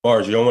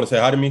Mars, you don't want to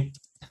say hi to me?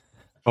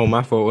 Oh,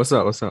 my fault. What's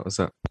up? What's up? What's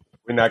up?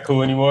 We're not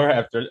cool anymore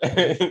after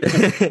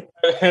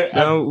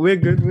No, we're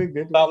good. We're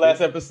good. our last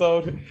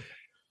episode.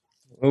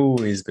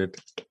 Always good.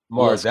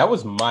 Mars, that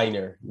was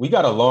minor. We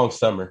got a long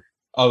summer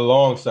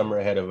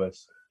ahead of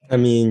us. I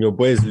mean, your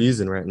boy is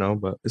losing right now,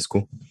 but it's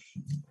cool.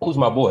 Who's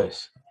my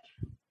boys?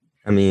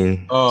 I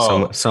mean,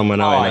 someone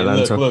out in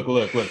Atlanta.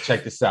 Look,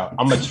 check this out.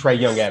 I'm a Trae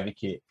Young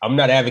advocate. I'm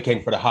not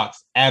advocating for the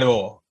Hawks at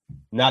all.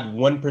 Not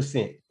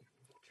 1%.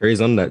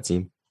 Trae's on that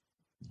team.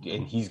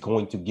 And he's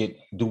going to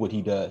do what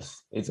he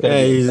does. He's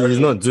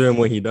not doing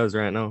what he does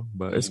right now,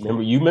 but it's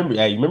cool. You remember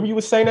you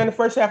were saying that in the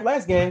first half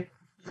last game.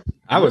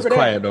 I was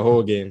quiet the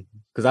whole game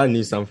because I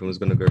knew something was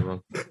going to go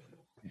wrong.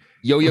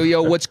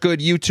 Yo, what's good,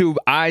 YouTube?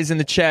 Eyes in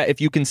the chat.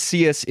 If you can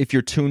see us, if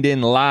you're tuned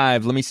in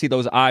live, let me see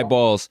those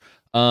eyeballs.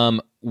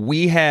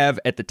 We have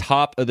at the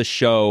top of the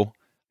show,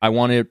 I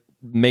want to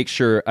make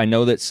sure, I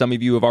know that some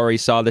of you have already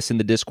saw this in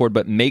the Discord,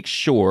 but make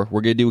sure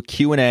we're going to do a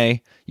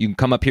Q&A. You can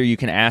come up here. You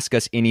can ask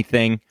us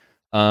anything.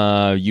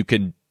 You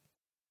could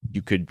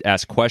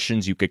ask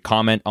questions. You could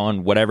comment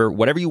on whatever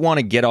you want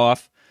to get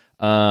off.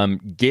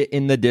 Get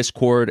in the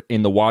Discord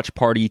in the watch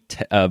party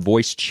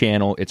voice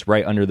channel. It's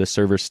right under the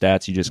server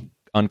stats. You just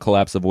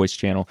uncollapse the voice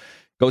channel.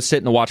 Go sit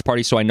in the watch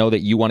party so I know that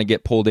you want to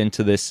get pulled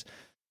into this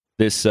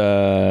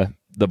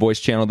the voice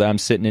channel that I'm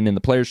sitting in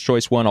the Player's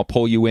Choice one. I'll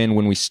pull you in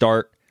when we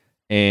start,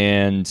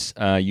 and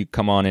you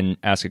come on and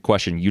ask a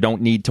question. You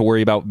don't need to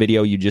worry about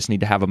video. You just need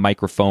to have a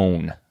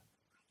microphone.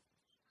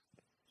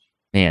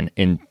 Man,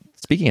 and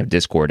speaking of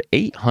Discord,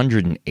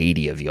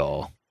 880 of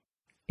y'all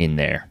in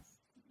there.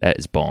 That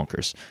is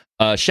bonkers.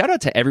 Shout out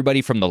to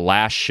everybody from the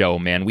last show,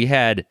 man. We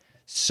had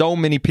so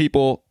many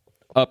people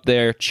up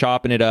there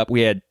chopping it up.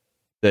 We had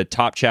the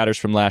top chatters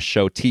from last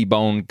show: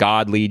 T-Bone,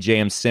 Godly,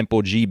 JM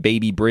Simple, G,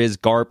 Baby, Briz,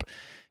 Garp,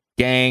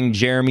 Gang,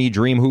 Jeremy,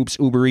 Dream Hoops,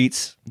 Uber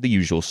Eats, the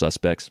usual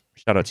suspects.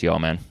 Shout out to y'all,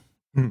 man.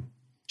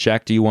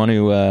 Shaq, do you want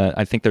to,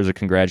 I think there's a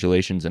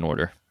congratulations in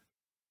order.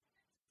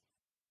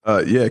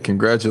 Yeah,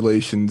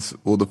 congratulations.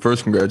 Well, the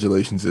first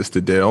congratulations is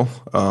to Dale,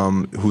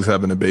 who's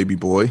having a baby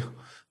boy.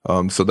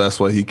 So that's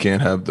why he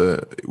can't have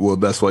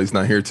that's why he's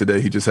not here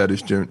today. He just had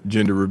his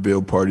gender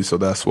reveal party. So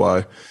that's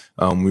why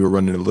we were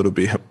running a little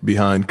bit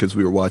behind because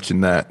we were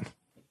watching that.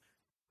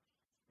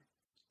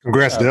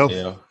 Congrats,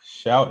 Dale.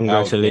 Shout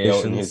out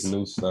Dale and his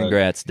new son.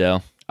 Congrats,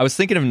 Dale. I was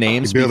thinking of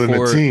names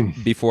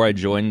before I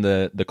joined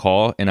the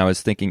call, and I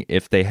was thinking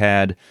if they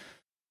had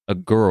a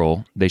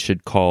girl, they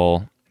should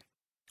call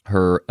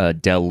her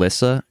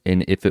Delissa,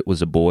 and if it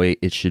was a boy,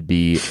 it should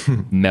be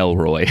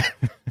Melroy.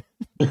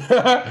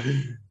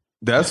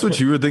 That's what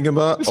you were thinking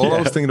about? All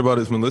I was thinking about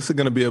is Melissa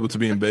going to be able to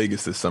be in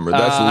Vegas this summer.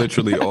 That's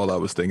literally all I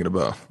was thinking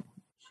about.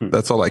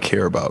 That's all I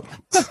care about.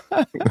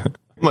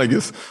 Like,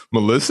 is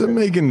Melissa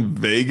making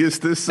Vegas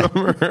this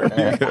summer?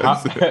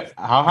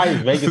 How high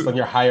is Vegas on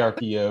your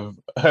hierarchy of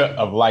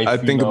life? I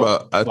think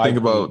about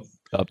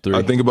top three.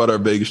 I think about our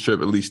Vegas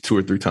trip at least 2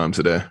 or 3 times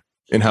a day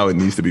and how it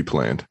needs to be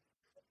planned.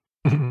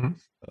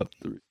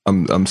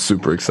 I'm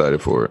super excited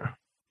for it.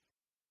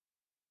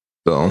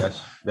 So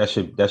that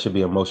should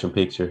be a motion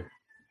picture.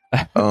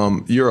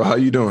 Euro, how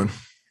you doing?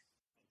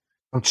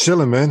 I'm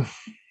chilling, man.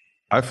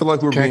 I feel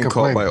like we're being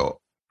caught by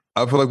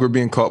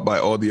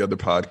all the other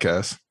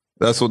podcasts.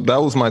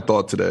 That was my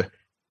thought today.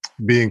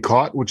 Being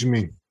caught? What you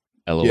mean?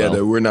 LOL. Yeah,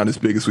 that we're not as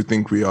big as we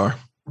think we are.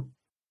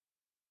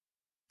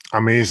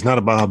 I mean, it's not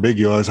about how big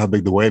you are; it's how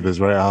big the wave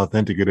is, right? How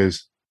authentic it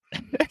is.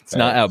 It's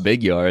not how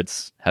big you are;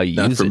 it's how you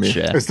use it.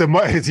 Shaq. It's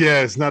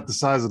not the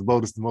size of the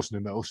boat; it's the motion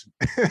in the ocean.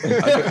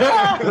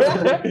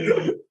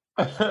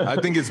 I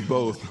think it's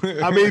both.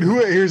 I mean,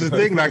 here's the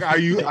thing: like, are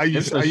you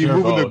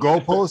moving the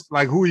goalpost?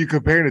 Like, who are you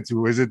comparing it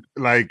to? Is it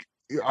like,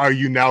 are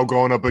you now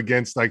going up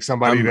against like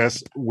somebody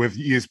that's with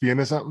ESPN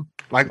or something?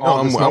 Like,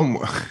 I'm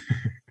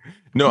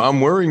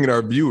worrying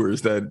our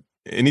viewers that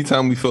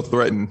anytime we feel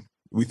threatened,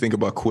 we think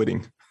about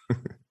quitting.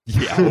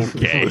 Yeah,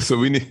 okay. So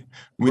we need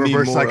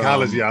reverse more,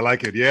 psychology. I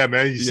like it. Yeah,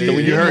 man.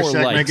 You heard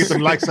Shaq, man. Get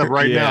some likes up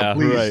right now,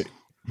 please. Right.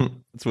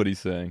 That's what he's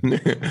saying.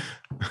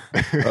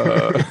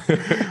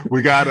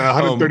 We got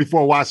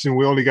 134 watching.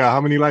 We only got how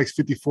many likes?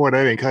 54.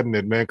 That ain't cutting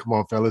it, man. Come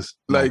on, fellas.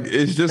 Like,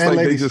 it's just like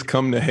ladies. They just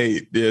come to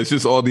hate. Yeah, it's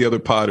just all the other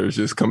Potters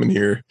just coming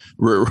here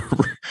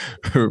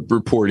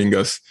reporting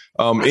us.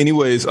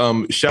 Anyways,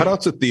 shout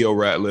out to Theo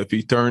Ratliff.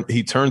 He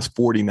turns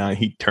 49.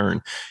 He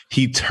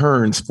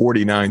turns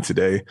 49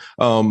 today.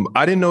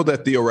 I didn't know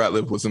that Theo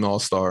Ratliff was an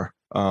all-star.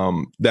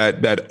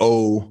 That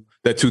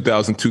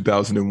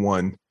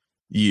 2000-2001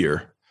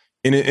 year.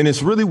 And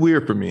it's really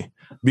weird for me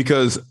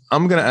because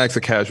I'm going to ask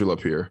a casual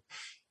up here.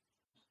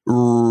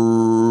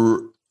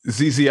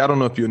 ZZ, I don't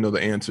know if you know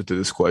the answer to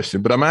this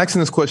question, but I'm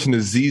asking this question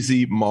to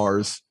ZZ,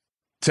 Mars,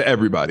 to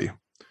everybody.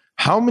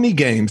 How many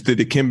games did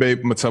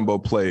Dikembe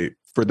Mutombo play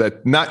for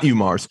that, not you,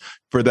 Mars,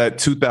 for that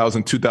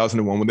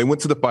 2000-2001 when they went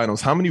to the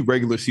finals? How many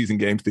regular season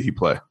games did he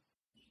play?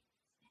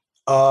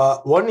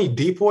 Wasn't he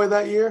depoy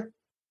that year?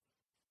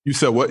 You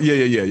said what?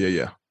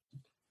 Yeah.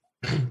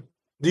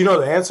 Do you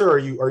know the answer, or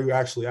are you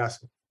actually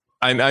asking?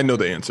 I know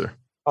the answer.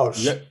 Oh,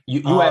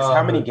 You asked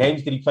how many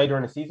games did he play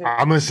during the season?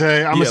 I'm gonna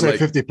say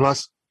 50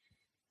 plus.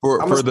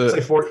 I'm gonna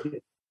say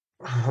 40.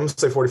 I'm gonna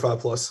say 45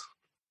 plus.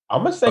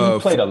 I'm gonna say he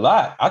played a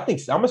lot. I'm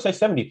gonna say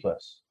 70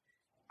 plus.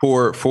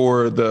 For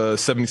the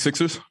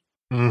 76ers?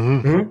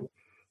 Mm-hmm.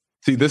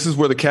 See, this is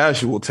where the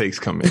casual takes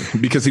come in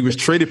because he was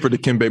traded for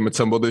Dikembe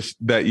Mutombo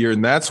that year,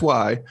 and that's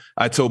why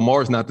I told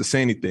Mars not to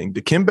say anything.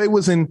 Dikembe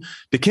was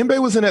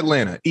in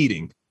Atlanta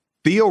eating.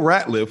 Theo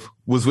Ratliff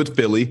was with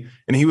Philly,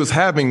 and he was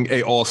having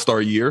an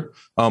all-star year,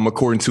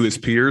 according to his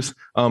peers.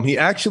 He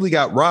actually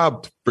got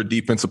robbed for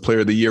Defensive Player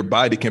of the Year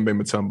by Dikembe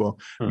Mutombo.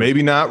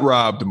 Maybe not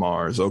robbed,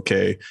 Mars,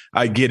 okay?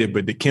 I get it,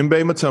 but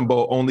Dikembe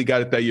Mutombo only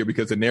got it that year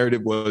because the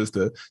narrative was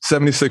the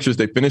 76ers,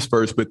 they finished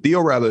first, but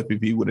Theo Ratliff,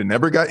 if he would have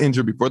never got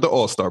injured before the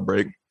all-star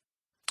break,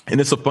 and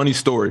it's a funny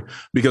story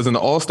because in the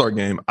all-star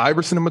game,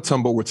 Iverson and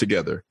Mutombo were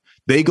together.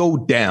 They go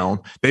down.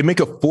 They make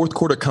a fourth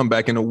quarter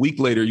comeback, and a week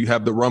later, you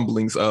have the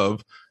rumblings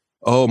of,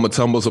 oh,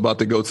 Mutombo's about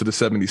to go to the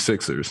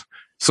 76ers.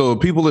 So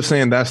people are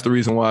saying that's the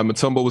reason why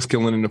Mutombo was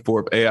killing in the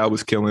fourth, AI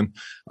was killing.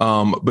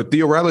 But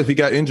Theo Ratliff, he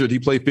got injured. He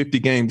played 50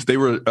 games. They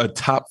were a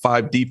top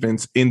 5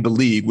 defense in the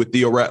league with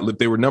Theo Ratliff.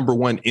 They were number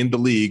 1 in the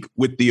league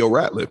with Theo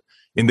Ratliff.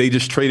 And they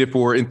just traded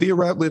for, and Theo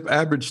Ratliff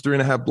averaged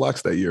 3.5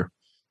 blocks that year,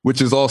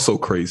 which is also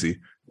crazy.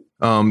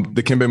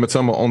 Dikembe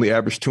Mutombo only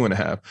averaged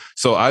 2.5.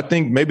 So I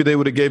think maybe they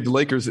would have gave the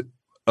Lakers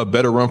a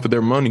better run for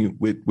their money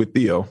with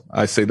Theo.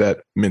 I say that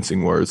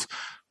mincing words.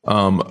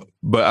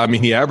 But I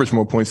mean, he averaged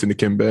more points than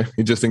Dikembe.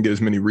 He just didn't get as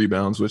many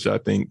rebounds, which I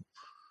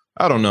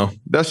don't know.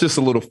 That's just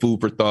a little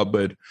food for thought,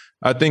 but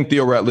I think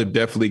Theo Ratliff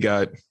definitely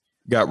got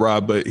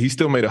robbed, but he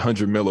still made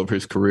 $100 million of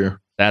his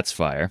career. That's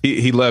fire.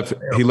 He left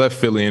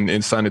Philly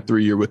and signed a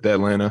 3-year with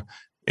Atlanta,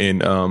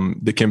 and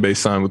Dikembe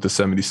signed with the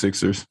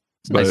 76ers.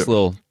 Nice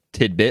little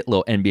tidbit,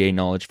 little NBA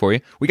knowledge for you.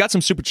 We got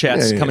some super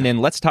chats coming in.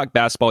 Let's talk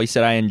basketball. He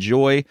said, I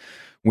enjoy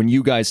when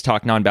you guys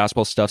talk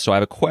non-basketball stuff, so I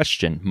have a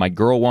question. My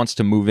girl wants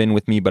to move in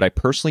with me, but I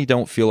personally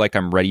don't feel like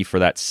I'm ready for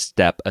that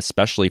step,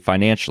 especially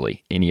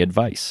financially. Any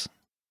advice?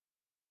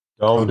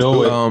 Don't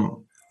do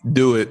it.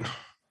 Do it.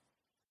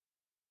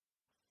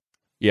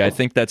 Yeah, I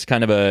think that's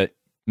kind of a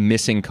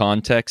missing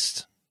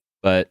context,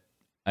 but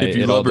if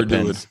you love her,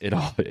 do it. It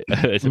all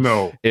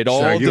No, it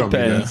all Shaq,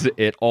 depends.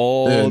 It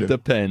all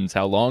depends.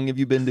 How long have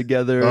you been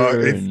together?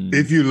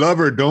 If you love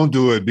her, don't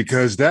do it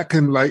because that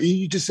can, like,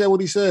 you just said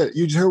what he said.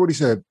 You just heard what he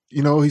said.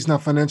 You know, he's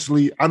not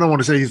financially, I don't want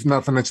to say he's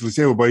not financially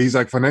stable, but he's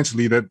like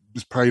financially, that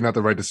is probably not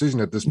the right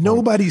decision at this point.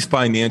 Nobody's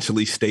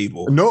financially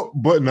stable. No,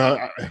 but no.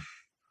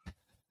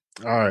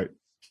 All right.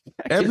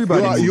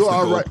 Everybody you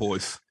are right.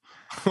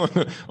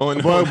 But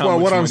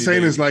what I'm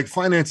saying is, like,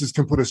 finances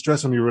can put a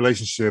stress on your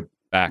relationship.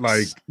 Facts.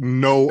 Like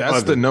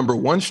that's the number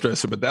one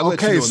stressor. But that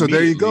lets you know so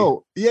there you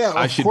go. Yeah,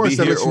 I should be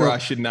here or I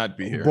should not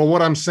be here. But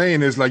what I'm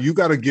saying is, like, you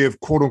got to give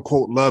quote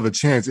unquote love a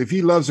chance. If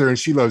he loves her and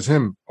she loves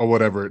him or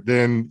whatever,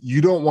 then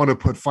you don't want to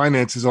put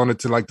finances on it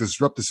to like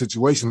disrupt the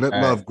situation. Let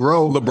love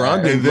grow.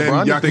 LeBron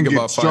didn't think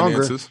about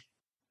finances.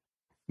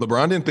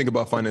 LeBron didn't think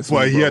about finances.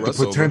 Well, he had the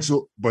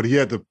potential, but he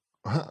had the.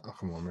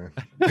 Come on, man.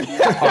 All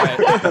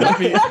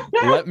right,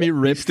 let me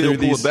rip through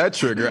these. That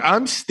trigger.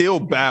 I'm still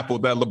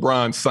baffled that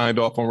LeBron signed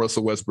off on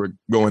Russell Westbrook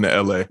going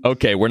to LA.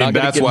 Okay, we're not.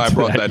 That's why I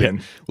brought that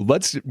in.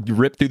 Let's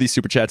rip through these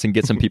super chats and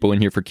get some people in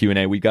here for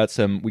Q&A. We got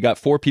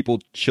 4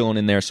 people chilling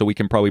in there, so we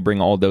can probably bring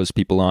all those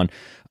people on.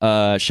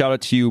 Shout out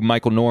to you,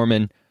 Michael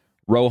Norman.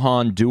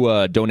 Rohan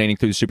Dua donating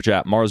through the super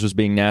chat. Mars was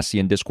being nasty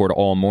in Discord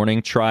all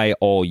morning. Try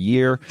all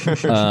year.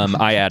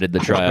 I added the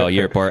try all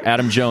year part.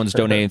 Adam Jones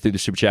donating through the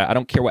super chat. I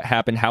don't care what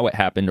happened, how it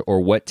happened, or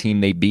what team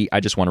they beat. I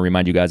just want to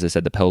remind you guys I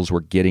said the Pels were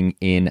getting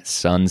in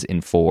Suns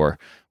in 4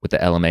 with the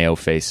LMAO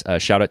face.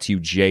 Shout out to you,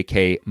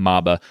 JK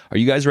Maba. Are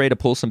you guys ready to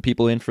pull some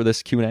people in for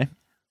this Q&A?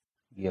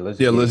 Yeah, let's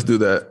do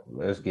that.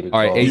 Let's get it. All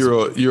right,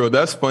 Euro,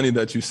 that's funny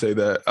that you say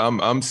that.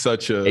 I'm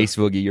such a Ace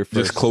Boogie, you're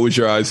first. Just close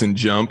your eyes and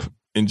jump.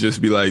 And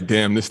just be like,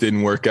 damn, this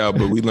didn't work out,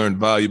 but we learned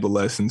valuable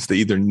lessons to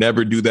either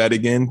never do that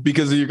again,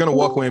 because you're going to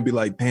walk away and be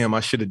like, damn, I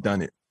should have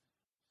done it.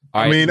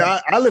 I mean,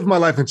 I live my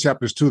life in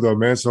chapters too, though,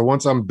 man. So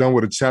once I'm done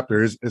with a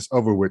chapter, it's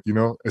over with, you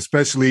know.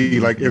 Especially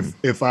like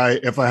if I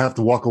have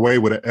to walk away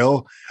with an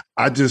L,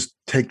 I just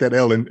take that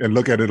L and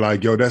look at it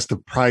like, yo, that's the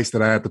price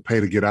that I had to pay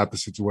to get out the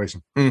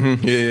situation.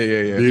 Mm-hmm.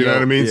 Yeah. You know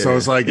what I mean? So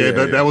it's like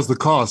that was the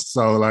cost.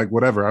 So like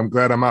whatever. I'm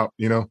glad I'm out.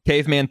 You know.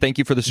 Caveman, thank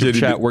you for the super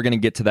chat. We're gonna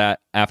get to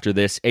that after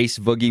this. Ace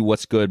Boogie,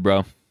 what's good,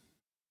 bro?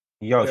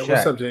 Yo,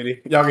 what's up,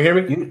 JD? Y'all can hear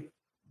me?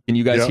 Can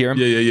you guys hear him?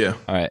 Yeah.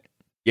 All right.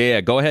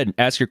 Yeah, go ahead and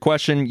ask your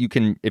question. You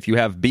can, if you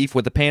have beef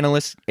with the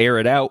panelists, air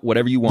it out,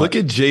 whatever you want. Look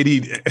at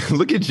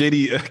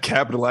JD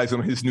capitalizing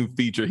on his new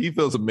feature. He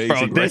feels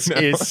amazing. Bro, this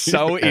right now. is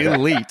so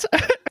elite.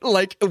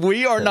 Like,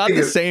 we are not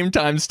the same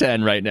times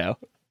 10 right now.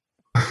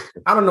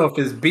 I don't know if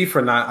it's beef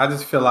or not. I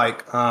just feel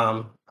like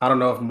I don't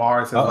know if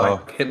Mars has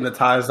like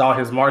hypnotized all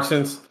his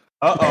Martians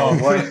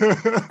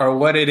or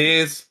what it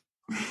is.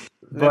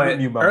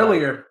 But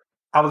earlier,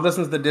 I was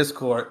listening to the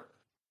Discord.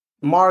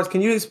 Mars, can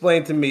you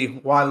explain to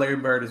me why Larry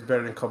Bird is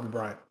better than Kobe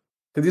Bryant?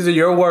 Because these are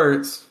your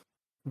words,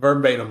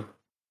 verbatim.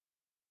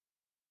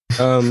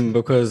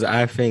 Because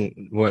I think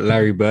what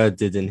Larry Bird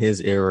did in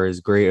his era is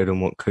greater than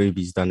what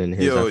Kobe's done in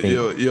his.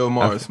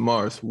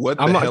 Mars. What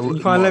the hell?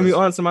 You can't let me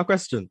answer my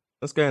question.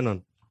 What's going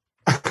on?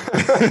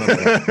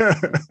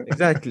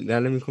 Exactly. Now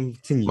let me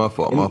continue. My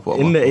fault.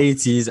 In the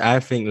 80s, I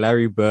think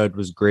Larry Bird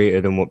was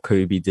greater than what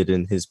Kobe did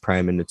in his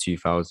prime in the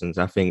 2000s.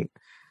 I think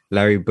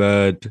Larry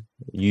Bird,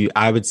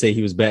 I would say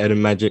he was better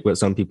than Magic, but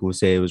some people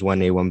say it was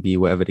 1A, 1B,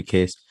 whatever the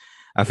case.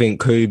 I think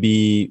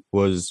Kobe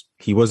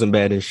wasn't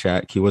better than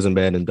Shaq. He wasn't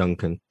better than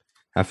Duncan.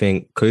 I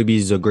think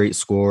Kobe's a great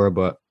scorer,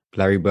 but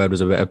Larry Bird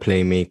was a better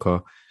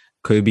playmaker.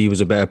 Kobe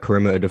was a better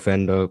perimeter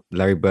defender.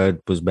 Larry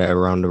Bird was better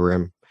around the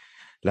rim.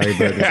 Larry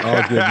Bird was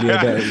arguably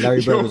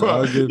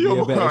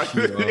a better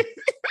shooter.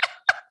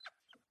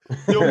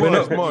 We're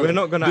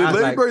not gonna. Did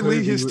Larry Bird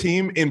lead his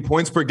team in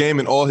points per game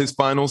in all his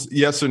finals?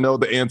 Yes or no?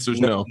 The answer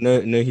is no.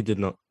 No, he did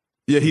not.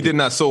 Yeah, he did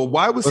not. So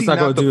why was he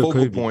not the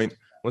focal point?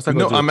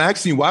 I'm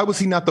asking you, why was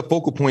he not the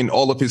focal point in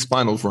all of his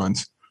finals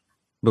runs?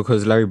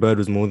 Because Larry Bird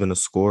was more than a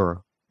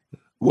scorer.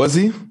 Was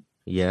he?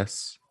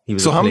 Yes, he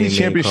was. So how many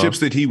championships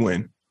did he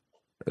win?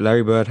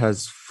 Larry Bird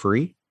has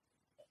 3.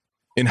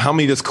 And how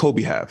many does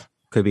Kobe have?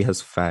 Kobe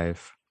has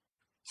 5.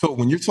 So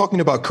when you're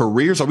talking about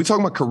careers, are we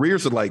talking about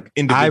careers or like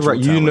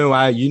individual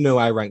talent?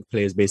 I rank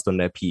players based on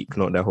their peak,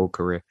 not their whole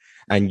career.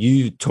 And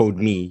you told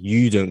me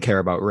you don't care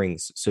about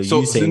rings. So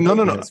you saying no.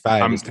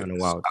 5 is kind of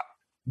wild.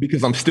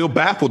 Because I'm still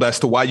baffled as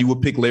to why you would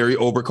pick Larry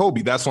over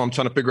Kobe. That's why I'm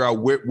trying to figure out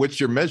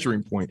what's your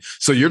measuring point.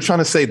 So you're trying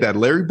to say that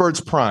Larry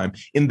Bird's prime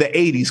in the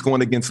 80s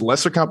going against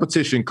lesser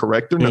competition,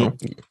 correct or no?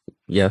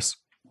 Yes.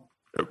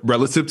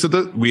 Relative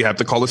to we have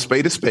to call a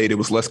spade. It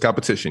was less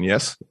competition,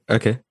 yes?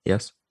 Okay,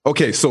 yes.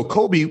 Okay, so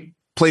Kobe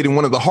played in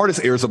one of the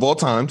hardest eras of all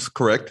times,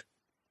 correct?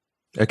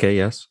 Okay,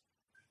 yes.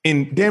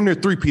 And damn near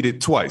three-peated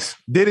twice.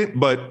 Didn't,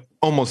 but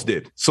almost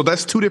did. So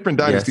that's 2 different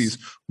dynasties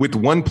with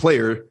one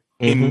player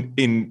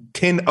in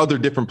 10 other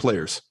different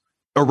players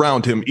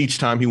around him each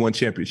time he won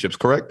championships,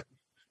 correct?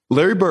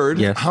 Larry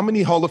Bird, how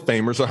many Hall of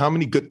Famers or how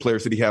many good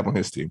players did he have on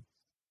his team?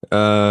 We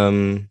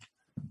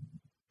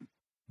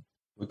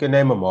can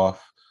name them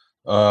off.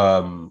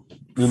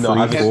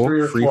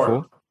 Three,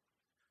 four.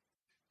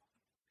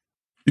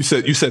 You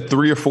said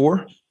 3 or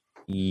 4?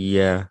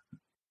 Yeah.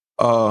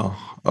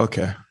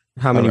 Okay.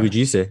 How many would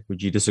you say?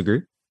 Would you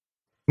disagree?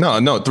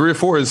 No, 3 or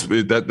 4 is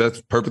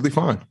that's perfectly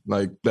fine.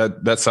 Like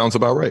that sounds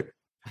about right.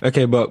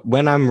 Okay, but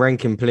when I'm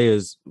ranking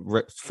players,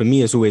 for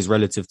me, it's always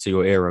relative to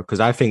your era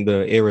because I think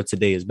the era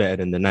today is better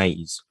than the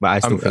 90s, but I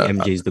still think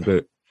MJ's the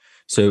GOAT.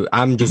 So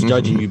I'm just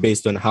judging you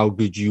based on how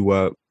good you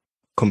were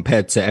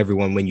compared to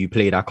everyone when you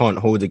played. I can't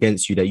hold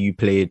against you that you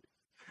played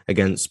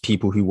against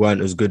people who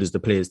weren't as good as the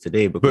players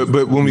today. But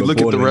when we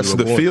look at the rest of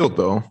the field,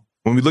 though,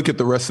 when we look at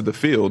the rest of the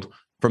field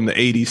from the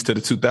 80s to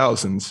the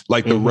 2000s,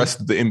 like the rest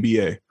of the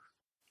NBA,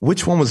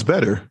 which one was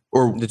better?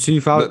 Or the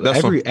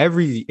 2000s?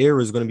 Every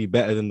era is going to be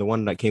better than the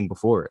one that came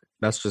before it.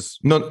 That's just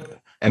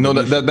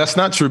that's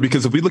not true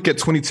because if we look at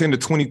 2010 to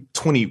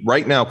 2020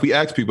 right now, if we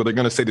ask people, they're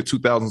going to say the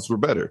 2000s were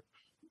better.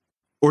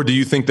 Or do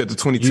you think that the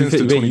 2010s to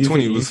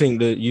 2020 was?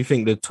 You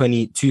think the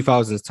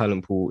 2000s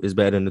talent pool is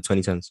better than the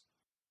 2010s?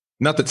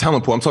 Not the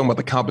talent pool. I'm talking about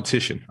the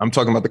competition. I'm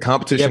talking about the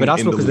competition. Yeah, but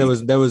that's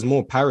because there was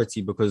more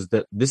parity because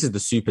this is the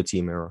super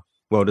team era.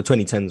 Well, the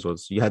 2010s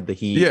was. You had the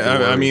Heat.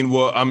 Yeah,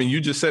 you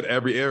just said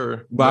every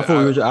era. But I thought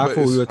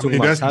we were talking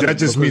about talent. That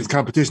just means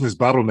competition is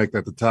bottlenecked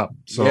at the top.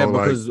 So yeah,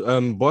 because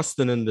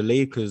Boston and the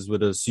Lakers were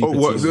the super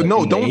teams.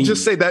 No, don't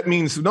just say that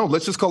means no.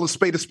 Let's just call a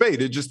spade a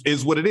spade. It just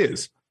is what it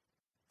is.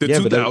 The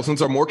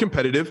 2000s are more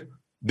competitive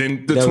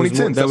than the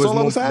 2010s. That's all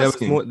I was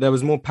asking. There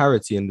was more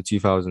parity in the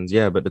 2000s,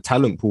 yeah, but the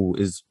talent pool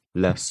is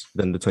less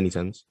than the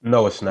 2010s.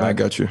 No, it's not. I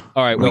got you.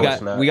 All right, we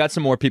got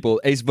some more people.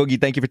 Ace Boogie,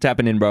 thank you for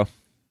tapping in, bro.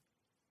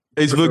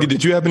 Ace Boogie,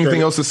 did you have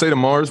anything else to say to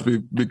Mars?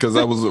 Because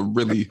that was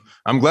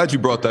I'm glad you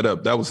brought that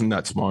up. That was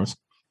nuts, Mars.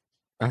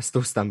 I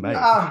still stand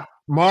by.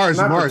 Mars,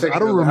 I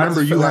don't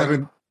remember you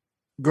having.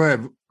 Go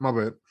ahead, my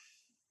bad.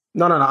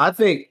 No. I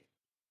think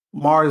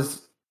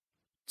Mars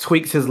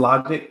tweaks his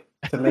logic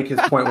to make his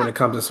point when it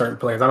comes to certain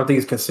players. I don't think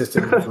he's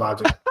consistent with his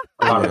logic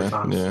a lot of the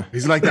times. Yeah.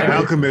 He's like the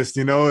alchemist,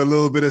 a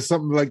little bit of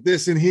something like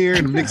this in here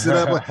and mix it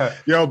up. But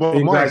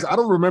exactly. Mars, I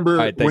don't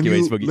remember when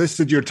you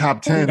listed your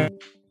top 10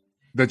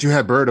 that you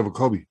had Bird over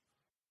Kobe.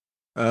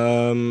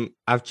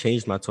 I've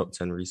changed my top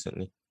 10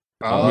 recently.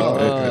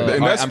 Okay.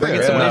 Right, I'm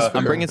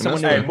bringing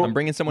someone new. I'm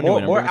bringing someone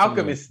new. More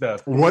alchemist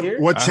stuff.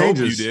 What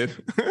changes? You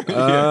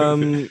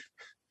did.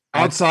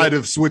 Outside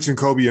of switching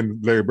Kobe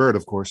and Larry Bird,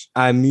 of course.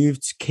 I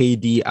moved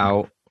KD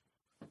out.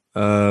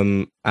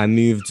 I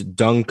moved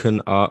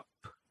Duncan up.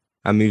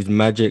 I moved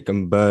Magic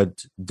and Bird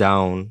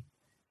down.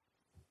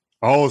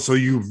 Oh, so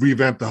you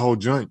revamped the whole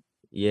joint.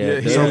 Yeah.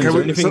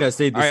 That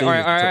stayed the same. All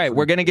right.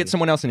 We're gonna get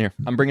someone else in here.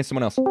 I'm bringing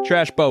someone else.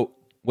 Trash Boat.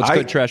 What's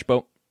good, Trash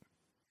Boat?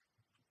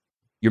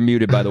 You're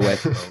muted, by the way.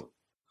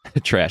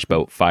 Trash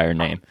Boat, fire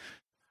name.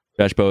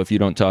 Trash Boat, if you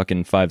don't talk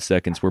in 5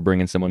 seconds, we're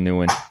bringing someone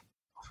new in.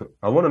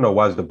 I want to know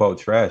why is the boat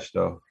trash,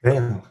 though.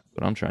 Damn.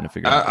 But I'm trying to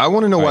figure out. I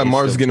want to know why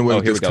Mars is getting away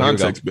with this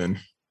context, Ben.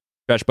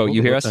 Trash Boat,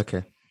 you hear us?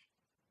 Okay.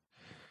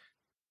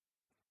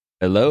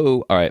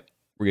 Hello. All right,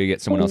 we're gonna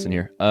get someone else in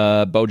here.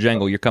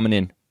 Bojangle, you're coming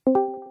in.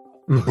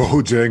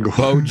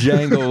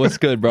 Bojangle, what's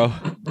good, bro?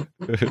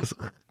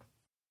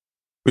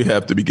 We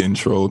have to be getting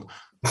trolled.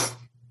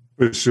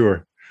 For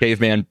sure.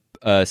 Caveman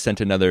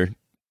sent another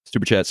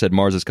super chat. Said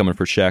Mars is coming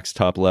for Shaq's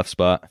top left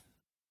spot.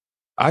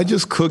 I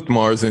just cooked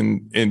Mars,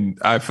 and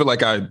I feel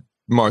like I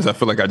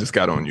just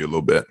got on you a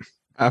little bit.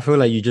 I feel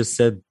like you just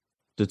said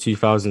the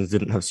 2000s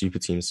didn't have super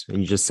teams, and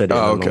you just said it.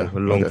 Okay.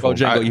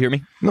 Bojangle, you hear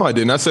me? No, I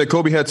didn't. I said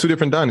Kobe had 2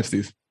 different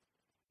dynasties.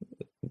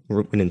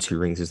 Winning 2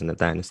 rings isn't a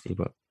dynasty,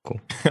 but cool.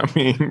 I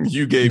mean,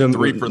 you gave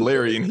 3 for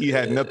Larry, and he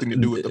had nothing to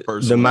do with the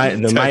first the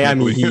one. The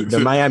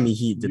Miami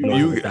Heat did not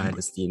have a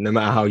dynasty, no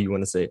matter how you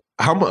want to say it.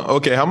 How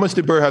much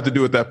did Bird have to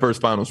do with that first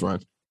finals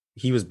run?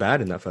 He was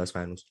bad in that first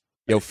finals.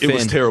 Yo, Finn. It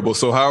was terrible.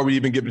 So how are we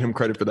even giving him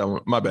credit for that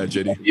one? My bad,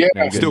 JD. Yeah.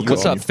 Still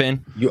What's up,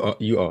 Finn?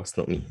 You asked,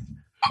 not me.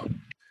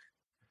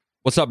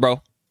 What's up,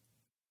 bro?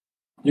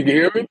 You can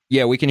hear me?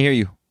 Yeah, we can hear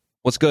you.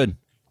 What's good?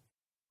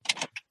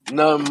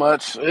 Not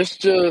much. It's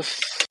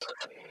just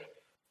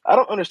I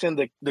don't understand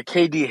the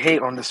KD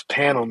hate on this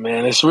panel,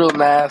 man. It's real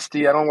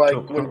nasty. I don't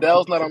like when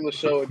Dell's not on the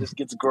show. It just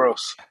gets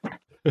gross.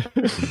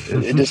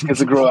 It just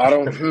gets gross. I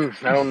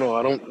don't know.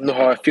 I don't know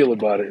how I feel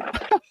about it.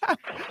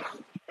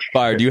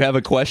 Fire, do you have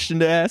a question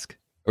to ask,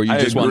 or you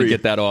just want to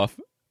get that off?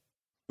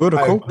 So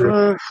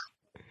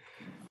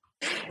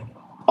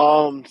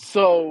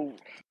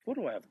what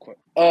do I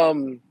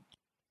have?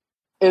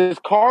 Is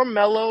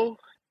Carmelo?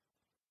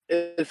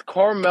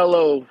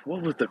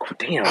 What was the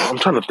damn? I'm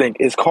trying to think.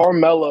 Is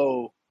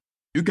Carmelo?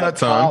 You got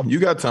time. You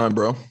got time,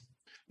 bro.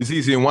 It's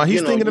easy. And while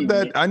he's thinking of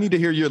that, I need to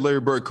hear your Larry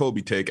Bird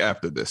Kobe take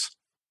after this.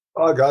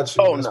 Oh, I got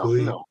you. Oh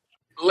no.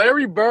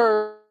 Larry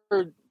Bird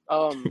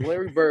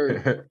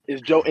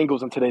is Joe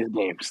Ingles in today's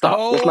game.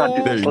 Stop. Let's not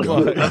do that.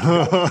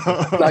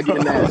 Let's not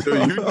get nasty.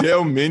 So you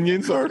Dell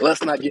minions are.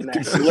 Let's not get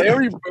nasty.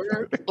 Larry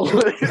Bird.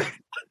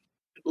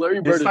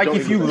 It's like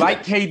if you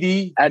like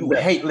KD, you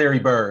hate Larry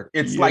Bird.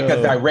 It's like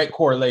a direct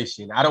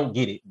correlation. I don't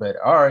get it, but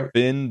all right.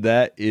 Finn,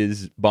 that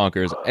is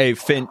bonkers. Hey,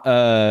 Finn,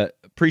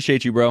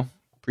 appreciate you, bro.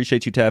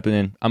 Appreciate you tapping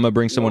in. I'm going to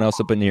bring someone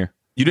else up in here.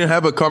 You didn't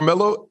have a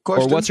Carmelo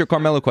question? Or what's your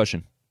Carmelo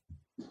question?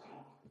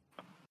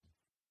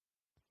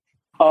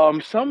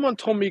 Someone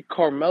told me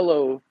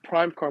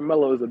Prime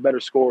Carmelo is a better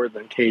scorer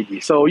than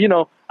KD. So,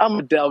 I'm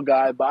a Dell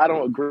guy, but I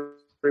don't agree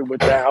with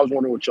that. I was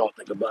wondering what y'all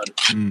think about it.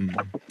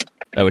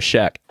 That was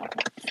Shaq.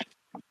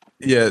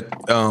 Yeah.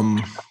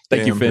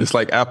 Thank you, Finn. It's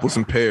like apples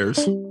and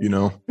pears,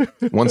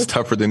 One's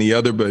tougher than the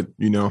other, but,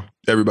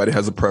 everybody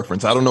has a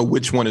preference. I don't know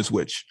which one is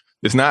which.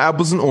 It's not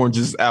apples and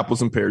oranges, it's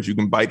apples and pears. You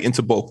can bite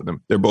into both of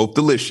them. They're both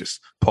delicious.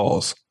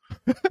 Pause.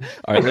 All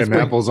right, and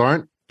apples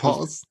aren't?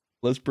 Pause.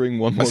 Let's bring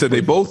one more. I said they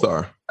both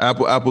are.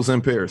 Apples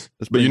and pears.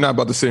 But you're not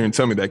about to sit here and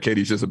tell me that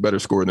KD's just a better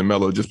scorer than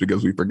Melo just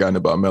because we've forgotten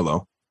about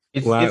Melo.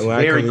 It's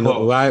very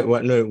close. Why?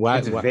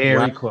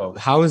 Very close.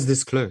 How is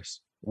this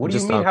close? What do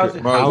you mean? How's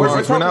it?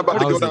 We're not about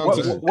to go down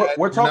to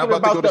we're talking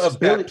about the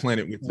ability,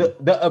 planet with you.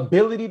 the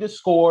ability to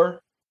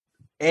score,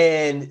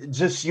 and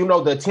just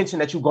the attention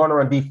that you garner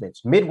on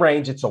defense. Mid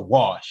range, it's a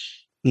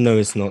wash. No,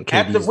 it's not.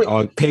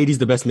 KD's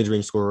the best mid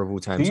range scorer of all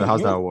time. So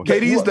how's that a wash?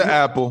 KD's the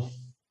apple.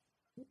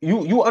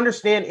 You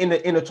understand in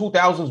the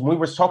 2000s when we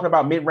were talking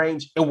about mid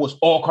range, it was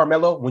all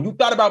Carmelo. When you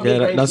thought about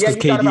mid range, that's because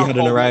KD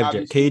hadn't arrived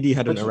yet. KD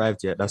hadn't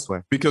arrived yet. That's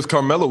why. Because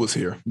Carmelo was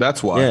here.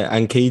 That's why. Yeah,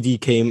 and KD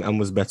came and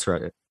was better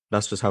at it.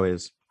 That's just how it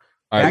is.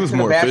 All right, he was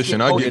more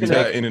efficient. I get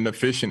that in an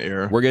efficient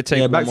era. We're gonna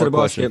take back one to more the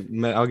question.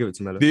 basket. I'll give it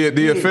to Melo.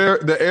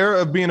 The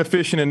era of being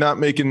efficient and not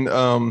making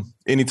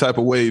any type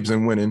of waves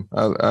and winning.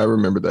 I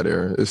remember that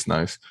era. It's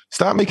nice.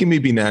 Stop making me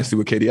be nasty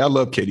with KD. I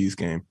love KD's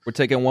game. We're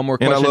taking one more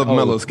question. And I love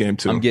Melo's game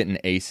too. I'm getting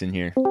Ace in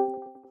here.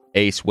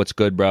 Ace, what's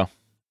good, bro?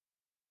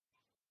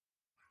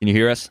 Can you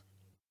hear us?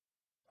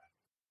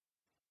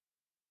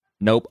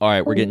 Nope. All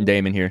right, we're getting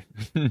Dame in here.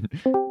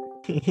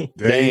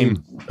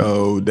 Dame.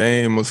 Oh,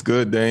 Dame. What's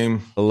good,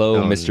 Dame?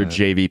 Hello, Mr.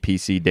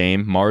 JVPC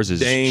Dame. Mars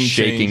is Dame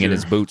shaking changer. in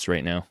his boots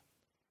right now.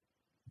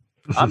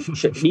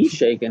 He's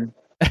shaking.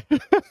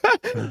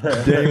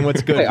 Dame,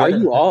 what's good? Wait, are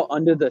you all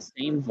under the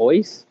same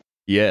voice?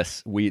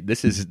 Yes.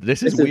 This is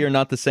we are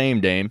not the same,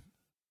 Dame.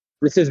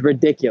 This is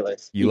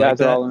ridiculous. You guys like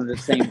that? are all under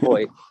the same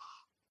voice.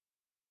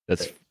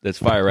 That's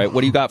fire, right?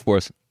 What do you got for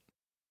us?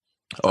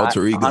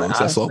 Alter egos.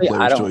 That's all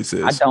player's choice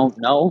is. I don't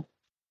know.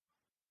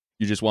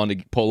 You just wanted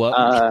to pull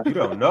up? You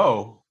don't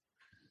know.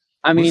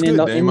 I mean, in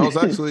the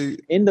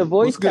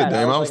voice good, chat,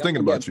 Dame? I was like,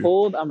 thinking about you.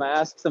 Pulled, I'm gonna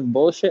ask some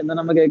bullshit, and then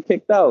I'm gonna get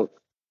kicked out.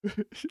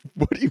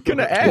 What are you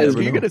gonna ask?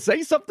 Are you gonna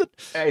say something?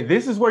 Hey,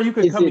 this is where you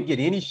can come and get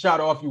any shot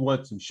off you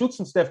want to. Shoot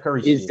some Steph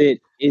Curry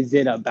shit. Is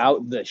it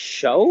about the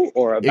show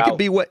or about it could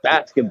be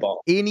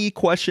basketball? Any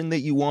question that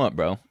you want,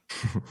 bro.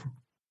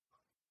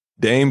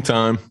 Dame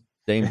time.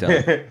 Dame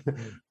time.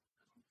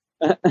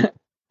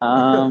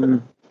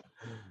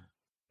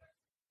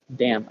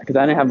 Damn, because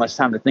I didn't have much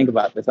time to think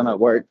about this. I'm at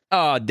work.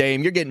 Oh,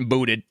 Dame, you're getting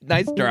booted.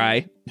 Nice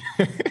try.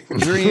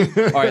 Dream.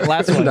 All right,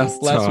 last one.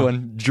 Last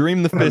one.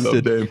 Dream the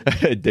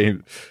Fisted.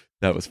 Dame,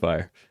 that was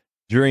fire.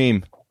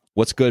 Dream,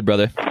 what's good,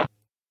 brother?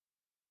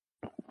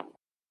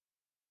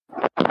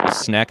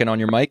 snacking on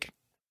your mic.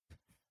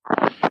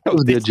 That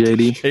was good,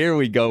 JD. Here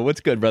we go.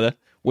 What's good, brother?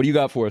 What do you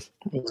got for us?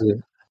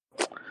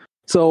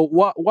 So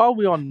while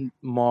we on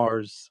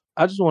Mars,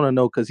 I just want to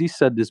know, because he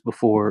said this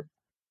before,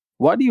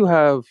 why do you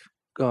have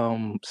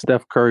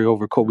Steph Curry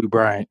over Kobe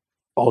Bryant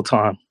all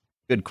time?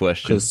 Good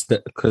question.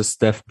 Because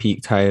Steph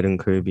peaked higher than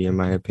Kobe, in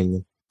my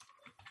opinion.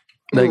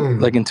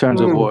 Like in terms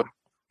of what?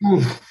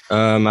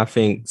 I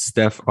think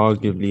Steph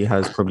arguably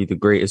has probably the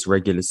greatest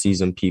regular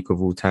season peak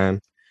of all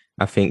time.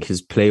 I think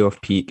his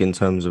playoff peak in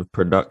terms of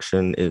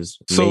production is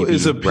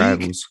is a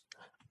rivals.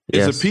 Peak,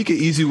 yes. Is a peak an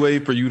easy way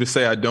for you to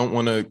say I don't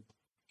want to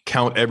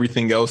count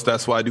everything else?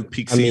 That's why I do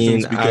peak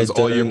seasons, because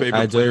all your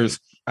favorite players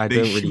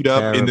they shoot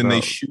up and then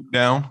they shoot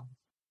down.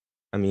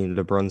 I mean,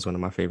 LeBron's one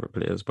of my favorite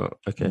players, but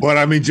okay. But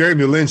I mean,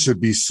 Jeremy Lin should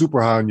be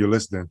super high on your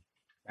list then.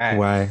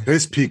 Why?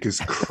 His peak is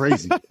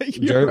crazy.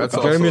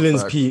 Jeremy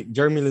Lin's peak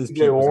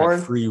was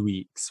like 3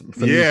 weeks.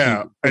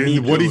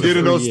 And what he did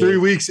in those 3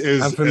 weeks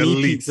is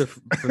elite.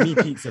 For me,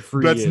 peaks are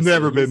 3 That's years.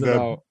 never been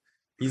done.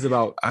 He's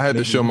about. I had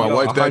to show my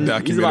wife that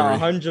documentary. He's about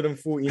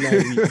 149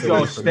 weeks.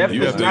 Yo, Steph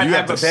you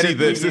have to see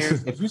this.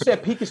 If you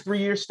said peak is 3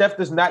 years, Steph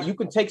does not. You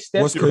can take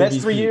Steph's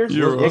best 3 years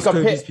and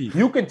compare.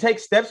 You can take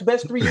Steph's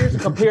best 3 years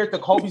and compare it to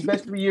Kobe's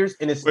best 3 years,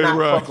 and it's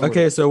not.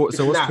 Okay, so what's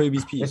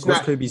Kobe's peak?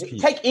 What's Kobe's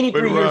peak? Take any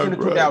 3 years in the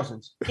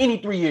 2000s. Any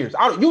 3 years.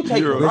 You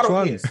take one. Which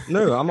ones?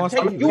 No, I'm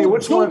asking you.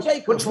 Which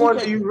one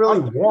do you really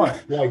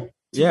want? Like.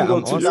 Yeah,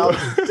 I'm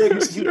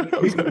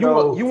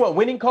you want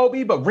winning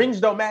Kobe, but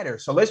rings don't matter.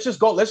 So let's just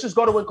go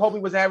to when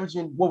Kobe was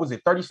averaging, what was it,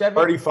 37?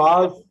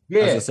 35? Yeah,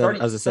 as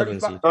a 7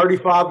 seed.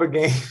 35 a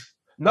game.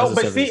 No,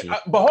 but see,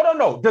 but hold on,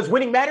 no. Does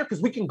winning matter?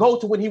 Because we can go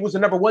to when he was the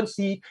number 1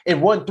 seed and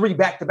won 3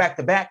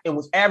 back-to-back and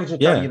was averaging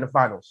 30 in the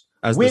finals.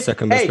 As the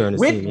second best player in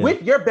the team.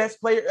 With your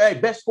best player,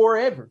 best scorer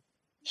ever,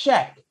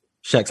 Shaq.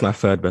 Shaq's my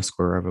third best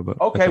scorer ever.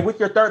 But okay, with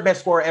your third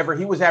best scorer ever,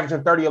 he was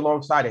averaging 30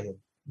 alongside of him.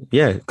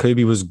 Yeah,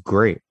 Kobe was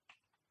great.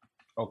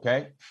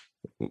 Okay.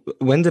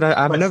 When did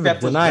I've never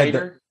denied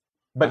that.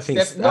 But I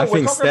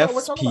think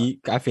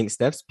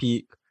Steph's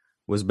peak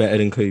was better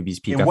than Kobe's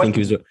peak. I think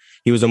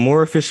he was a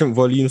more efficient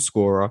volume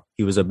scorer.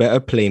 He was a better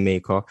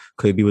playmaker.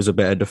 Kobe was a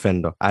better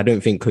defender. I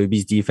don't think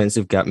Kobe's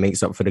defensive gap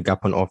makes up for the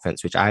gap on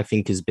offense, which I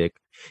think is big.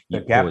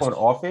 The gap on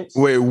offense?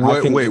 Wait.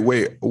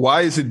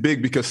 Why is it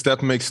big? Because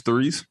Steph makes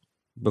threes?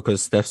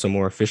 Because Steph's a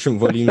more efficient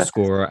volume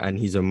scorer and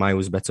he's a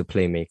miles better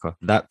playmaker.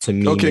 That to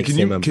me makes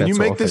him a better can you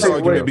make this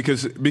argument?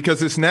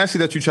 Because it's nasty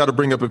that you try to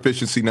bring up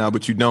efficiency now,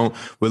 but you don't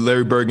with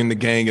Larry Bird and the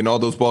gang and all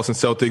those Boston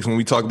Celtics. When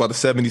we talk about the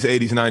 70s,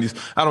 80s, 90s,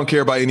 I don't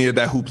care about any of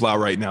that hoopla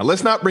right now.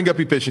 Let's not bring up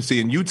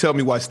efficiency and you tell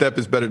me why Steph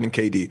is better than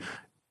KD.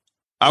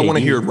 I want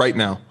to hear it right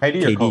now.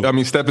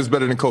 Steph is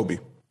better than Kobe.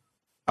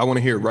 I want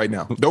to hear it right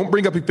now. Don't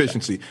bring up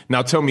efficiency.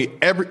 Now tell me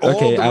all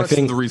the rest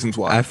of the reasons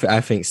why.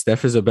 I think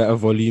Steph is a better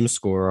volume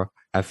scorer.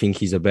 I think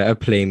he's a better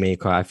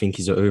playmaker. I think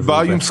he's an overall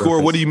volume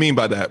scorer. What do you mean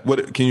by that?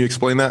 What can you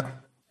explain that?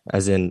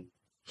 As in,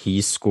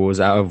 he scores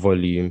out of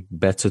volume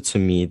better to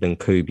me than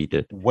Kobe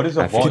did. What is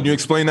a volume? Can you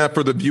explain that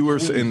for the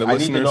viewers and the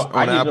listeners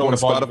on Apple and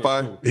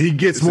Spotify? He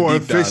gets more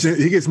efficient.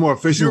 He gets more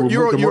efficient.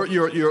 No,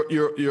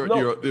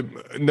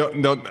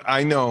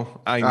 I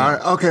know.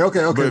 Right,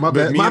 okay. My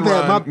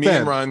bad.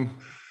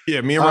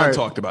 Me and Ron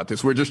talked about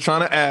this. We're just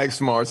trying to ask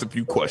Mars a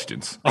few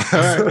questions.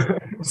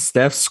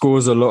 Steph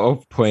scores a lot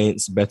of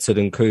points better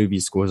than Kobe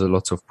scores a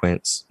lot of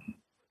points.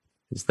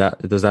 Does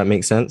that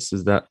make sense?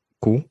 Is that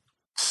cool?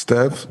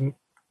 Steph?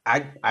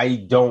 I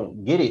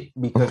don't get it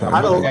because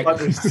I'm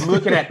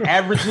looking at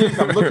averages.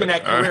 I'm looking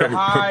at career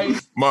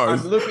highs.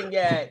 Mars. I'm looking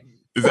at.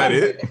 Is that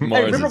it?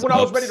 Hey, remember when I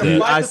was ready to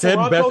fly to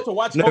Toronto to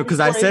watch? No, because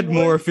I said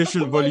more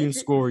efficient volume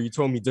scorer. You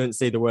told me don't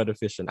say the word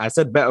efficient. I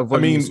said better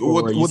volume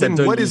scorer.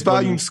 What is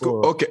volume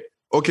score?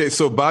 Okay.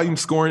 So volume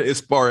scoring as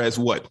far as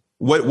what?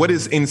 What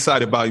is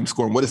inside of volume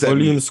scoring? What does that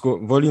mean?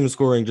 Volume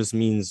scoring just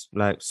means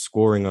like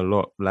scoring a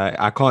lot. Like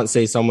I can't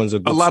say someone's a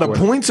lot of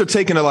points or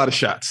taking a lot of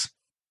shots.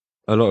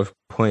 A lot of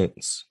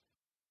points.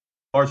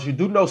 Or you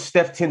do know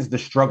Steph tends to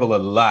struggle a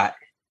lot.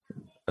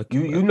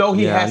 You know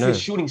he has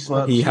his shooting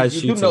slumps. He has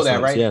shooting slumps,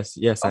 that, right?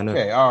 Yes, I know.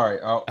 Okay,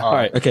 all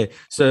right. Okay,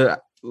 so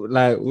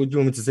like, what do you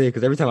want me to say?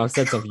 Because every time I've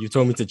said something, you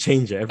told me to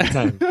change it every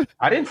time.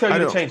 I didn't tell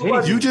you to change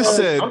anything. You just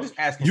said. I'm just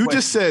asking. You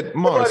just said,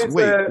 Mars.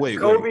 Wait.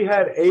 Kobe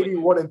had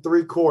 81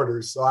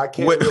 3/4, so I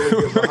can't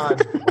really get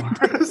behind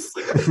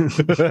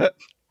him.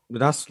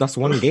 That's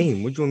one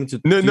game. What do you want me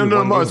to?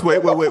 No, Mars.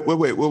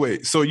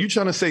 Wait. So you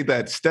trying to say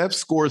that Steph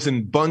scores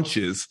in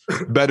bunches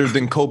better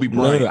than Kobe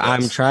Bryant? No,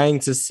 I'm trying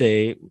to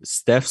say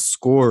Steph's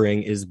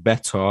scoring is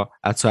better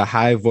at a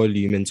high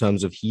volume in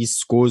terms of he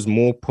scores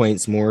more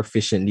points more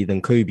efficiently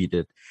than Kobe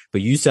did.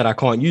 But you said I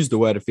can't use the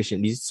word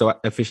efficiency, so I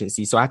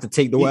have to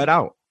take the word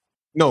out.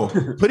 No,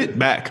 put it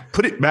back.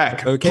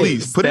 Okay,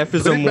 please. Steph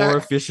is a more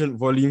efficient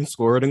volume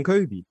scorer than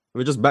Kobe.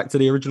 We're just back to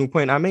the original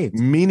point I made.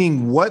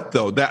 Meaning what,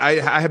 though? That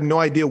I have no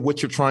idea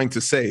what you're trying to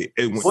say.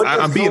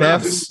 I'm being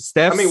honest.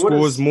 Steph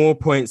scores more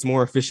points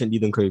more efficiently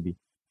than Kobe.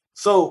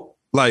 So,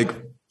 like,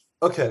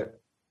 okay,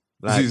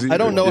 I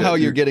don't know how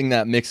you're getting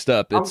that mixed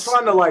up. I'm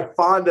trying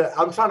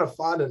to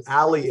find an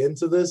alley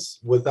into this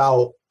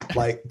without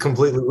like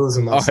completely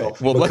losing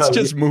myself. Right, well, let's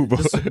just move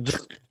on.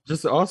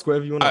 Just ask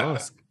whatever you want to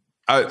ask.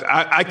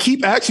 I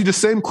keep asking the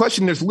same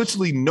question. There's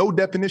literally no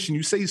definition.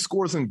 You say he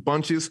scores in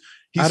bunches.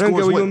 I don't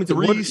get what you want me to.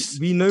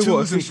 We know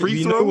what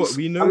free throws.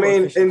 We know. I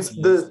mean,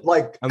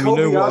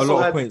 Kobe also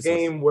had a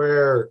game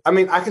where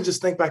I can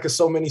just think back of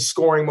so many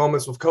scoring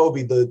moments with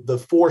Kobe.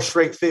 The 4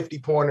 straight 50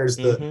 pointers,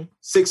 the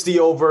 60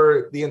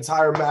 over the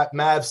entire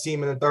Mavs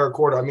team in the third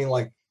quarter. I mean,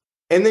 like,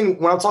 and then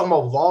when I'm talking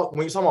about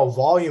when you're talking about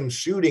volume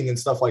shooting and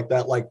stuff like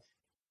that, like,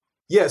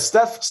 yeah,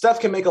 Steph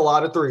can make a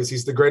lot of threes.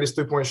 He's the greatest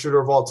 3-point shooter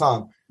of all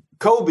time.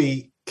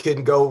 Kobe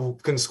can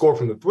score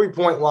from the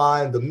 3-point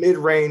line, the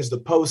mid-range, the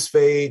post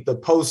fade, the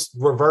post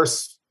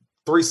reverse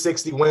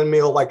 360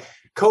 windmill. Like,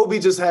 Kobe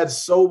just had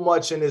so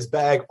much in his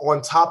bag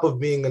on top of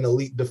being an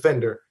elite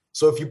defender.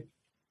 So if you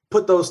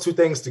put those two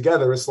things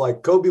together, it's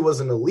like Kobe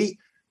was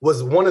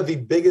one of the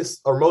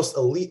biggest or most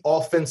elite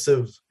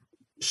offensive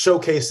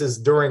showcases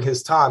during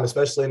his time,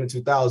 especially in the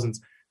 2000s,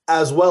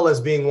 as well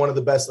as being one of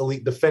the best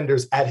elite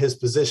defenders at his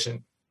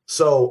position.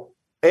 So,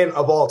 and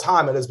of all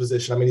time at his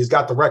position. I mean, he's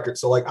got the record.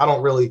 So, like,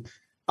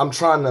 I'm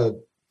trying to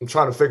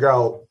figure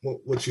out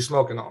what you're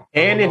smoking on.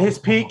 And in his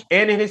peak,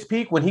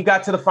 when he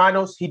got to the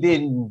finals, he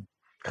didn't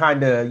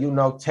kind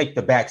of, take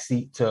the back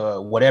seat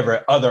to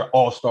whatever other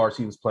all-stars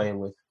he was playing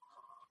with.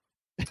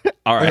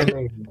 All right.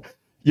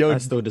 I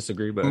still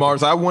disagree, but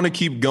Mars, I want to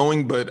keep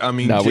going, but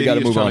we got to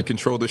move on. To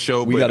control the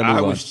show.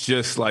 I was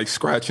just like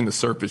scratching the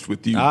surface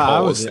with you. I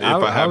was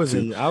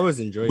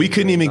enjoying. We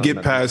couldn't even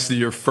get past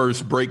your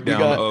first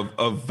breakdown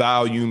of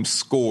volume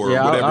score,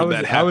 whatever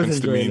that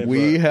happens to mean.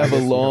 We have a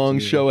long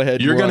show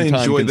ahead. You're going to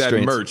enjoy that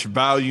merch,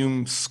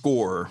 volume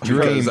score,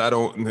 because I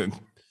don't.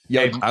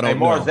 Hey,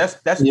 Mars, that's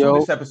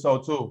this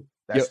episode too.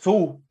 That's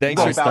 2.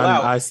 Thanks for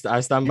I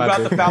stand by. You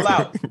about to foul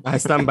out. I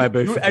stand by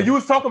both. And you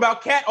was talking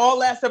about Cat all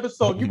last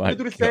episode. You can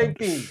do the same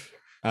thing.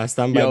 I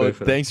stand by both.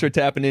 Thanks for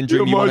tapping in,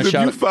 Dream. If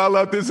you foul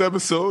out this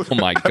episode. Oh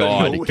my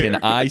God! Can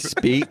I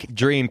speak,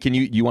 Dream? Can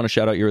you want to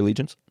shout out your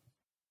allegiance?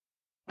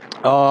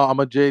 I'm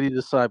a JD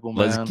disciple,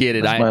 man. Let's get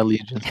it. That's my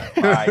allegiance.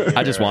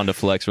 I just wanted to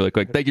flex really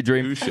quick. Thank you,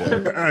 Dream.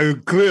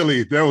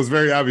 Clearly, that was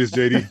very obvious,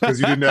 JD, because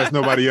you didn't ask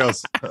nobody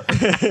else.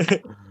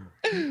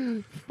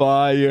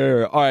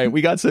 Fire. All right,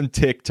 we got some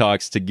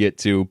TikToks to get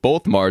to,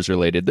 both Mars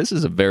related. This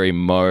is a very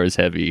Mars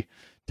heavy,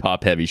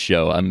 top heavy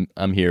show.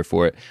 I'm here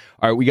for it.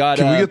 All right, we got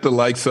Can we get the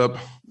likes up?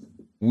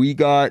 We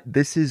got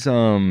this is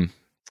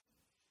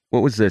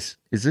what was this?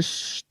 Is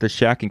this the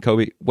Shaq and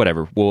Kobe?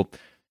 Whatever.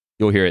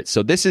 You'll hear it.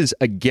 So this is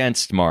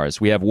against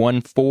Mars. We have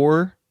one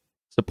for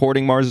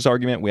supporting Mars's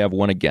argument. We have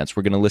one against.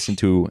 We're going to listen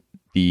to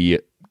the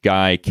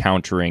guy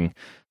countering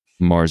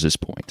Mars's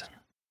point.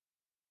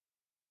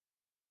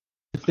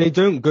 If they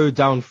don't go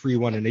down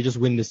 3-1 and they just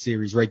win the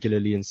series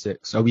regularly in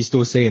 6, are we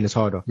still saying it's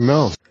harder?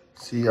 No.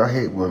 See, I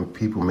hate when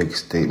people make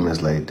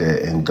statements like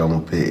that and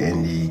don't put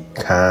any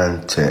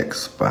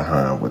context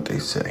behind what they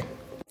say.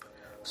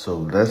 So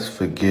let's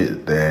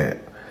forget that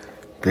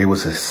they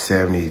was a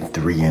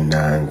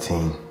 73-9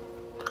 team.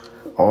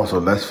 Also,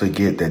 let's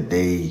forget that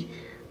they,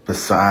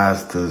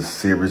 besides the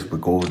series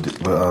with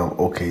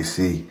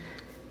OKC,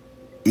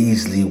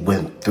 easily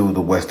went through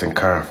the Western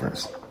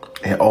Conference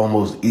and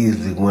almost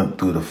easily went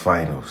through the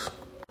finals.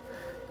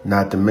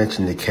 Not to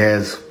mention the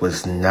Cavs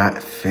was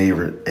not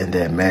favored in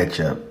that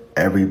matchup.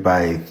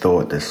 Everybody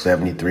thought the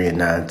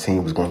 73-9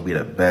 team was going to be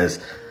the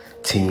best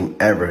team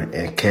ever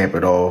and cap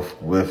it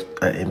off with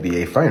an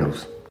NBA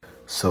Finals.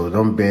 So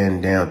them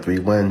being down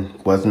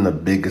 3-1 wasn't the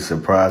biggest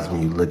surprise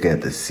when you look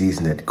at the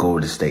season that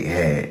Golden State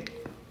had.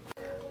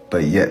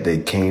 But yet they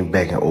came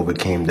back and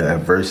overcame the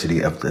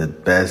adversity of the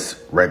best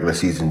regular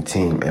season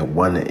team and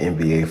won the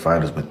NBA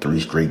Finals with 3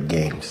 straight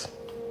games.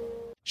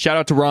 Shout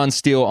out to Ron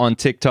Steele on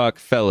TikTok.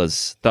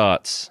 Fellas,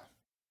 thoughts?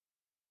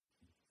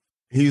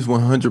 He's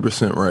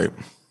 100% right.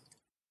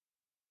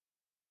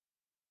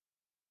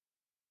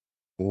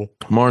 Cool.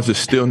 Mars is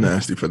still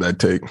nasty for that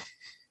take.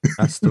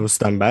 I still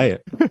stand by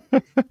it.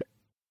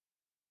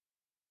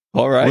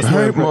 All right.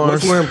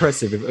 What's more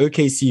impressive? If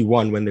OKC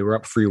won when they were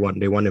up 3-1,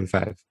 they won in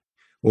 5.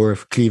 Or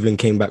if Cleveland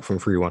came back from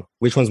 3-1.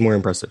 Which one's more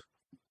impressive?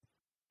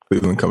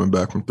 Cleveland coming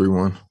back from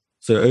 3-1.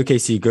 So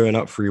OKC going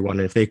up 3-1,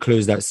 and if they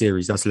close that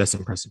series, that's less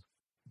impressive.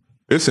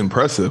 It's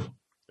impressive.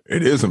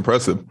 It is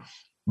impressive.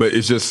 But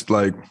it's just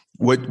like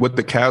what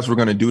the Cavs were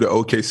going to do to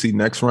OKC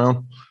next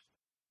round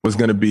was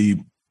going to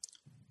be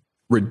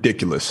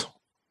ridiculous.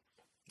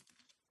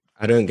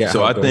 I don't get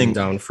how going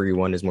down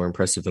 3-1 is more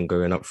impressive than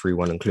going up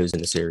 3-1 and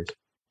closing the series.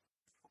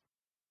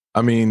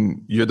 I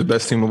mean, you're the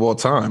best team of all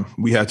time.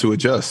 We had to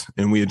adjust,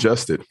 and we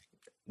adjusted.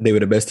 They were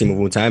the best team of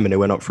all time, and they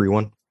went up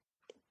 3-1.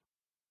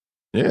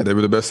 Yeah, they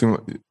were the best team.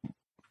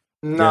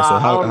 Nah, so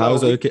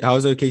how's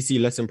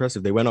OKC less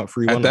impressive? They went up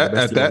 3-1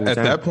 at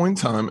that point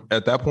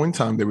in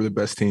time, they were the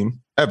best team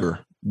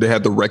ever. They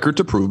had the record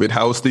to prove it.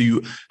 How else do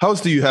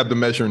you have the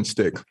measuring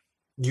stick?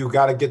 You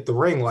got to get the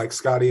ring, like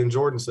Scottie and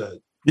Jordan said.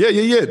 Yeah.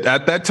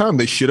 At that time,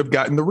 they should have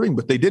gotten the ring,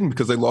 but they didn't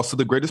because they lost to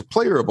the greatest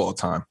player of all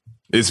time.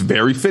 It's a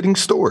very fitting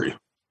story.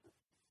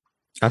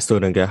 I still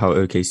don't get how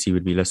OKC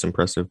would be less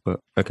impressive, but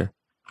okay.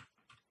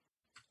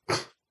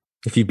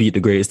 If you beat the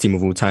greatest team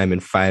of all time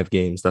in 5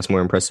 games, that's more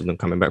impressive than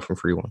coming back from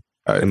 3-1,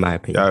 in my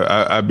opinion.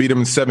 I beat them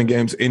in 7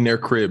 games in their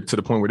crib to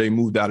the point where they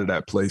moved out of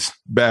that place.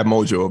 Bad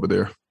mojo over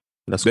there.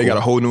 They got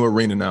a whole new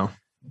arena now.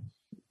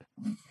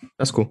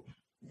 That's cool.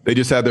 They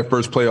just had their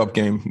first playoff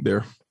game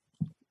there.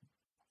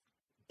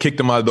 Kicked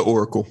them out of the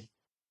Oracle.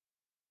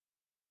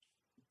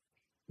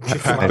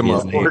 Packed them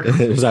up.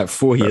 It was like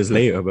 4 years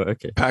later, but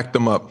okay. Packed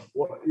them up.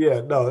 Well,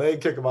 yeah, no, they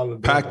didn't kick them out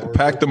of the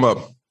Packed them up.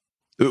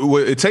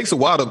 It takes a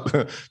while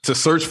to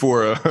search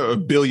for a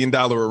 $1 billion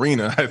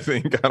arena. I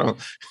think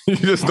you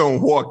just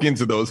don't walk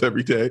into those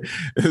every day.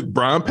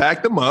 Bron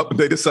packed them up.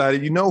 They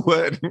decided, you know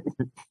what,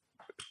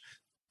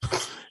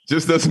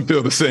 just doesn't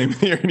feel the same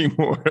here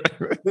anymore.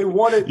 They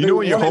wanted. You know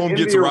when your home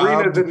gets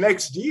robbed the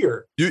next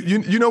year.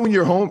 You know when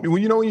your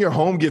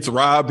home gets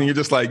robbed and you're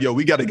just like, yo,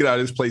 we got to get out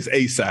of this place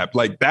ASAP.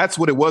 Like that's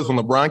what it was when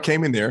LeBron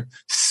came in there,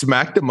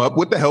 smacked them up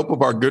with the help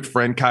of our good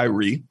friend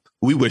Kyrie.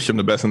 We wish him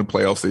the best in the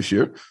playoffs this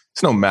year.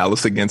 It's no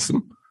malice against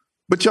him,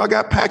 but y'all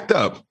got packed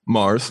up,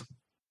 Mars.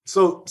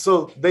 So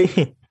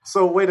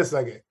wait a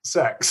second,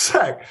 Sack.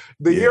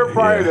 The year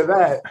prior to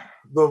that,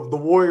 the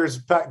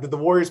Warriors packed. Did the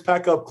Warriors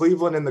pack up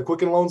Cleveland in the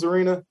Quicken Loans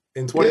Arena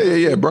in 20?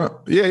 Yeah.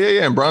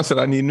 And Bron said,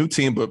 I need a new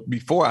team, but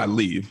before I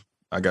leave,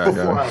 I got.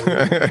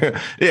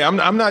 Yeah,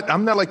 I'm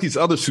not like these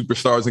other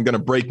superstars and going to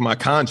break my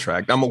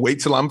contract. I'm gonna wait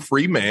till I'm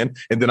free man,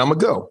 and then I'm gonna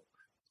go.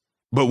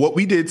 But what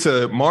we did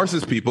to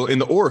Mars's people in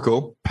the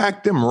Oracle,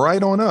 packed them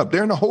right on up.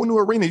 They're in a whole new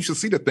arena. You should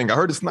see the thing. I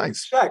heard it's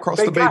nice.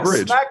 Across the Bay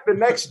Bridge. They got the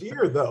next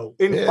year, though.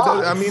 And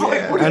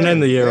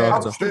then the year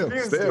after.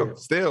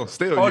 Still.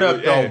 Hold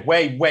up, though.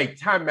 Wait.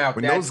 Time out.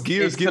 When those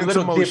gears get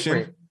into motion.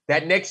 Different.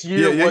 That next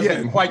year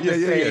wasn't quite the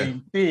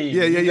same thing.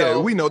 Yeah.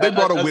 We know. They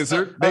brought a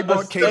wizard. They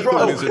brought Kate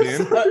the wizard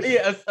in.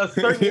 A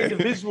certain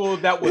individual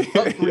that was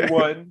up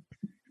 3-1.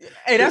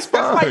 Hey,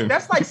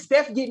 that's like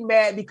Steph getting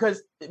mad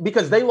because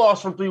they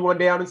lost from 3-1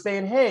 down and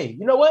saying, hey,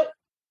 you know what?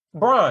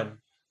 Bron,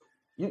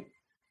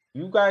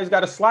 you guys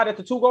got a slot at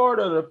the 2 guard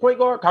or the point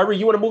guard. Kyrie,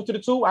 you want to move to the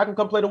 2? I can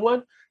come play the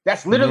 1.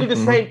 That's literally the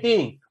same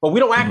thing. But we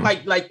don't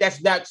act like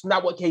that's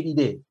not what KD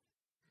did.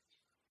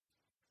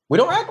 We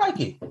don't act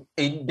like it.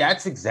 And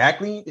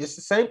it's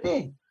the same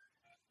thing.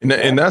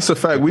 And that's a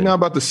fact. We're not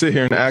about to sit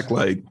here and act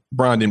like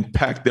Bron didn't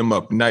pack them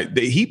up.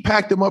 He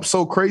packed them up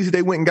so crazy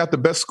they went and got the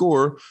best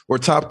scorer or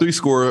top 3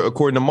 scorer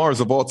according to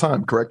Mars of all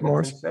time. Correct,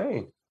 Mars?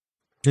 Insane.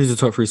 He's the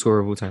top 3 scorer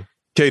of all time.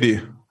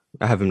 KD.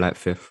 I have him like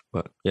 5th,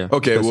 but yeah.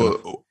 Okay,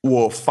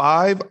 well,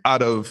 5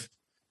 out of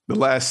the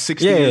last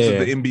 60 years of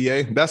the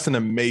NBA. That's an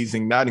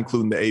amazing, not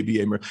including the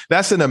ABA.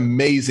 That's an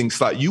amazing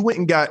slot. You went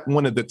and got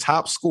one of the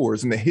top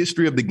scorers in the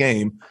history of the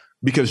game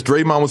because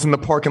Draymond was in the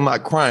parking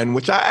lot crying,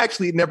 which I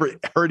actually never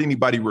heard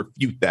anybody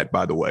refute that,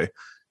 by the way.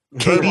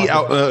 Draymond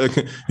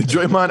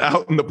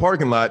out in the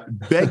parking lot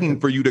begging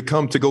for you to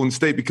come to Golden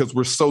State because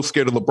we're so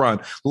scared of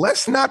LeBron.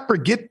 Let's not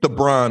forget the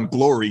Bron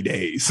glory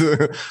days.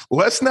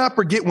 Let's not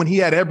forget when he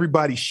had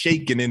everybody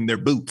shaking in their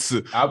boots.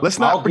 Let's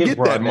not forget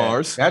that,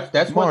 Mars.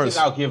 That's Mars. one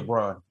thing I'll give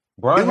Bron.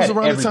 Bron had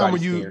everybody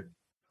scared.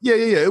 Yeah.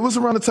 It was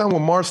around the time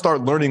when Mars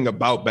started learning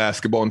about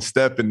basketball and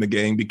Steph in the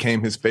game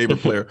became his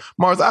favorite player.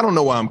 Mars, I don't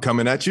know why I'm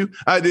coming at you.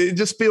 It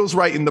just feels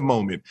right in the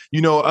moment.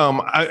 You know,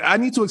 I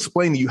need to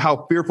explain to you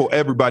how fearful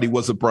everybody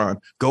was of Bron.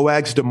 Go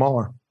ask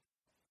DeMar.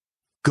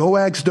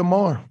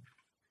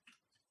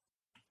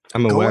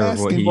 I'm aware of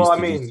what he used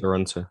to do to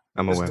Toronto.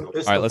 I'm aware. All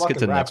right, let's get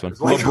to the next one.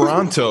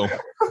 LeBronto.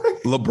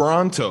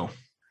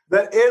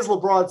 That is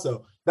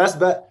LeBronto.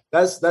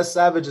 That's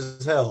savage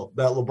as hell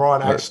that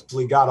LeBron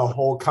actually got a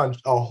whole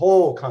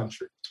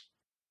country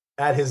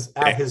at his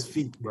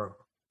feet, bro.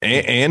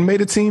 And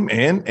made a team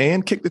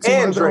and kicked the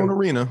team out of their own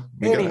arena.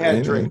 And he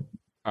had Drake.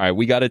 All right,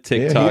 we got a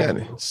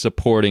TikTok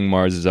supporting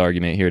Mars's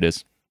argument. Here it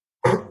is.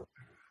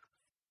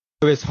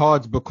 It's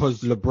hard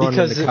because LeBron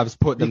and the Cavs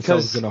put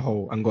themselves in a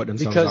hole and got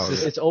themselves out of it.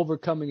 Because it's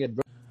overcoming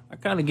adversity. I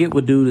kind of get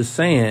what dude is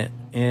saying,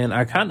 and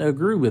I kind of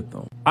agree with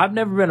them. I've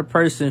never been a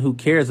person who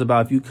cares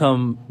about if you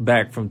come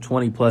back from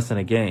 20-plus in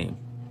a game.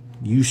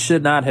 You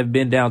should not have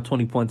been down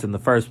 20 points in the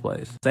first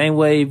place. Same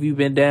way if you've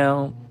been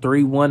down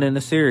 3-1 in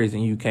a series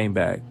and you came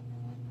back.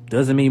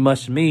 Doesn't mean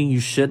much to me. You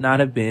should not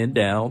have been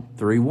down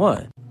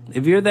 3-1.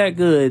 If you're that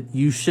good,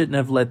 you shouldn't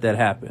have let that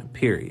happen,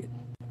 period.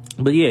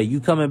 But yeah, you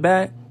coming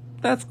back,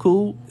 that's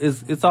cool.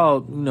 It's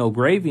all,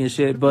 gravy and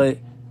shit, but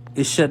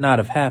it should not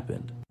have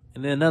happened.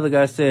 And then another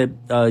guy said,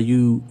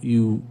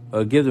 you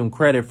give them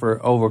credit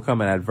for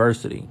overcoming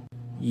adversity.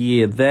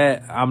 Yeah,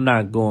 that I'm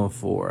not going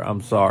for.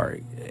 I'm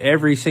sorry.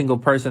 Every single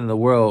person in the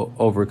world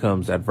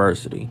overcomes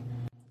adversity.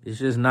 It's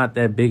just not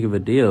that big of a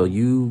deal.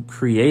 You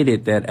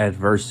created that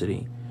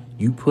adversity.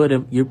 You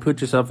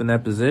put yourself in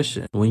that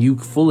position when you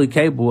fully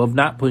capable of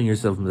not putting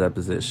yourself in that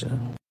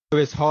position.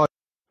 It's hard.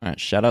 All right,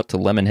 shout out to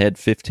Lemonhead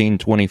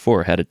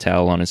 1524. Had a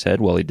towel on his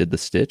head while he did the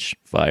stitch.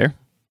 Fire.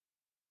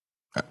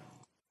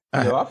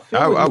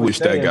 I wish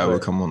that guy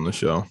would come on the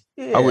show.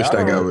 Yeah, I wish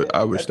that guy would.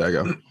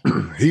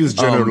 He was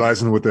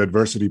generalizing with the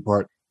adversity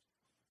part.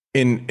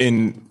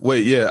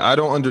 I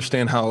don't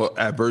understand how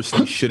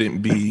adversity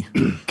shouldn't be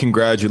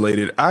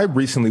congratulated. I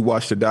recently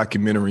watched a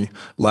documentary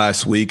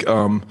last week.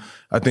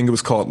 I think it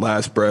was called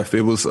Last Breath.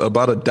 It was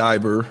about a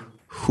diver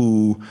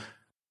who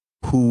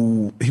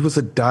he was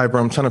a diver.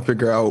 I'm trying to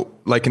figure out,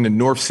 like in the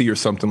North Sea or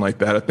something like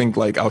that. I think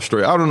like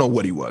Australia. I don't know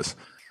what he was.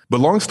 But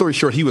long story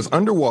short, he was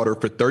underwater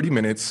for 30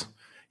 minutes.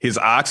 His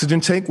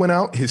oxygen tank went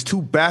out. His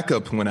 2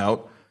 backups went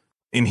out.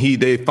 And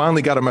they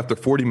finally got him after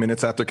 40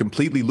 minutes after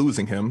completely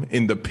losing him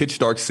in the pitch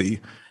dark sea.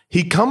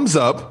 He comes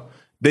up.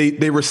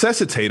 They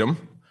resuscitate him.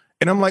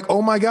 And I'm like,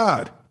 oh, my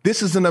God,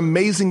 this is an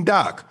amazing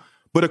doc.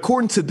 But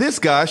according to this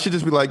guy, I should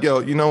just be like, yo,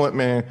 you know what,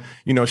 man?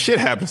 You know, shit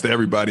happens to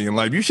everybody in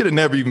life. You should have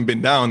never even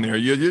been down there.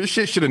 Your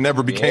shit should have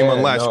never became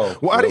unlatched. No,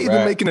 why are they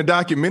even making a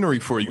documentary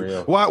for you?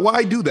 Real.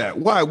 Why do that?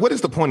 Why? What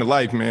is the point of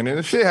life, man?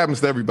 And shit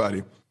happens to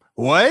everybody.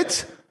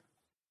 What?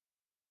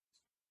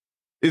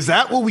 Is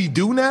that what we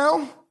do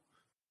now?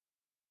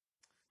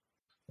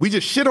 We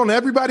just shit on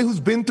everybody who's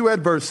been through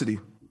adversity.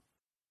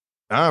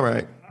 All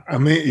right. I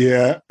mean,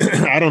 yeah,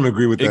 I don't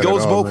agree with that. It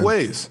goes both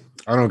ways.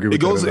 I don't agree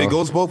with that. It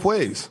goes both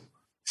ways.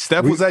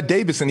 Steph was at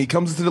Davidson. He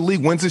comes into the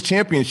league, wins his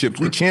championships.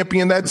 We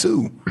champion that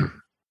too.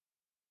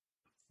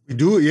 We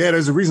do it. Yeah,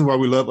 there's a reason why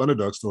we love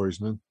underdog stories,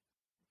 man.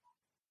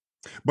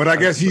 But I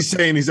guess he's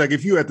saying, he's like,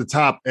 if you're at the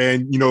top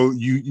and you know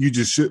you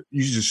just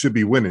should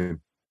be winning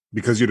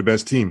because you're the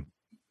best team.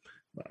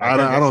 I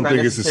don't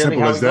think it's as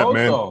simple as that,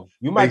 man. Though.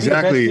 You might be the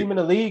best team in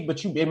the league,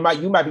 but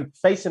you might be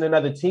facing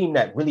another team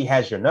that really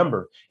has your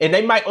number, and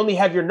they might only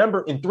have your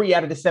number in 3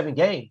 out of the 7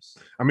 games.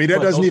 I mean,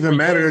 that doesn't even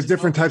matter. There's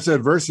different types of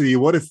adversity.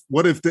 What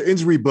if the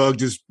injury bug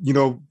just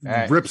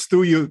rips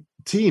through your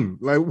team?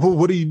 Like,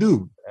 what do you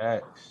do?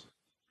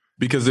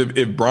 Because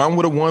if Bron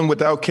would have won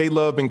without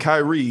K-Love and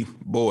Kyrie,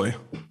 boy,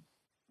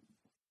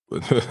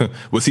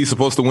 was he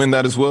supposed to win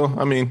that as well?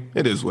 I mean,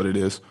 it is what it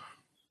is.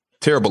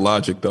 Terrible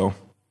logic, though.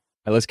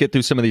 All right, let's get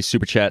through some of these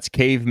super chats.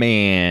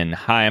 Caveman,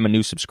 hi, I'm a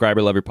new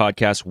subscriber. Love your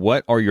podcast.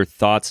 What are your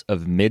thoughts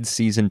of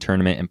mid-season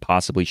tournament and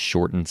possibly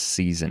shortened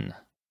season?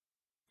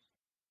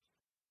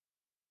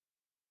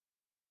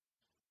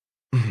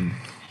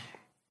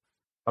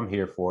 I'm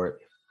here for it.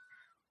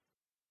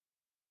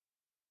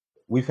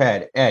 We've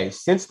had,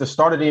 since the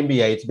start of the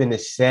NBA, it's been the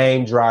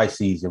same dry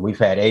season. We've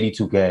had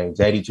 82 games,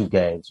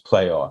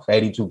 playoff,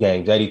 82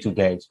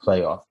 games,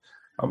 playoff.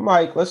 I'm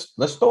like, let's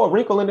throw a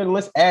wrinkle in it and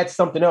let's add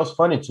something else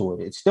fun into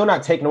it. It's still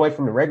not taken away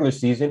from the regular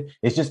season.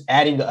 It's just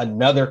adding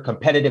another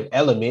competitive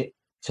element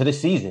to the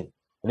season.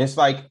 And it's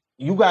like,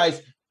 you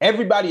guys,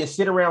 everybody is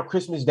sitting around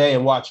Christmas Day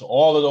and watch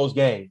all of those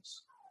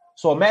games.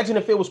 So imagine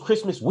if it was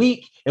Christmas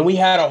week and we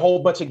had a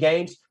whole bunch of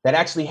games that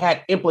actually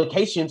had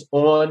implications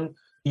on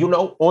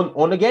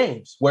the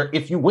games, where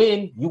if you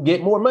win, you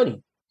get more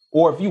money.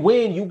 Or if you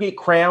win, you get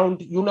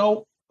crowned,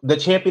 the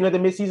champion of the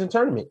midseason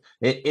tournament.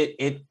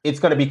 It's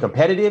going to be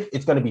competitive.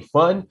 It's going to be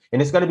fun.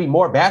 And it's going to be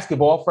more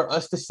basketball for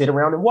us to sit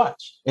around and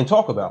watch and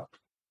talk about.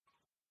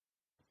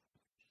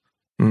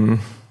 I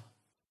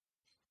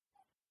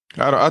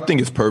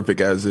think it's perfect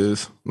as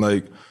is.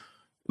 Like,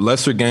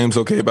 lesser games,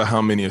 okay, but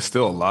how many is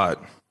still a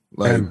lot?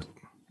 Like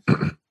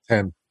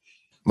 10.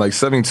 Like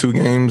 72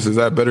 games, is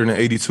that better than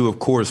 82? Of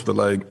course, but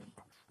like,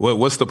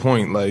 what's the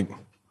point? Like,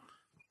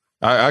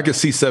 I could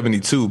see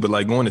 72, but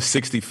like going to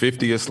 60,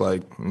 50, it's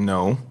like,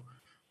 no.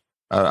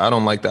 I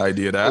don't like the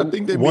idea of that. I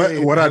think they have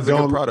a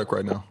good product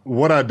right now.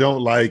 What I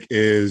don't like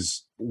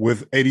is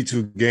with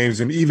 82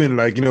 games, and even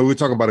like, we were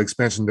talking about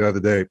expansion the other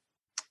day.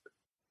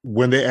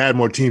 When they add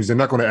more teams, they're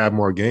not going to add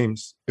more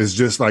games. It's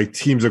just like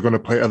teams are going to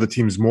play other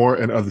teams more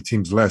and other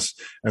teams less.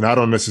 And I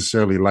don't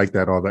necessarily like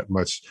that all that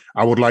much.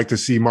 I would like to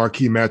see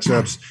marquee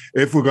matchups.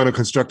 If we're going to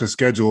construct a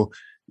schedule,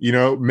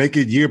 make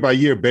it year by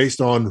year based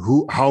on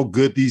how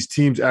good these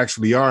teams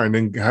actually are, and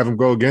then have them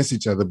go against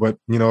each other. But,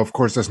 of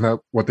course, that's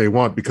not what they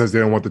want, because they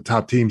don't want the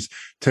top teams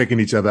taking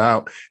each other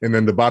out. And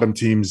then the bottom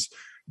teams,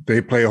 they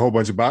play a whole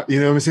bunch of,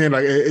 you know what I'm saying?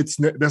 Like,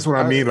 that's what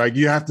I mean. Like,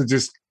 you have to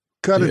just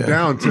cut it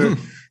down to,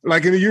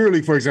 like in the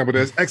EuroLeague, for example,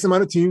 there's X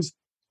amount of teams.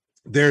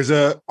 There's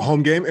a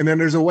home game and then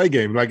there's a away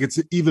game. Like, it's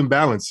an even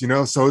balance,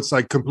 so it's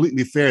like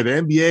completely fair. The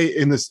NBA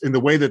in the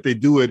way that they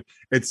do it,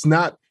 it's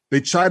not.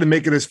 They try to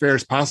make it as fair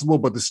as possible,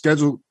 but the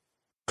schedule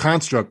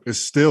construct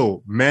is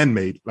still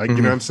man-made. Like, you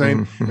know what I'm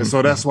saying? And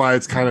so that's why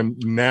it's kind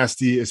of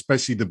nasty,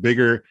 especially the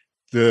bigger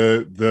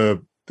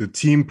the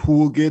team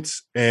pool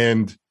gets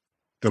and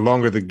the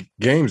longer the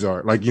games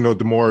are. Like,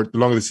 the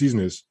longer the season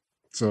is.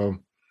 So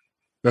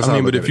that's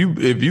but if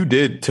you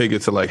did take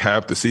it to like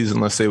half the season,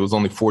 let's say it was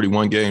only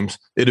 41 games,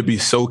 it'd be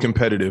so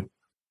competitive.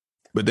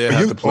 But they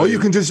have to play. Or you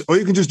can just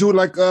do it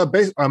like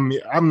base. I mean,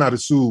 I'm not a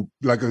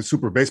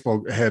super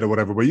baseball head or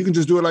whatever, but you can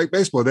just do it like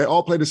baseball. They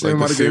all play the same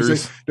amount of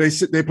games.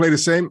 They play the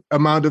same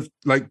amount of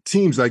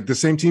teams, like the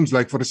same teams,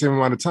 like for the same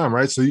amount of time,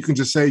 right? So you can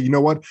just say, you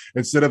know what,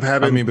 instead of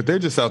having, but they're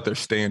just out there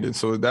standing,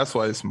 so that's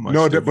why it's much.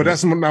 But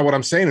that's not what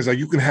I'm saying. Is like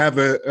you can have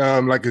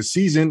a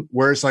season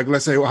where it's like,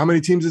 let's say, how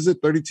many teams is it?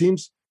 30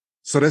 teams.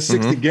 So that's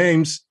 60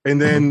 games,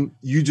 and then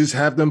you just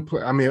have them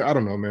play. I mean, I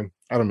don't know, man.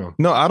 I don't know.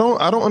 No, I don't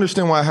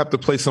understand why I have to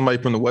play somebody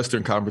from the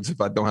Western Conference if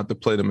I don't have to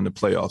play them in the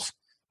playoffs.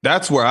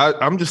 That's where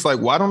I'm just like,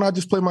 why don't I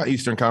just play my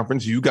Eastern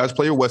Conference? You guys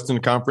play your Western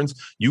Conference.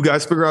 You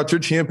guys figure out your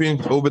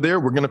champion over there.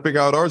 We're going to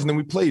figure out ours, and then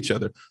we play each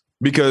other.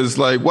 Because,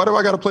 like, why do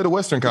I got to play the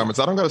Western Conference?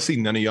 I don't got to see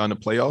none of y'all in the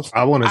playoffs.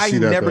 I want to see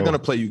that, I'm never going to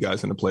play you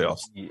guys in the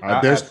playoffs.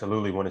 I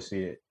absolutely want to see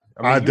it.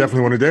 I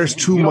definitely want to. There's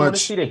too much. Want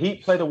to see the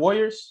Heat play the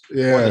Warriors?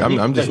 Yeah.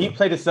 The Heat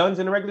play the Suns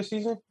in the regular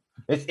season?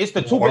 It's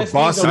the two best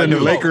Boston and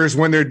the Lakers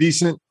when they're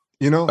decent,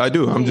 you know? I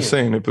do. I'm just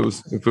saying if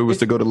it was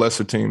to go to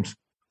lesser teams.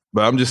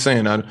 But I'm just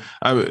saying, I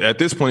at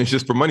this point, it's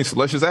just for money. So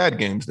let's just add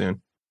games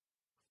then.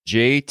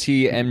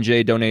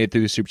 JTMJ donated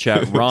through the super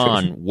chat.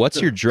 Ron,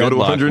 what's your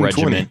dreadlock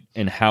regimen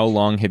and how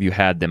long have you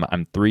had them?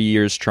 I'm 3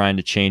 years trying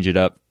to change it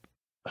up.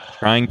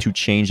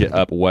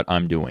 What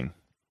I'm doing.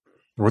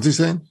 What's he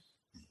saying?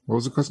 What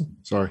was the question?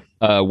 Sorry.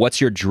 What's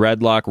your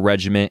dreadlock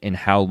regimen and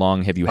how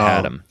long have you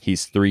had him?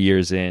 He's 3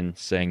 years in,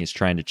 saying he's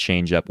trying to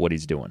change up what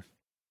he's doing.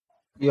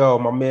 Yo,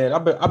 my man,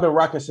 I've been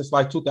rocking since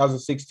like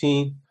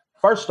 2016.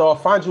 First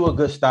off, find you a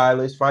good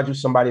stylist. Find you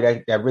somebody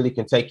that really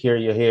can take care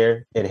of your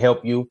hair and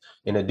help you.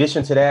 In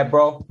addition to that,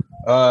 bro,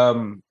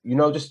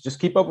 just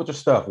keep up with your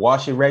stuff.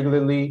 Wash it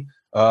regularly.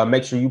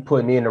 Make sure you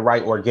putting in the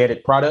right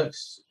organic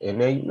products, and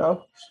then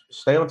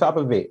stay on top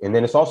of it. And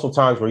then it's also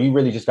times where you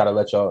really just gotta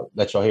let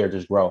your hair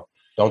just grow.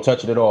 Don't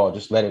touch it at all.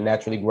 Just let it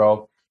naturally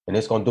grow, and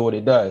it's gonna do what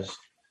it does.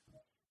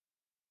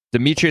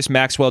 Demetrius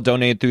Maxwell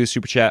donated through the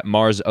super chat.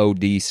 Mars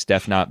OD,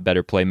 Steph not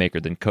better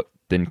playmaker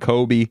than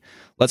Kobe.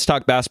 Let's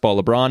talk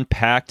basketball. LeBron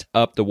packed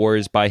up the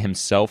Warriors by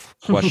himself? ?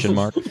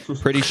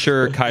 Pretty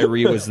sure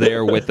Kyrie was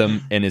there with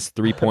him and his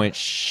 3-point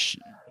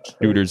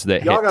shooters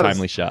that hit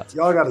timely shots.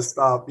 Y'all got to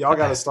stop. Y'all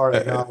got to start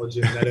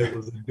acknowledging that it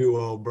was a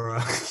duo, bro.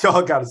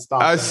 Y'all got to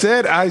stop. I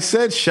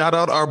said, shout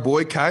out our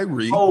boy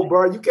Kyrie. Oh,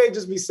 bro, you can't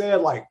just be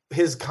saying like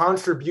his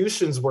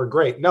contributions were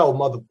great. No,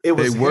 it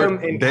was him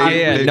and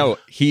Kyrie.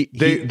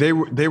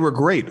 They were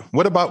great.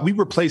 What about we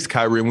replaced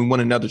Kyrie and we won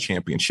another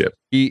championship?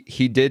 He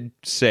did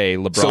say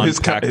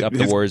LeBron packed up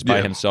the Warriors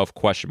by himself? ?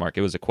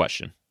 It was a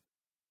question,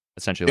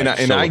 essentially.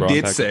 I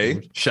did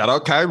say, shout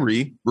out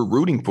Kyrie. We're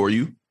rooting for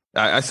you.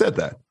 I said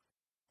that.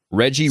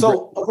 Reggie.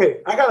 So okay,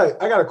 I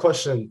got a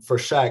question for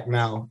Shaq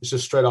now. It's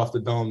just straight off the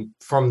dome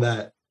from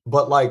that.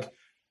 But like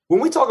when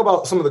we talk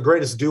about some of the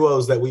greatest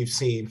duos that we've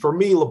seen, for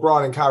me,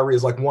 LeBron and Kyrie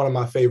is like one of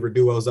my favorite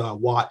duos that I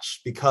watch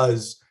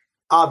because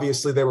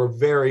obviously they were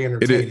very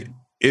entertaining.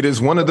 It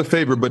is one of the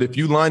favorite, but if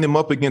you line them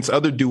up against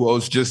other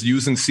duos just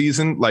using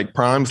season like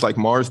primes like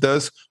Mars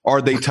does, are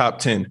they top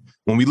 10?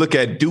 When we look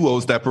at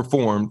duos that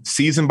perform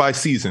season by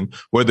season,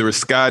 whether it's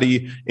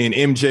Scottie and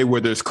MJ,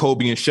 whether it's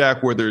Kobe and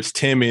Shaq, whether it's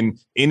Tim and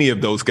any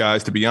of those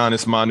guys, to be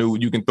honest, Manu,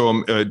 you can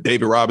throw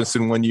David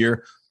Robinson one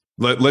year.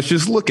 Let's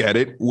just look at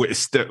it with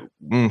Steph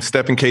and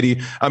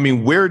KD. I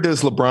mean, where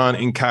does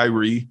LeBron and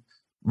Kyrie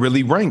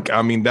really rank?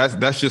 I mean,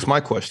 that's just my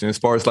question. As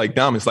far as like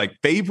dominance, like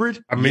favorite.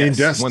 I mean,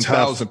 yes, that's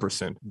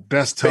 1,000%.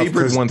 That's tough.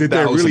 Favorite 1,000%. Did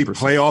they really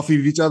play off of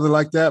each other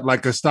like that?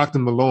 Like a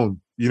Stockton Malone,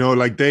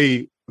 like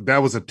that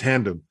was a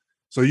tandem.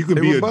 So you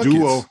could be a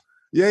duo.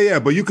 Yeah,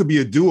 but you could be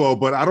a duo,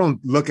 but I don't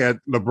look at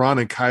LeBron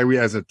and Kyrie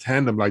as a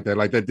tandem like that.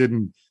 Like that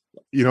didn't,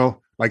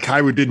 like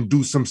Kyrie didn't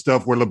do some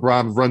stuff where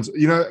LeBron runs,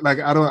 like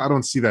I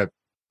don't see that.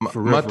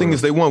 My thing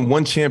is they won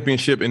one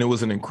championship and it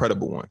was an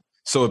incredible one.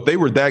 So if they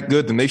were that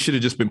good, then they should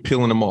have just been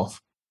peeling them off.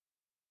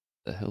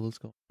 The hell is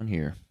going on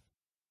here?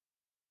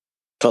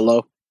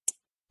 Hello.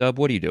 Dub,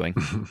 what are you doing?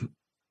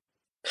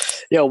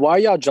 Yo, why are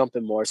y'all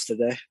jumping Mars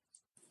today?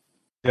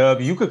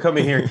 Dub, you could come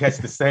in here and catch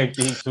the same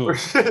thing too.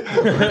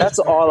 That's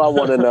all I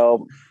want to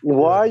know.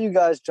 Why are you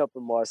guys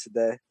jumping Mars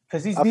today?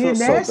 Because he's being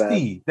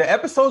nasty. So the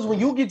episodes when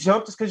you get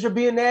jumped is because you're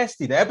being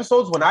nasty. The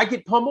episodes when I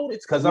get pummeled,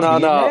 it's because I'm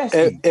being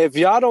nasty. If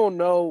y'all don't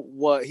know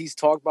what he's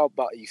talking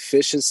about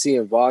efficiency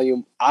and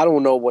volume, I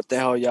don't know what the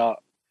hell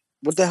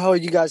are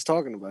you guys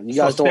talking about? You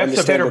guys don't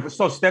understand.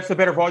 So Steph's a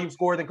better volume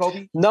scorer than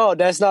Kobe? No,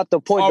 that's not the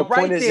point. The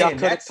point is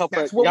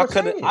y'all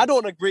couldn't. I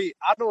don't agree.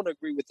 I don't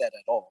agree with that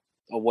at all.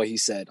 Of what he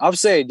said. I'm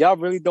saying y'all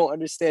really don't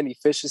understand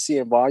efficiency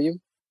and volume.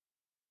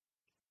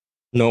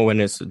 No, when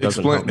it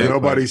doesn't.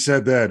 Nobody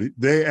said that.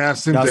 They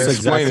asked him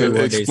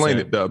to explain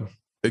it, Dub.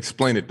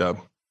 Explain it, Dub.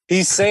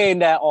 He's saying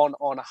that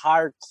on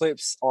higher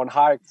clips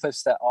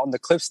that on the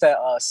clips that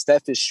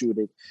Steph is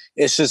shooting,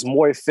 it's just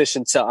more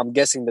efficient to, I'm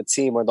guessing, the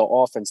team or the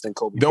offense than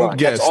Kobe. Don't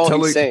guess.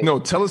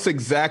 Tell us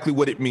exactly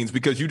what it means,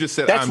 because you just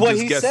said that's I'm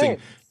just guessing.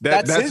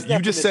 That's you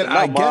just said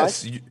I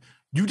guess.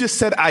 You just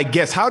said I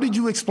guess. How did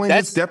you explain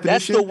this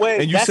definition? That's the way,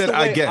 and you said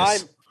I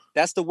guess.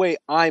 That's the way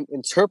I'm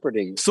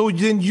interpreting. So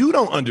then you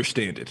don't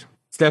understand it.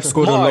 Steph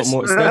scored a lot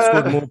more. Steph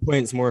scored more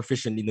points more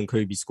efficiently than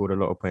Kobe scored a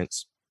lot of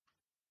points.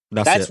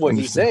 That's what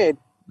he said.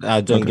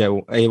 I don't get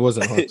it.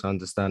 Wasn't hard to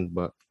understand,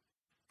 but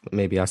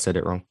maybe I said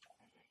it wrong.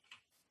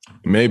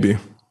 Maybe.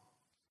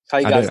 How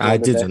you guys doing I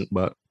didn't,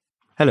 but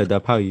hello,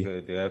 Dub. How are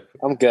you? Good,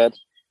 I'm good.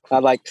 I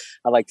like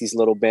these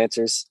little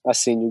banters. I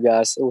seen you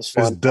guys. It was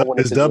fun.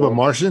 Is Dub a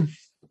Martian?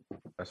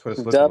 That's what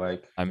it's looking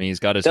like. I mean, he's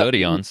got his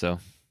hoodie on, so.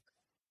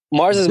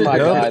 Mars is my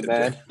guy,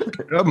 man.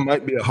 That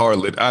might be a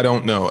harlot. I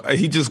don't know.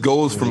 He just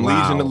goes from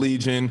legion to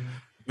legion.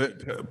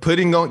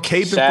 Putting on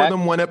caping for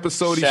them one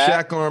episode, he's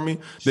Shaq Army.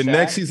 The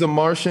next he's a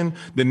Martian.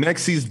 The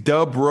next he's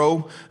Dub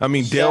Row. I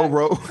mean Dale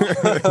Row. Dale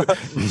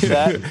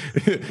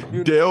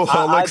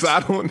Hullix.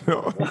 I don't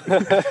know.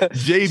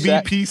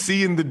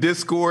 JBPC in the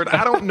Discord.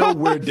 I don't know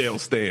where Dale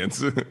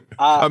stands.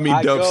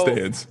 Dub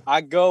stands. I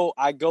go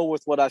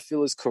with what I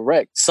feel is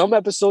correct. Some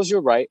episodes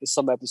you're right, and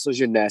some episodes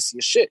you're nasty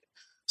as shit.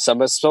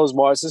 Some episodes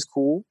Mars is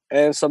cool,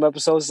 and some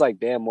episodes like,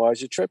 damn,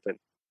 Mars, you're tripping.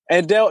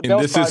 And Dale's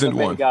this isn't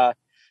one. Guy.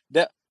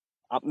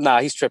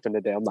 Nah, he's tripping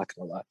today. I'm not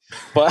gonna lie,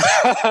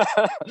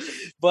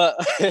 but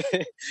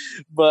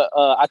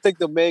I think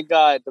the main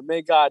guy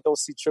I don't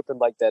see tripping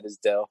like that is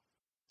Dale.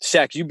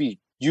 Shaq, you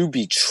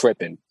be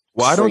tripping.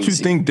 Why don't you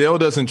think Dale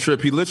doesn't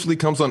trip? He literally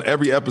comes on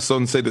every episode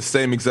and say the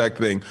same exact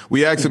thing.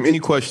 We ask him any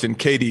question,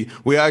 KD.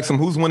 We ask him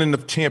who's winning the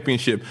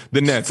championship.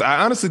 The Nets.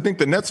 I honestly think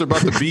the Nets are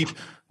about to beat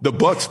the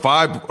Bucks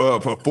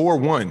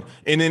 4-1,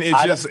 and then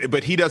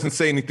but he doesn't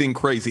say anything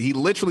crazy. He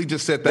literally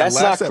just said that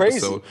last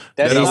episode.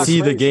 They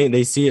see the game.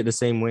 They see it the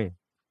same way.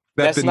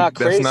 That's not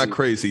crazy. That's not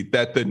crazy.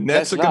 That the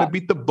Nets are going to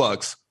beat the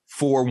Bucks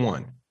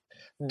 4-1.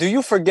 Do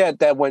you forget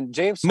that when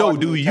James? No,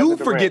 do you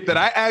forget that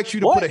I asked you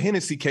to put a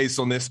Hennessy case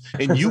on this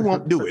and you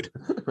won't do it?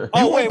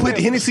 You won't put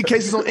Hennessy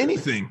cases on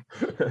anything.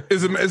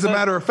 As a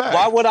matter of fact,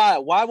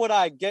 why would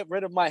I get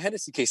rid of my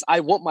Hennessy case?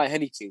 I want my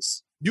Hennessy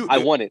case. I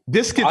want it.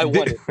 I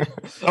want it.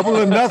 Double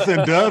or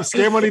nothing, Dub.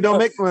 Scare money don't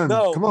make money.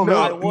 No, come on,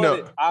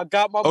 man. I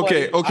got my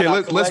money. Okay.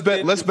 Let's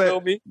bet. Let's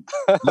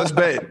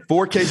bet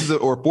 4 cases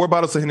or 4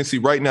 bottles of Hennessy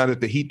right now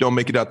that the Heat don't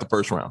make it out the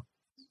first round.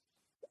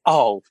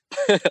 Oh,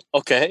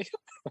 okay.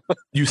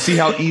 You see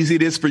how easy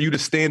it is for you to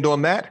stand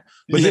on that?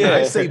 But then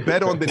I say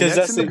bet on the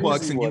Nets and the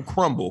Bucks and you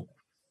crumble.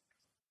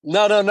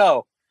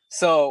 No.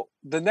 So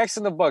the Nets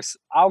and the Bucks,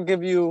 I'll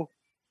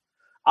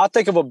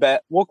think of a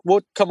bet.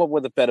 We'll come up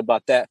with a bet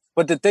about that.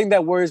 But the thing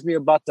that worries me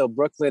about the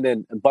Brooklyn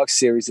and Bucks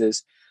series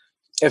is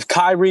if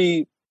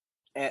Kyrie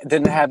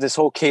didn't have this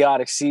whole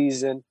chaotic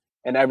season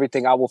and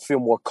everything, I will feel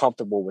more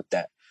comfortable with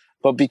that.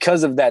 But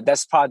because of that,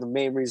 that's probably the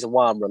main reason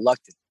why I'm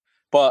reluctant.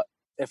 But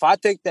if I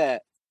think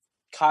that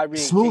Kyrie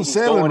smooth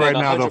sailing right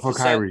now, though, for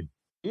Kyrie.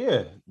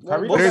 Yeah,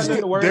 there's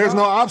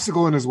no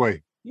obstacle in his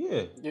way.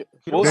 Yeah,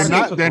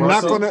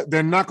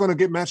 they're not gonna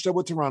get matched up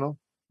with Toronto.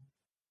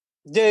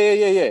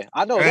 Yeah.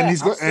 I know and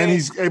that.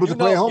 He's able to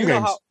play home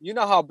games. You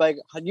know how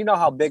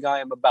big I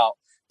am about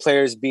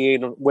players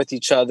being with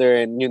each other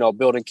and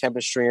building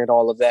chemistry and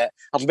all of that.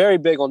 I'm very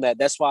big on that.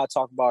 That's why I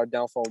talk about our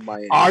downfall in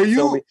Miami. Are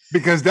you?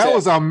 Because that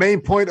was our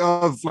main point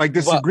of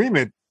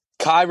disagreement.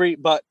 Kyrie,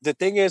 but the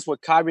thing is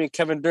with Kyrie and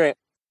Kevin Durant,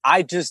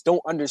 I just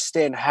don't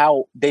understand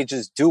how they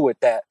just do it.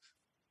 That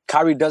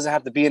Kyrie doesn't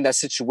have to be in that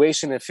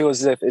situation. It feels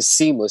as if it's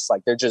seamless.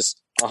 Like they're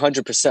just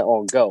 100%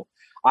 on go.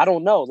 I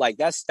don't know. Like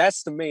that's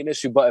the main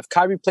issue. But if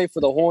Kyrie played for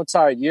the whole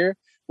entire year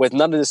with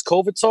none of this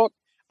COVID talk,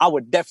 I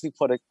would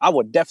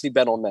definitely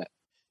bet on that.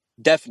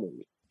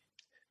 Definitely.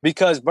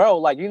 Because bro,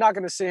 like you're not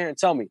gonna sit here and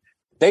tell me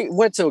they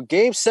went to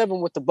Game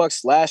 7 with the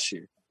Bucks last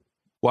year.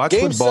 Watch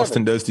what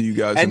Boston does to you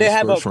guys in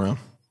this first round.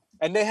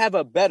 And they have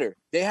a better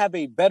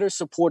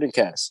supporting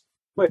cast.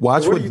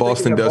 Watch what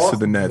Boston does to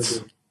the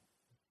Nets.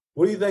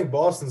 What do you think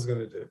Boston's going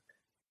to do?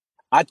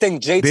 I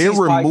think JT's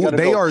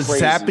they are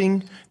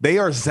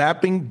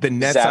zapping the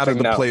Nets out of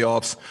the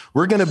playoffs.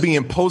 We're going to be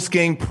in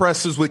post-game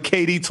pressers with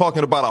KD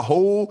talking about a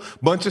whole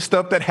bunch of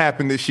stuff that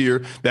happened this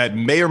year that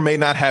may or may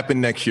not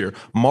happen next year.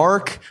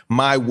 Mark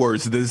my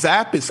words. The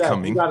zap is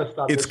coming.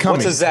 It's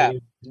coming. What's a zap?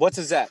 What's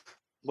a zap?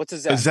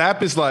 A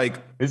zap is like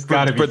it's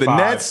got to be for the 5.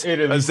 Nets.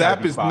 A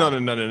zap is no,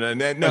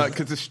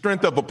 because the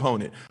strength of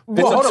opponent.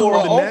 Well,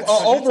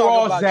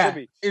 overall zap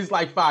is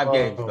like 5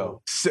 games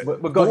though.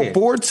 But go ahead.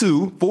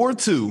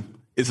 4-2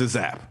 is a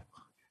zap.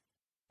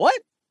 What?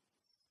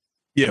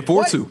 Yeah,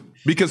 4-2.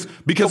 Because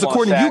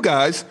according to you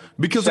guys,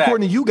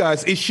 according to you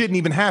guys, it shouldn't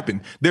even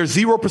happen. There's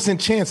 0%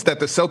 chance that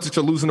the Celtics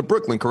are losing to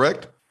Brooklyn.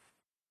 Correct?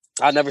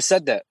 I never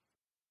said that.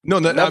 No,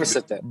 never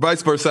said that.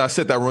 Vice versa, I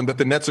said that wrong. That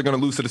the Nets are going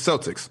to lose to the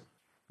Celtics.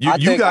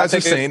 You guys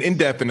are saying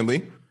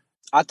indefinitely.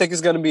 I think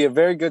it's going to be a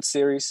very good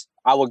series.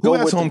 I would go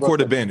with Who has home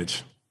court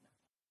advantage?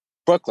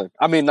 Brooklyn.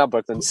 I mean, not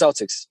Brooklyn.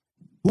 Celtics.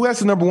 Who has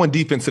the number 1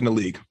 defense in the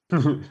league?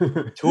 Who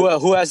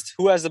has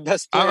the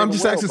best player? I'm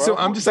just asking simple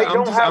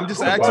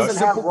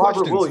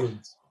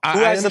questions.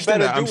 I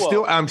understand that.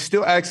 I'm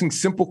still asking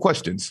simple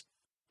questions.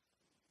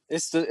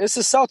 It's the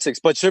Celtics,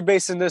 but you're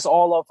basing this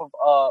all off of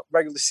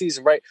regular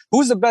season, right?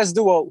 Who's the best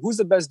duo? Who's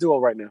the best duo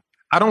right now?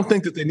 I don't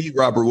think that they need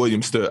Robert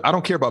Williams to. I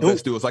don't care about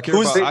best duos. I care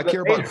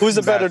about who's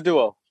the better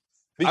duo.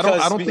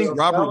 Because, I don't think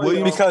Robert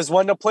Williams. Because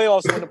when the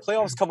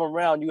playoffs come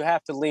around, you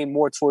have to lean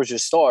more towards your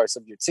stars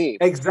of your team.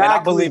 Exactly. And I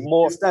believe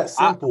more. It's that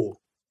simple.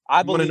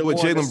 I want to know what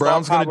Jaylen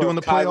Brown's going to do in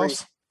the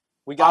playoffs.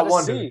 We got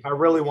to see. I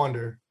really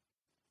wonder.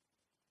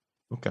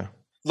 Okay.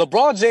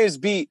 LeBron James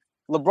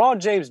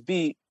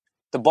beat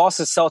the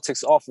Boston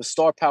Celtics off of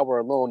star power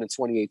alone in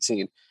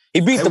 2018.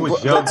 He beat the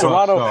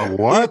Toronto.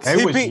 What?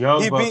 He beat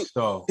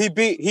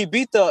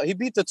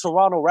the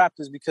Toronto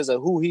Raptors because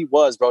of who he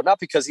was, bro. Not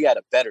because he had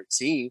a better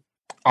team.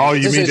 Oh,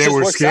 you mean they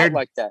were scared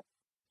like that?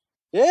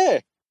 Yeah,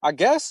 I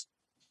guess.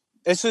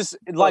 It's just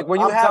like when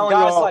you have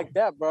guys like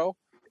that, bro.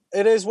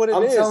 It is what it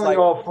is. I'm telling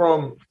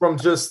y'all from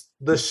just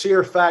the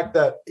sheer fact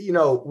that, you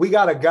know, we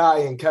got a guy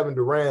in Kevin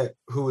Durant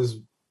who is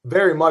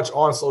very much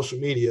on social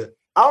media.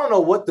 I don't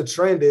know what the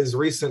trend is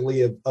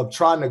recently of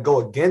trying to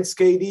go against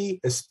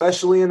KD,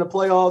 especially in the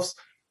playoffs,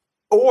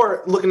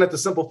 or looking at the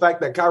simple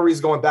fact that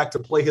Kyrie's going back to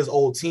play his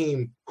old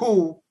team,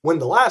 who, when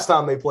the last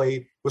time they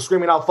played, was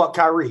screaming out, "Fuck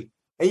Kyrie."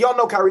 And y'all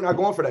know Kyrie not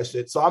going for that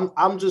shit. So I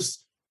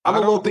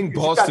don't think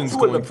Boston's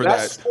going for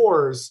that.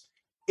 Scorers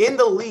in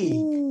the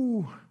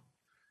league.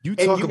 You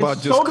talk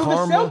about just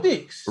karma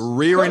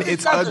rearing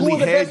its ugly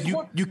head.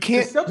 You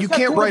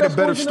can't write a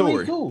better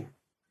story.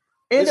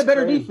 And a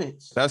better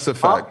defense. That's a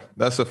fact.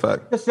 That's a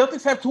fact. The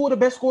Celtics have 2 of the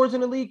best scorers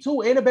in the league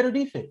too, and a better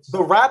defense. The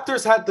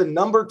Raptors had the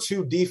number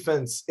 2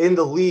 defense in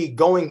the league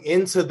going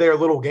into their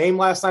little game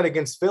last night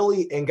against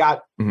Philly and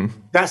got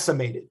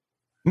decimated.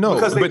 No,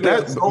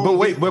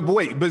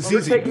 but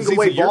Zizi,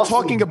 you're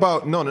talking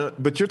about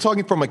but you're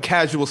talking from a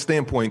casual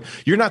standpoint.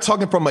 You're not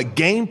talking from a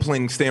game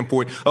planning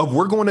standpoint of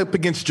we're going up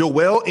against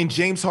Joel and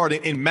James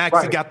Harden and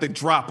Maxey got the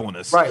drop on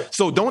us. Right.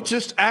 So don't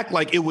just act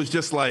like it was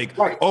just like,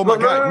 oh my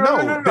God.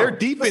 No, their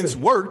defense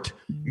worked.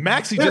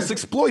 Maxey just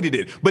exploited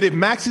it. But if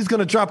Maxey's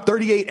going to drop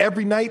 38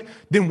 every night,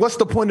 then what's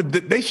the point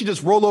of they should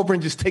just roll over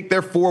and just take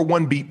their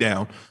 4-1 beat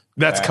down.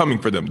 That's coming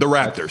for them, the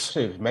Raptors.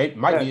 If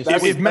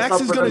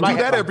Max is going to do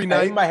that every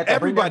night,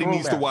 everybody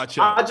needs to watch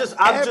out. I've just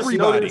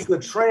noticed the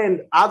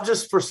trend. I've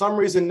just, for some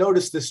reason,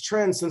 noticed this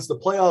trend since the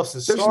playoffs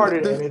has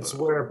started, and it's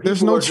where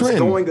people are just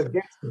going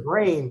against the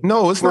grain.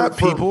 No, it's not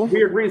people. For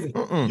weird reasons.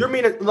 You're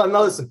meaning,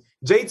 no, listen,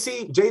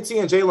 JT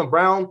and Jaylen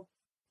Brown,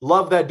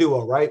 love that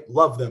duo, right?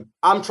 Love them.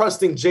 I'm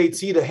trusting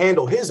JT to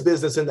handle his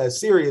business in that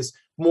series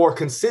more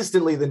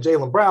consistently than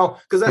Jaylen Brown,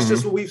 because that's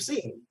just what we've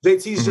seen.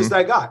 JT's just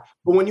that guy.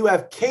 But when you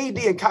have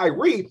KD and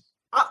Kyrie,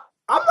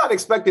 I'm not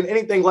expecting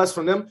anything less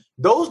from them.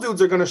 Those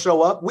dudes are going to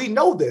show up. We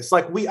know this.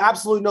 Like, we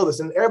absolutely know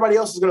this. And everybody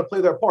else is going to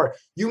play their part.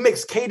 You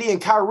mix KD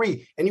and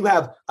Kyrie, and you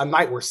have a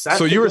night where Seth.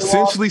 So you're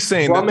essentially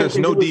saying that there's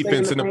no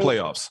defense in the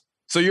playoffs.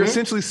 So you're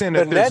essentially saying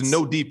that there's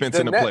no defense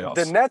in the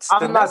playoffs.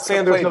 I'm not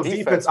saying there's no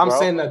defense. I'm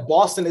saying that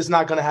Boston is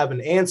not going to have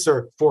an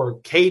answer for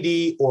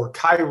KD or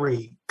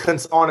Kyrie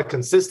on a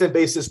consistent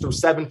basis through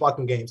 7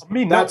 fucking games. I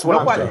mean, that's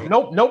what I'm saying.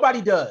 Nobody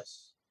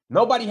does.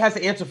 Nobody has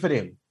an answer for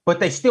them,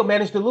 but they still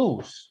manage to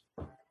lose.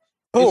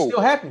 It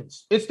still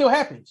happens. It still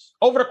happens.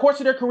 Over the course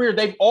of their career,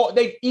 they've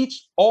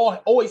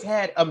always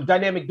had a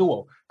dynamic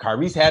duo.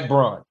 Kyrie's had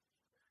Bron.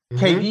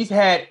 KD's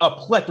had a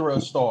plethora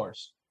of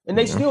stars. And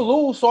they still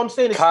lose. So I'm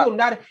saying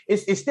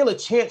it's still a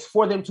chance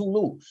for them to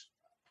lose.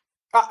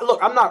 Look,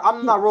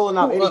 I'm not rolling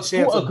out any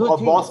chance of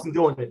Boston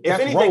doing it. If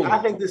anything, I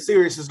think this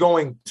series is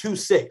going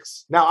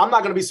 2-6. Now, I'm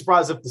not going to be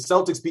surprised if the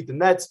Celtics beat the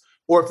Nets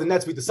or if the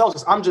Nets beat the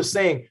Celtics. I'm just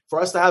saying,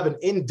 for us to have an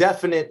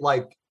indefinite,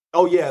 like,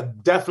 oh yeah,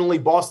 definitely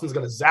Boston's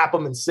going to zap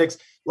them in 6,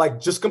 like,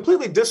 just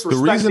completely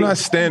disrespecting. The reason I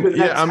stand,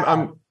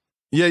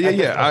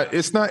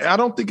 it's not. I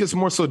don't think it's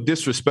more so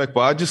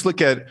disrespectful. I just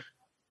look at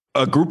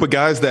a group of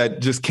guys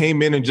that just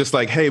came in and just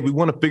like, hey, we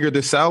want to figure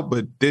this out,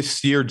 but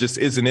this year just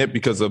isn't it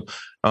because of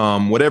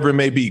whatever it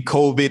may be,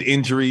 COVID,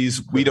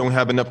 injuries. We don't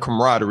have enough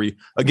camaraderie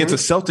against a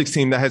Celtics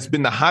team that has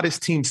been the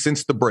hottest team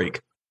since the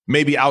break,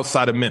 maybe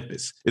outside of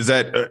Memphis. Is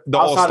that the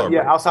All-Star break?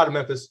 Yeah, outside of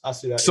Memphis. I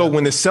see that. So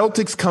when the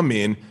Celtics come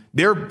in,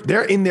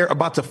 they're in there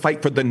about to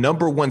fight for the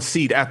number 1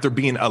 seed after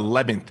being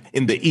 11th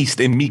in the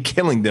East and me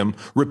killing them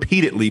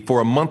repeatedly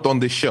for a month on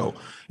this show.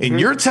 And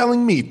you're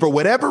telling me, for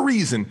whatever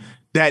reason,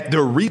 that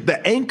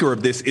the anchor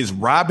of this is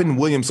Robert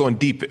Williams on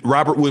defense.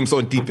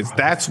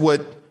 That's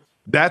what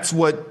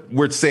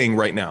we're saying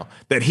right now.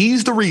 That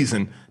he's the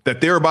reason that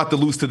they're about to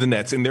lose to the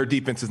Nets and their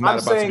defense is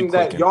not about to be clicking. I'm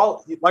saying that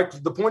y'all, like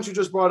the point you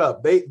just brought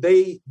up,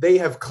 they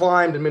have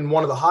climbed and been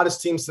one of the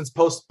hottest teams since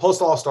post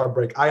All-Star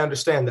break. I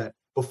understand that.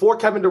 Before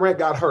Kevin Durant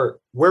got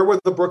hurt, where were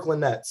the Brooklyn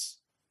Nets?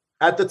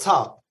 At the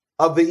top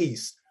of the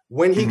East.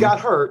 When he got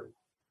hurt,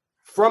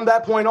 from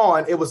that point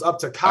on, it was up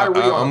to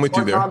Kyrie on a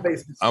part-time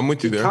basis. I'm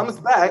with you there.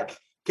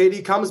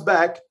 KD comes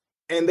back,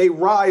 and they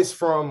rise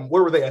from,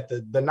 where were they, at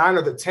the 9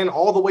 or the 10,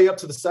 all the way up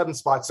to the 7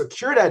 spot.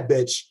 Secure that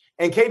bitch,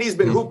 and KD's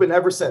been hooping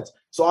ever since.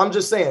 So I'm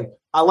just saying,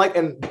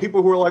 and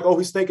people who are like, oh,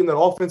 he's thinking that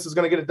offense is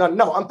going to get it done.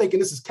 No, I'm thinking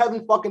this is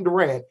Kevin fucking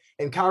Durant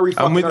and Kyrie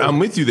fucking I'm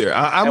with you there.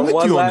 I'm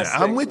with you on that.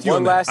 I'm with you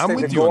on that. I'm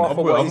with you on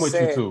that. I'm with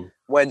you too.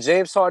 When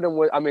James Harden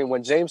and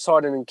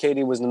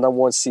KD was the number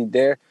 1 seed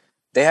there,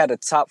 they had a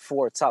top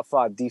 4, top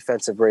 5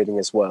 defensive rating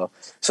as well.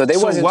 So they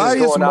wasn't why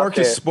just is going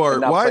Marcus out Smart?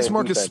 there Why is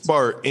Marcus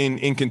Smart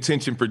in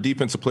contention for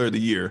Defensive Player of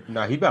the Year?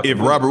 Nah, he about if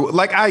Robert,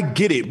 like, I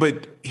get it,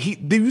 but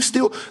do you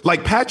still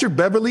like Patrick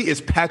Beverly is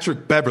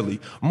Patrick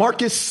Beverly?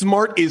 Marcus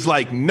Smart is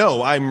like,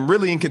 no, I'm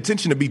really in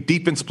contention to be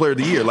Defensive Player of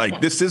the Year.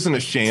 Like, this isn't a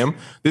sham.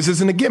 This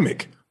isn't a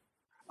gimmick.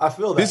 I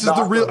feel that this is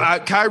the real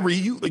Kyrie.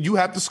 You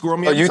have to score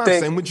me every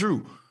time. Same with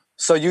Drew.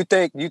 So you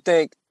think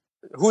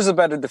Who's a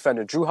better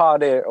defender, Jrue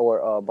Holiday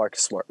or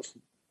Marcus Smart?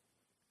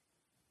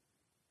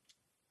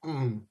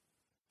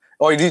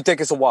 Or do you think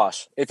it's a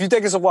wash? If you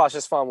think it's a wash,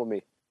 it's fine with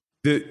me.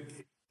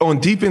 On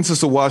defense,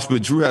 it's a wash,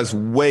 but Jrue has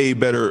way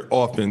better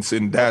offense,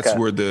 and that's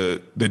where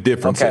the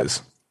difference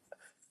is.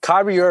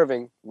 Kyrie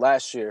Irving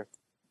last year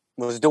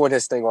was doing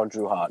his thing on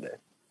Jrue Holiday.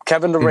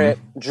 Kevin Durant,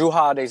 Jrue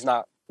Holiday's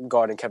not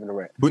guarding Kevin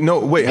Durant. But no,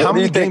 wait, how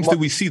many games did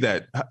we see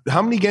that?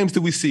 How many games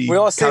did we see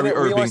Kyrie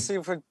Irving? We all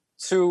see for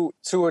two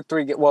or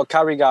three. Well,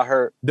 Kyrie got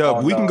hurt.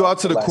 Dub, we can go out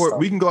to the court.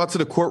 We can go out to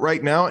the court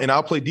right now, and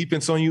I'll play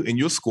defense on you, and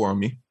you'll score on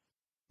me.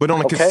 But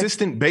on a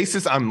consistent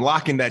basis, I'm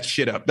locking that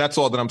shit up. That's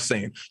all that I'm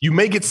saying. You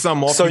may get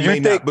some off,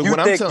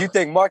 you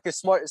think Marcus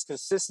Smart is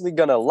consistently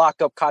gonna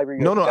lock up Kyrie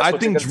Irving? No, I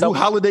think Jrue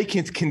Holiday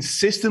can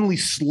consistently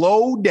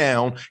slow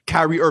down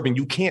Kyrie Irving.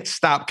 You can't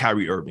stop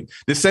Kyrie Irving.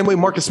 The same way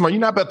Marcus Smart,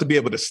 you're not about to be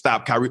able to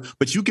stop Kyrie,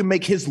 but you can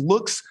make his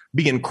looks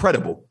be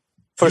incredible.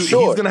 For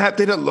sure. He's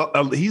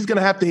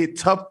gonna have to hit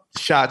tough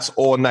shots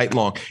all night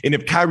long. And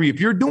if Kyrie, if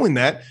you're doing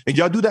that and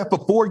y'all do that for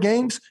 4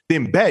 games,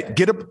 then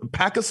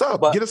pack us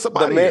up. Get us up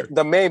out of here.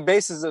 The main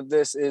basis of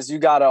this is you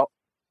gotta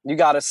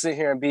sit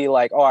here and be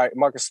like, all right,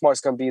 Marcus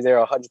Smart's gonna be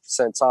there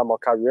 100% time on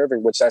Kyrie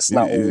Irving, which that's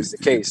not always the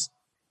case.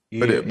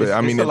 But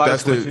I mean, if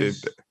that's it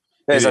is.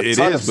 But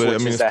I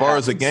mean, as far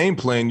as the game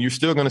plan, you're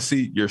still gonna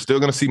see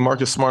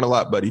Marcus Smart a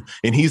lot, buddy.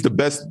 And he's the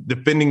best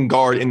defending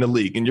guard in the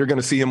league, and you're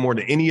gonna see him more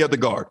than any other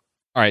guard.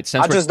 All right,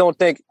 I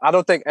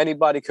don't think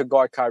anybody could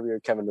guard Kyrie or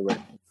Kevin Durant.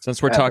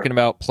 Since we're talking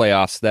about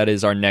playoffs, that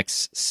is our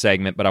next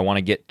segment, but I want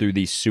to get through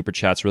these super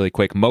chats really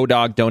quick.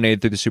 Modog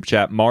donated through the super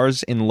chat.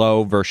 Mars and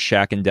Low versus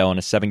Shaq and Dell in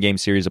a 7-game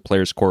series of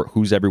Players Court.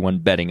 Who's everyone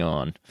betting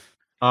on?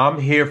 I'm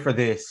here for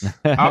this.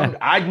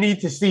 I need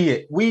to see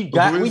it. We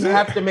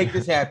have to make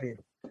this happen.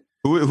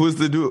 Who's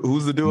the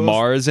duo?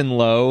 Mars and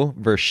Low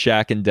versus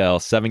Shaq and Dell.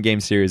 7-game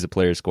series of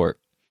Players Court.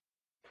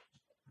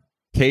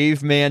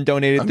 Caveman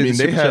donated through the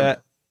super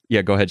chat.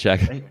 Yeah, go ahead,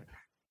 Shaq.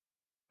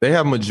 They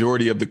have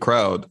majority of the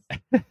crowd.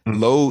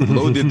 Low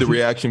did the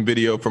reaction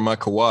video for my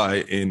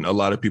Kawhi, and a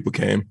lot of people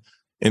came.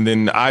 And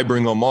then I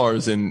bring on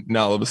Mars, and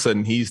now all of a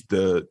sudden he's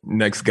the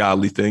next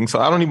godly thing.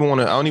 So I don't even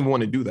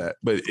want to do that.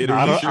 But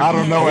I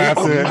don't know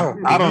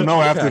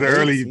after the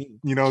early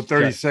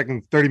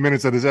 30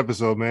 minutes of this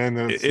episode, man.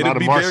 It'll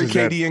be very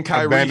KD and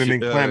Kyrie abandoning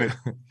planet.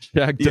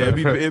 It'd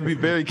be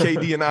very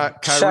KD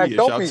and Kyrie.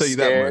 I'll tell you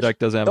that much. Shaq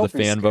doesn't have the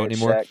fan vote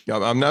anymore.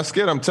 Shaq. I'm not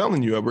scared. I'm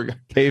telling you. I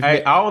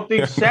don't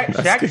think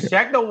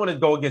Shaq don't want to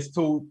go against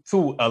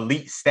two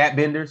elite stat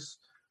benders.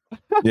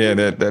 Yeah,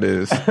 that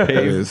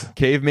is.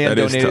 Caveman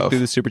donated through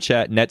the super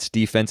chat. Nets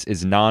defense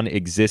is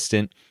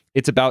non-existent.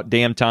 It's about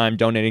damn time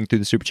donating through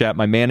the super chat.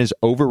 My man is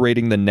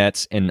overrating the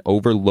Nets and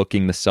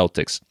overlooking the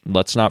Celtics.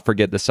 Let's not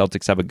forget the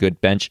Celtics have a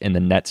good bench and the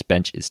Nets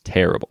bench is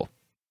terrible.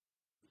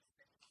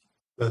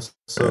 That's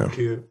so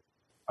cute.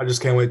 I just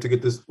can't wait to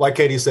get this. Like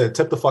Katie said,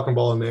 tip the fucking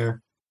ball in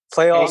there.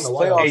 Playoffs.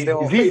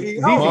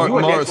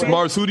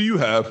 Mars, who do you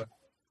have?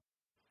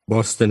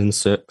 Boston in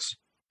 6.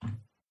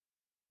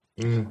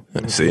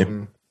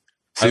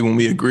 See, when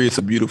we agree, it's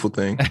a beautiful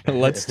thing.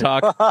 Let's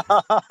talk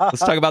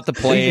about the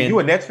play. You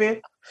a Nets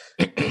fan?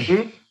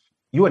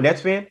 You a Nets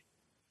fan?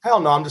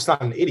 Hell no, I'm just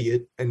not an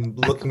idiot and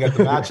looking at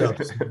the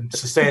matchups and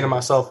just saying to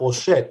myself, well,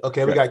 shit.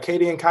 Okay, we got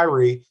KD and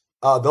Kyrie.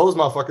 Those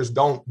motherfuckers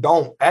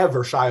don't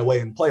ever shy away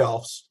in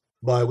playoffs.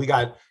 But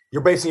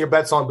you're basing your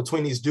bets on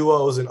between these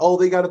duos and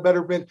they got a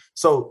better bench.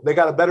 So they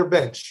got a better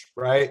bench,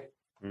 right?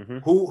 Mm-hmm.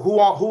 Who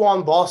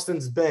on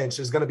Boston's bench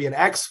is going to be an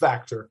X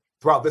factor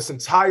throughout this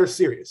entire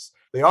series?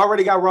 They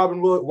already got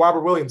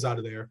Robert Williams out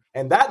of there,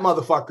 and that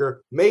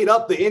motherfucker made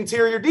up the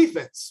interior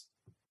defense.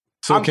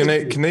 So can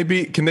they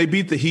beat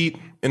the Heat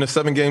in a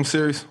 7-game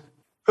series?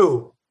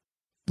 Who?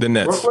 The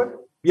Nets. Brooklyn?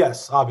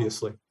 Yes,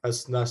 obviously.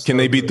 That's can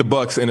they beat the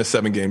Bucks in a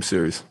 7-game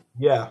series?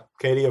 Yeah,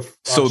 Katie.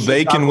 So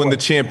they can win the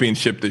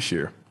championship this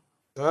year.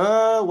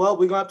 Well,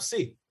 we're gonna have to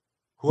see.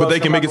 But they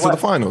can make it to the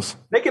finals.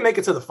 They can make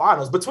it to the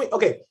finals.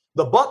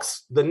 The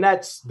Bucks, the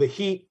Nets, the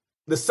Heat,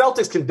 the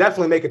Celtics can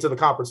definitely make it to the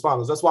conference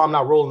finals. That's why I'm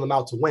not rolling them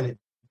out to win it.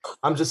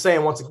 I'm just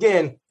saying, once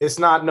again, it's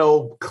not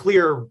no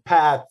clear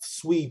path,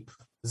 sweep,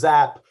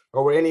 zap,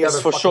 or any other.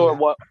 It's for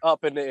sure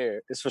up in the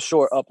air. It's for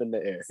sure up in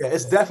the air. Yeah,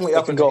 it's definitely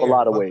up in the air. It can go a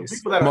lot of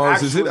ways.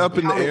 Mars, is it up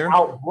in the air?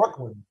 Out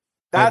Brooklyn.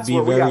 I'd be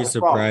very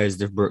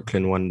surprised if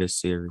Brooklyn won this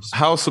series.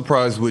 How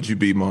surprised would you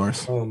be,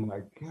 Mars? Oh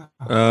my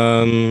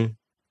god.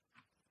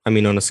 I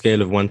mean, on a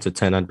scale of 1 to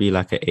 10, I'd be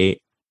like an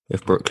 8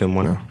 if Brooklyn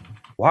won. Yeah.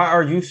 Why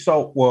are you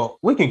so? Well,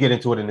 we can get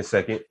into it in a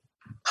second.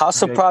 How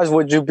surprised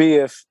would you be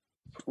if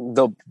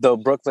the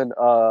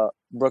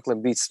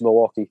Brooklyn beats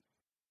Milwaukee?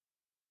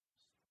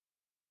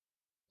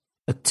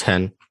 A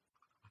 10.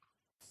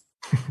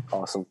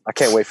 Awesome. I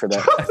can't wait for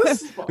that.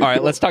 All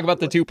right, let's talk about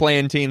the 2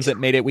 play-in teams that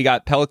made it. We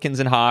got Pelicans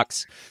and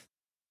Hawks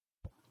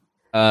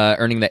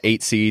earning the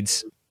 8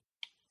 seeds.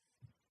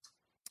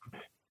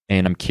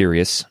 And I'm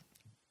curious,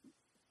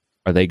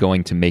 are they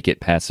going to make it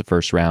past the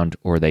first round,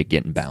 or are they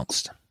getting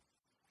bounced?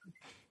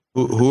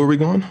 Who are we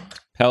going?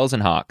 Pels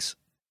and Hawks.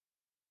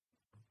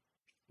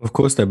 Of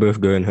course, they're both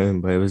going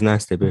home, but it was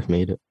nice they both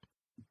made it.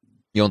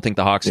 You don't think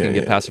the Hawks can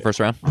get past the first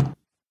round?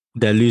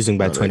 They're losing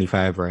by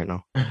 25 right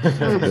now.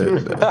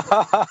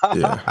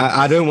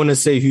 I don't want to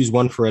say who's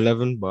 1 for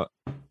 11, but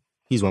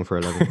he's 1 for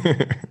 11.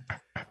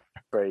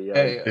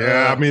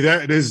 I mean,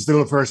 that is still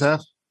the first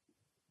half.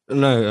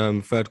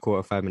 No, third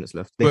quarter, 5 minutes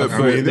left.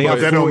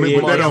 That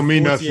don't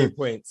mean nothing.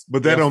 Points.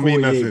 But that don't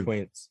mean nothing.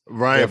 Points.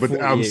 Right, but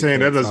I'm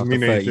saying that doesn't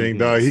mean anything,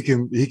 dog. He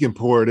can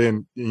pour it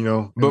in, you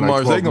know. But like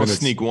Mars, they're gonna minutes.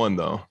 sneak one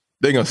though.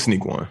 They're gonna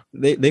sneak one.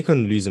 They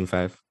can lose in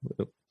 5.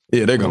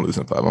 Yeah, they're gonna lose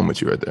in 5. I'm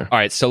with you right there. All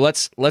right, so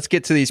let's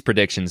get to these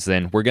predictions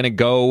then. We're gonna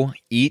go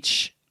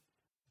each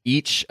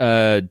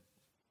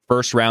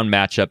first round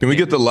matchup. Can we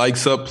get the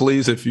likes up,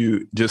 please, if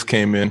you just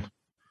came in?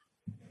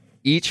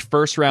 Each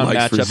first round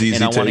Likes matchup,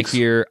 and I want takes.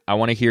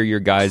 to hear your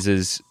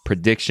guys'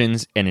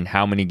 predictions and in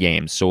how many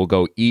games. So we'll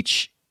go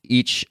each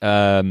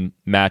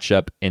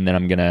matchup, and then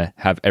I'm gonna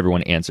have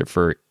everyone answer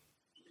for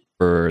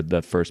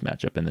the first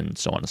matchup, and then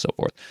so on and so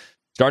forth.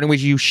 Starting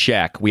with you,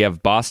 Shaq. We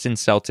have Boston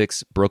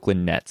Celtics,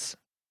 Brooklyn Nets.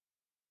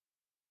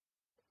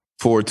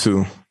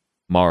 4-2.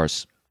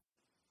 Mars.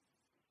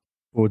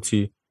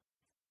 4-2.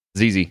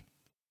 ZZ.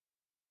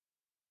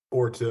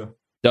 4-2.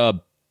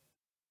 Dub.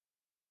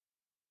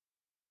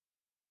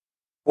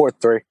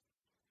 4-3.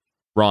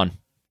 Ron.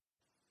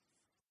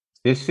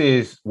 This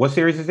is what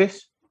series is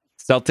this?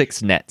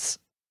 Celtics Nets.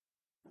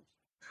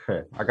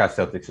 I got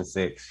Celtics in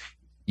 6.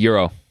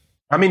 Euro.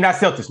 I mean, not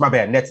Celtics. My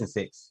bad. Nets in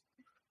 6.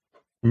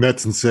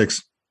 Nets in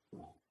 6.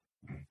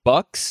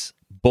 Bucks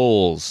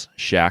Bulls.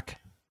 Shaq.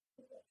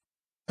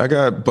 I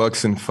got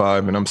Bucks in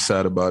 5, and I'm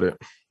sad about it.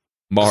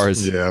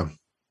 Mars. Yeah,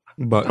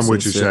 Bucks I'm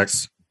with you,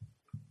 6.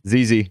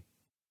 Shaq. ZZ.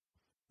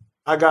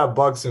 I got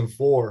Bucks in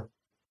 4.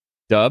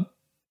 Dub.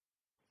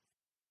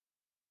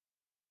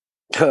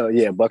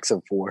 Yeah, Bucks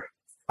in 4.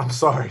 I'm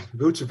sorry,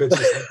 Vucevic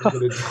is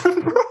something to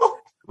do, bro.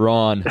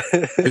 Ron.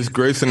 It's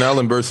Grayson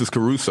Allen versus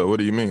Caruso. What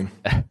do you mean?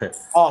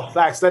 Oh,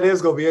 facts. That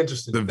is gonna be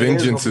interesting. The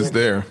vengeance is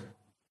there.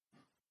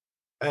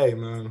 Hey,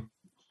 man.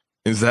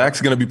 And Zach's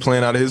going to be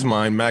playing out of his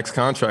mind. Max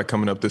contract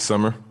coming up this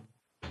summer.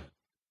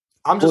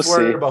 I'm just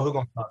worried about who's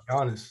gonna stop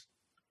Giannis.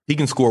 He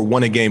can score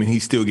 1 a game, and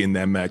he's still getting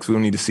that max. We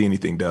don't need to see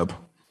anything, Dub.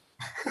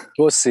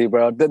 We'll see,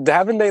 bro.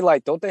 Haven't they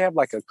don't they have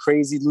like a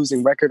crazy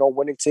losing record on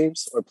winning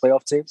teams or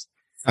playoff teams?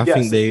 I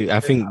think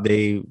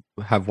they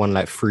have won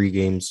like 3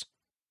 games.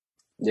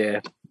 Yeah,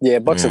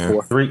 Bucks in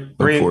 4.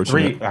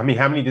 3. I mean,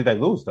 how many did they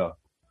lose though?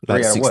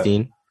 Like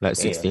 16. Like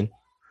 16.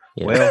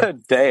 Yeah. Well,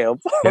 damn.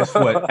 Guess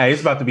what? Hey, it's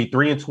about to be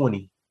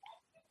 3-20.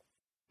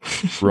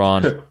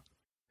 Ron.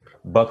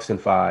 Bucks in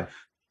 5.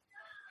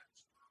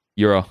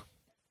 Euro.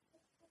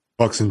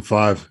 Bucks in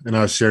 5, and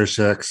I share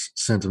Shaq's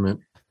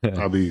sentiment.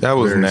 That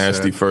was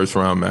nasty sad. first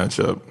round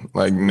matchup.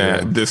 Like,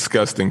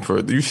 disgusting.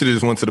 You should have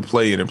just went to the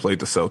play-in and played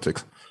the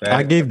Celtics.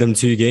 I gave them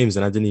 2 games,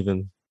 and I didn't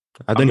even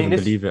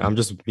believe it. I'm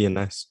just being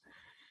nice.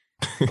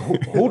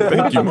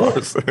 Thank you,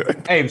 Mars.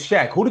 Hey,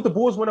 Shaq, who did the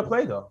Bulls want to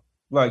play though?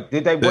 Like,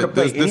 did they want to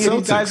play any of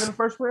these guys in the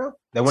first round?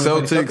 They want to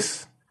play the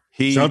Celtics.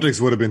 Celtics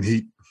would have been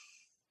Heat.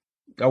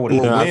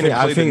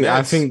 I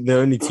think the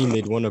only team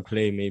they'd want to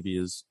play maybe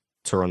is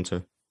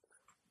Toronto.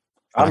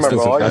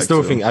 I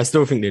still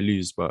think they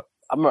lose, but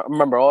I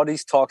remember all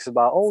these talks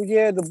about, oh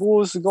yeah, the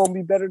Bulls are gonna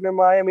be better than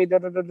Miami,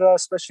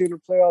 especially in the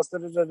playoffs.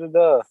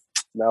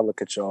 Now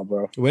look at y'all,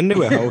 bro. When they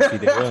were healthy,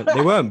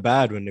 they weren't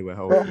bad when they were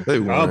healthy. They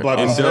weren't.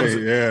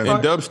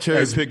 And Dub's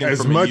cherry picking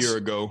from a year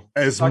ago.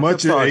 As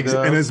much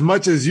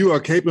as you are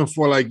caping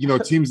for, like, you know,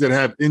 teams that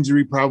have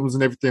injury problems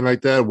and everything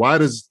like that, why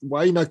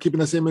are you not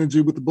keeping that same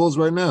energy with the Bulls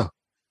right now?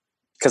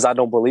 Because I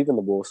don't believe in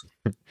the Bulls.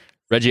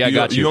 Reggie, I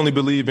got you. You only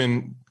believe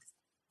in,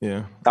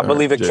 I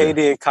believe in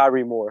KD and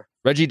Kyrie more.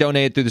 Reggie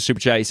donated through the super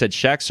chat. He said,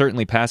 Shaq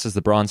certainly passes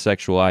the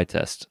bronze-sexual eye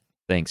test.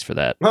 Thanks for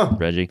that,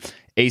 Reggie.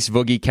 Ace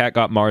Boogie, Cat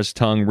got Mars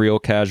tongue, real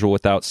casual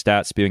without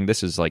stat spewing.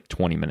 This is like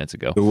 20 minutes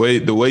ago.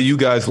 The way you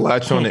guys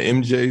latch on to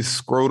MJ's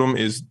scrotum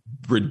is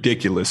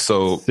ridiculous.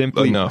 So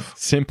enough.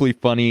 Simply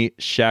funny.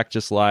 Shaq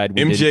just lied.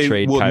 We MJ didn't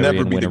trade will Kyrie never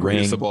and be win the a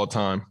greatest ring. of all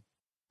time.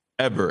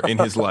 Ever in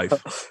his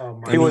life.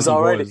 He was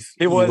already.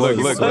 He was.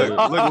 Look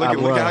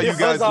how you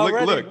guys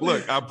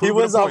look. I He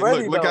was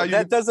already. Look how you.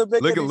 That doesn't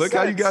make any Look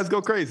how you guys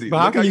go crazy. But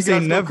how can you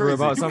say never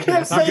about something?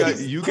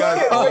 You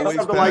guys always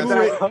pass like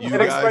that. You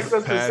And expect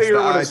us to guys sit here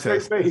with a pass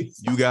straight the eye face.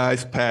 test. You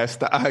guys pass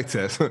the eye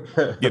test.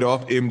 Get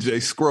off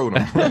MJ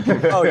scrotum.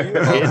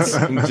 It's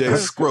MJ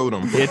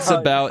scrotum. It's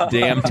about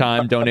damn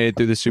time. Donated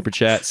through the super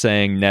chat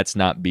saying Nets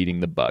not beating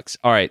the Bucks.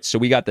 All right, so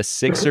we got the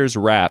Sixers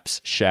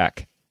Raps.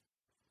 Shaq.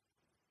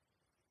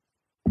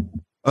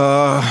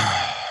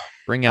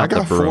 Bring out I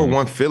got the broom.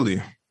 4-1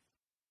 Philly.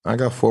 I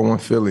got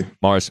 4-1 Philly.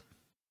 Mars.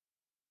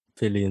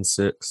 Philly in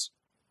 6.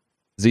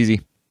 ZZ.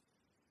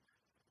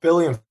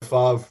 Philly in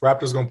 5.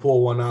 Raptors gonna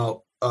pull one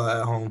out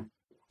at home.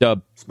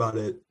 Dub. That's about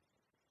it.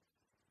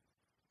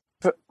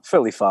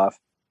 Philly 5.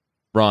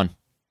 Ron.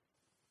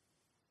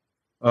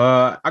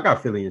 I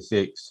got Philly in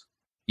 6.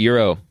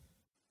 Euro.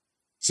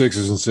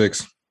 Sixers in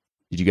 6.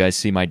 Did you guys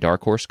see my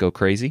dark horse go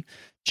crazy?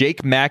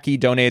 Jake Mackey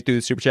donated through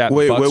the super chat.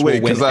 Wait, Bucks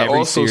because I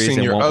also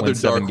seen your other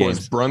dark horse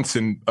games.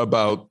 Brunson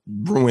about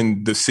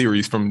ruined the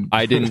series from.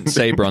 I didn't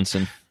say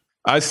Brunson.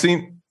 I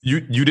seen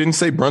you. You didn't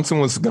say Brunson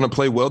was going to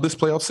play well this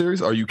playoff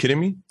series. Are you kidding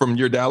me? From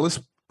your Dallas?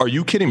 Are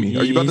you kidding me?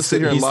 Are you about to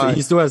sit here and lie?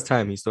 He still has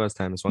time. It's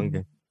one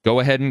game. Go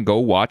ahead and go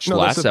watch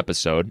last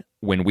episode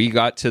when we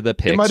got to the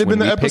picks. It might have been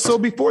the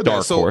episode before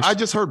that. So horse. I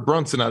just heard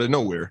Brunson out of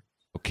nowhere.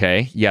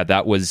 Okay, yeah,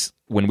 that was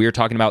when we were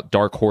talking about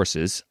dark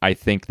horses. I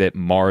think that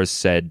Mars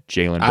said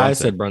Jalen Brunson. I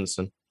said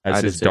Brunson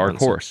as his dark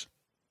horse.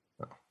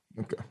 Oh,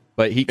 okay,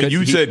 but he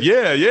said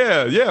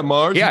yeah,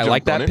 Mars. Yeah, I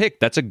like that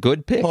pick. That's a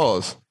good pick.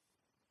 Pause.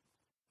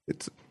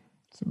 It's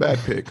a bad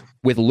pick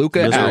with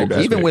Luka out.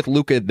 Even with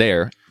Luka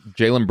there,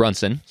 Jalen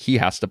Brunson, he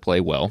has to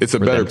play well. It's a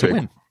better pick.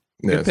 Good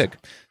yes. pick.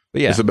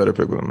 But yeah, it's a better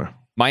pick with him there.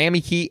 Miami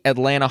Heat,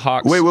 Atlanta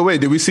Hawks.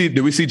 Wait. Did we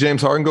see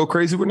James Harden go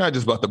crazy? We're not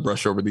just about to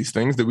brush over these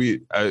things. Did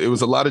we? It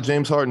was a lot of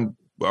James Harden.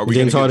 Are we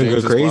James Harden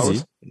go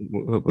crazy?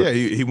 Yeah,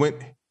 he went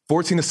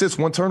 14 assists,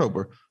 1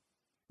 turnover.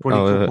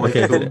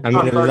 Okay.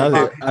 Aren't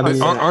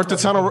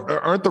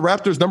the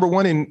Raptors number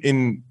 1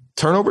 in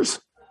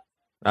turnovers?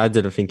 I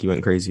didn't think he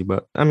went crazy,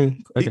 but I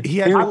mean, okay. he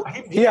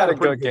had a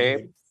good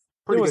game.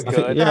 It was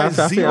good. I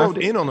zeroed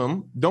in on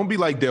him. Don't be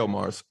like Dale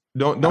Mars.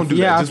 Don't do that.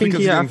 Yeah, I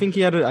think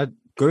he had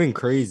going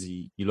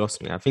crazy. You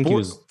lost me. I think he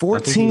was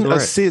 14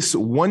 assists,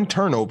 1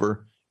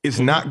 turnover is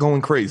not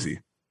going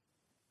crazy.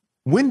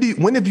 When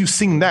have you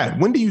seen that?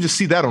 When do you just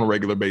see that on a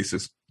regular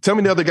basis? Tell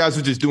me the other guys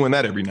are just doing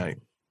that every night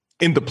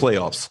in the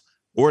playoffs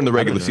or in the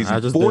regular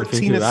season.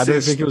 14 assists. I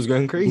didn't think it was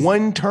going crazy.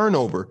 1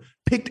 turnover.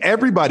 Picked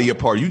everybody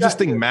apart. You just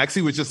think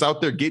Maxey was just out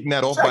there getting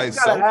that off by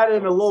himself? You got to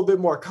add in a little bit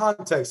more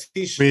context.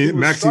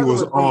 Maxey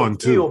was on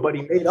too, but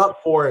he made up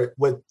for it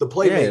with the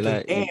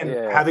playmaking and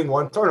having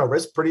 1 turnover.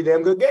 It's a pretty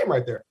damn good game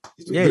right there.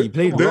 He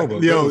played well.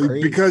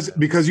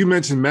 Because you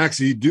mentioned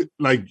Maxey. Do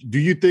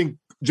you think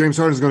James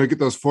Harden is going to get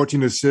those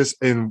 14 assists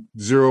and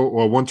 0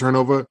 or 1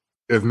 turnover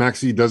if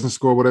Maxey doesn't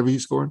score whatever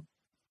he's scoring?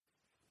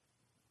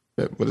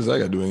 What does that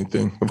got to do with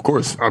anything? Of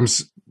course, I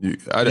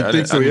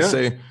didn't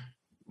say.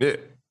 Yeah,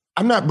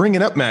 I'm not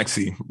bringing up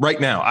Maxey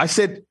right now. I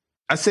said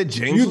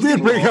James. You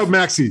did bring up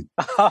Maxey.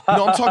 No,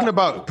 I'm talking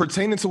about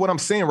pertaining to what I'm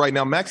saying right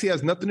now. Maxey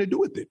has nothing to do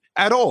with it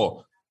at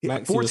all.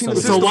 14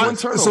 assists, 1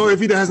 turnover. So if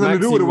he has nothing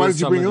to do with it, why did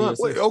you bring him up?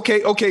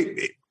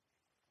 Okay.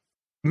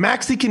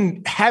 Maxey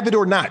can have it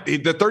or not.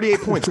 The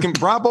 38 points can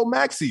bravo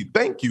Maxey.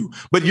 Thank you.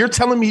 But you're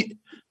telling me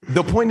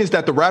the point is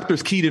that the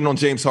Raptors keyed in on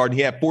James Harden.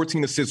 He had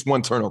 14 assists,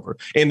 1 turnover,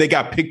 and they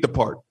got picked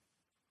apart.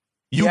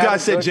 You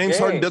guys said James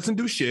Harden doesn't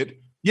do shit.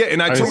 Yeah,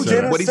 and I told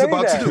you what he's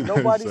about to do.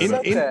 Nobody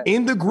said that.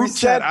 In the group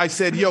chat, I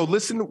said, yo,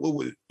 listen,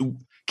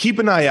 keep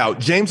an eye out.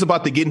 James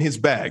about to get in his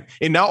bag.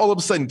 And now all of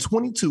a sudden,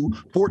 22,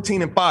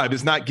 14, and 5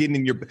 is not getting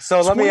in your bag. So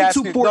let me ask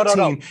you. 14.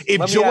 No.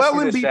 If Joel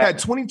Embiid had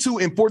 22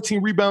 and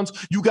 14 rebounds,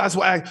 you guys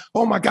will act,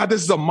 oh my God,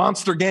 this is a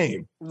monster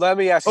game. Let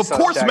me ask you. Of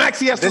course,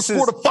 Maxey has to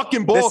score the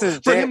fucking ball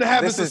for him to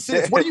have his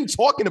assists. What are you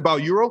talking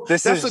about, Euro?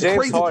 That's a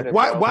crazy.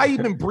 Why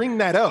even bring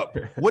that up?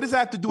 What does that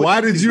have to do with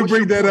Why did you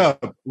bring that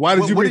up? Why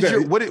did you bring that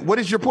up? What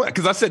is your point?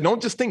 Because I said,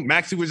 don't just think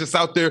Maxey was just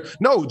out there.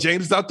 No,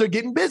 James is out there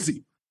getting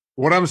busy.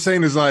 What I'm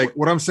saying is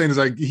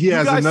he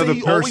has another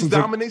person. Always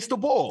dominates the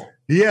ball.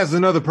 He has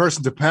another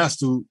person to pass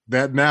to.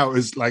 That now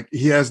is like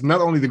he has not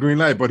only the green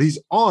light, but he's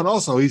on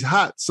also. He's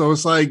hot, so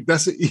it's like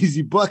that's an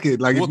easy bucket.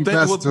 Like if you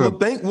pass it to him.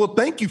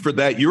 Thank you for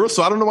that, Euro.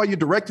 So I don't know why you're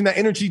directing that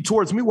energy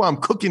towards me while I'm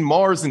cooking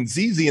Mars and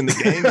ZZ in the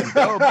game.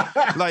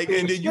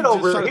 And then you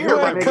over here,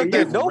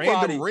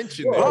 random wrench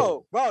in there.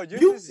 Bro,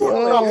 you just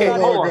okay.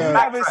 Hold on.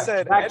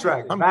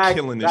 Backtrack. I'm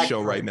killing this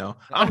show right now.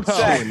 I'm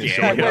killing this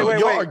show.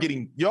 Y'all are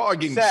getting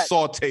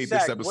sauteed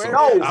this episode.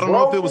 I don't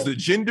know if it was the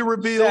gender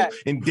reveal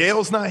and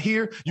Dale's not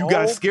here. You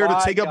guys scared to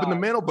take up in the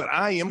mantle, but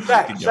I am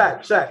cooking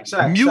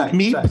y'all. Mute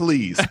me,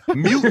 please.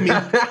 Mute me.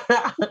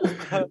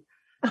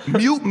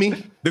 Mute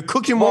me. The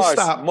cooking won't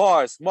stop.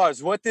 Mars.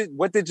 What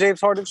did James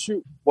Harden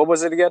shoot? What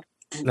was it again?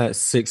 Like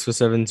 6 for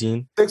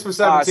 17. 6 for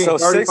 17. So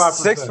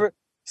 35%.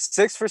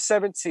 6 for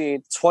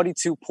 17,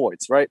 22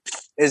 points, right?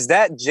 Is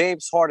that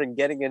James Harden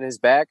getting in his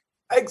bag?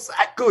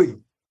 Exactly.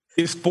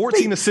 It's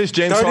 14 assists,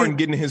 James Harden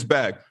getting in his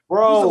bag.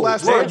 Bro, who's the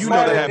last player you know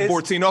that had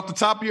 14? Off the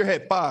top of your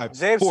head, 5.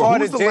 James 4.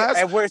 Harden. Who's the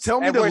last?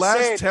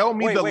 Tell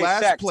me the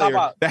last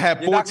player that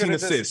had 14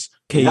 assists.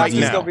 Right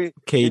now.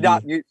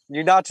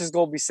 You're not just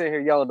going to be sitting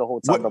here yelling the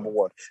whole time, number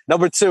one.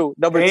 Number two,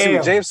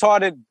 James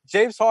Harden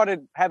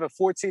having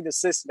 14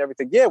 assists and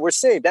everything. Yeah, we're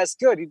saying that's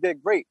good. He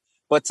did great.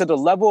 But to the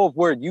level of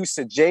where you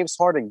said James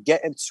Harden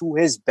getting to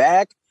his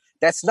bag,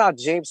 that's not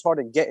James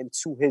Harden getting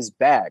to his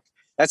bag.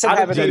 That's him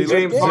having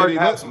James Harden.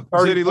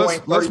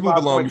 Let's move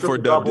along before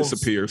Dub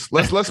disappears.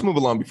 Let's move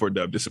along before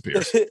Dub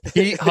disappears.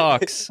 Heat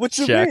Hawks. What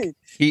you mean?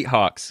 Heat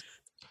Hawks.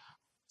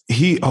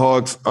 Heat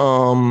Hawks.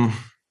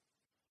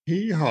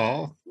 Heat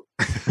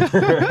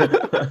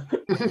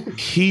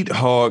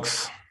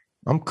Hawks.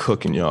 I'm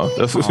cooking y'all.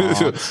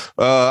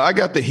 I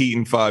got the Heat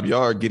in 5.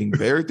 Y'all are getting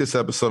buried this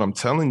episode. I'm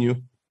telling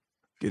you.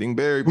 Getting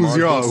buried. Who's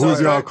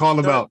y'all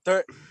calling about?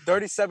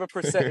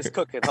 37% is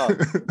cooking, huh?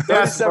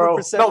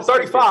 37%. No,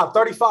 35.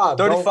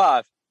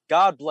 35.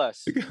 God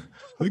bless.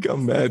 Look how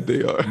mad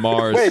they are.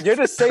 Mars. Wait, you're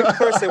the same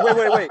person.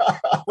 Wait.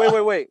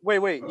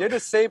 You're the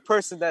same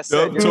person that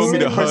said. You're told me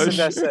to hush.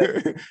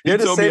 You're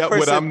the same person.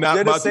 What I'm not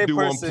about to do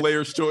person, on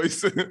Player's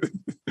Choice.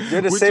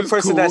 You're the same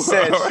person that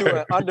said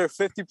shooting under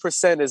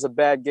 50% is a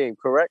bad game.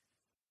 Correct?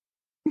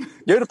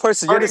 You're the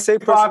person. You're the same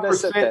person that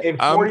said that. In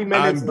 40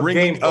 minutes I'm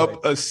bringing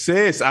up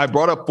assists. I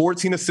brought up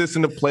 14 assists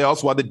in the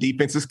playoffs while the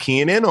defense is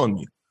keying in on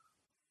me.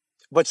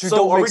 But you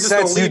don't make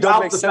sense. You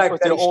don't make sense with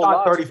your own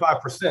logic.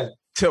 35%.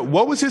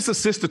 What was his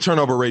assist to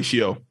turnover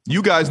ratio?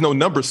 You guys know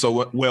numbers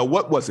so well.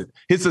 What was it?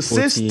 His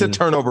assist 14. To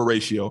turnover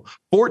ratio,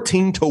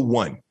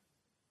 14-1.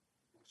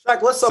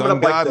 Shaq, let's sum it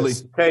up like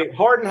this. Okay,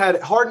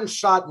 Harden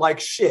shot like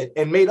shit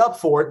and made up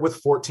for it with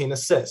 14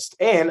 assists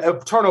and a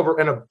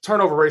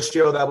turnover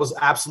ratio that was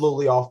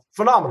absolutely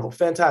phenomenal,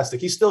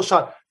 fantastic. He still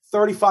shot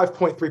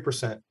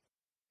 35.3%,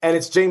 and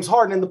it's James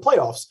Harden in the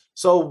playoffs.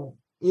 So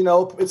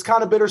it's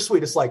kind of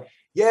bittersweet. It's like,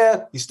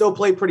 yeah, he still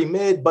played pretty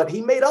mid, but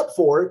he made up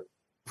for it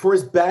for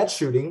his bad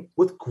shooting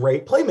with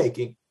great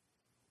playmaking.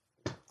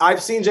 I've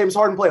seen James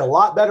Harden play a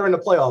lot better in the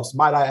playoffs,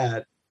 might I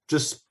add.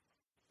 Just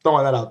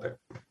throwing that out there.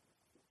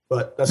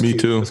 But that's me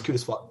cute. too. That's cute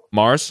as fuck.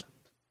 Mars,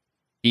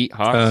 Heat,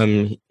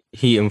 Hawks.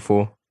 Heat in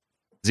 4.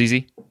 ZZ.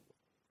 Heat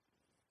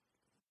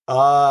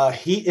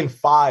in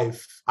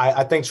 5.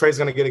 I think Trey's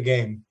gonna get a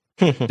game.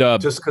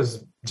 Dub. Just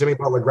because Jimmy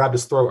Butler grabbed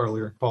his throat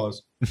earlier.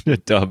 Pause.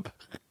 Dub.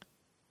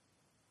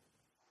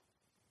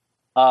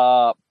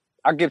 I'll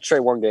give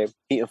Trey 1 game.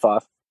 Heat in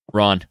 5.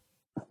 Ron.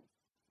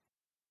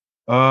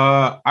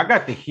 I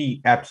got the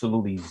Heat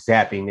absolutely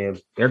zapping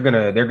them.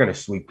 They're gonna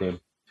sweep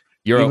them.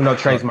 Even though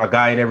Trey's my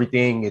guy and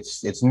everything,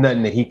 it's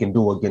nothing that he can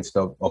do against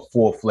a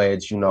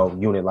full-fledged,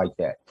 unit like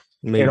that.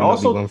 Maybe and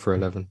also 1 for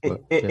 11.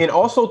 But, and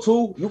also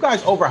too, you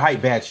guys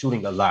overhype bad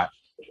shooting a lot.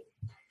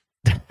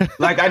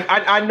 Like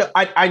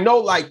I know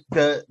like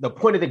the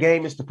point of the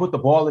game is to put the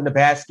ball in the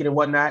basket and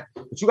whatnot,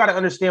 but you got to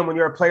understand when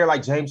you're a player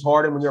like James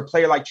Harden, when you're a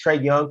player like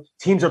Trae Young,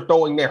 teams are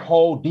throwing their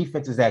whole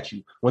defenses at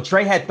you. When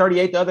Trae had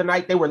 38 the other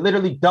night, they were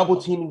literally double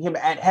teaming him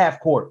at half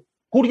court.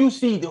 Who do you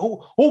see?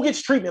 Who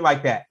gets treatment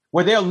like that?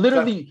 Where they're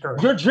literally,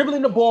 you're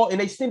dribbling the ball and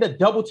they send a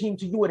double team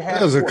to you at half.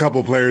 There's a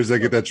couple players that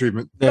get that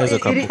treatment. There's a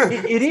couple.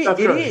 It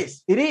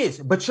is.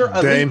 But you're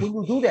elite when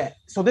you do that.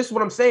 So this is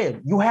what I'm saying.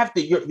 You have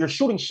to, you're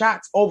shooting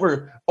shots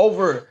over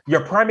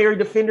your primary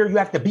defender. You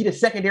have to beat a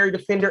secondary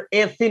defender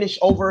and finish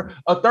over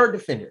a third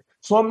defender.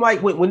 So I'm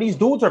like, when these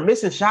dudes are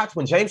missing shots,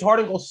 when James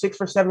Harden goes 6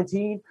 for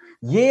 17,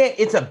 yeah,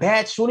 it's a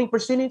bad shooting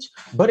percentage.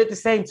 But at the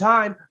same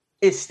time,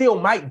 it still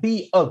might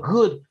be a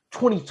good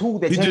 22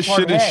 that he James just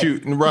Harden shouldn't had.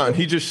 shoot and run.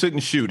 He just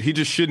shouldn't shoot. He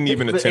just shouldn't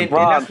even attempt.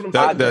 Ron,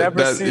 I've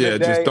never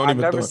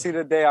seen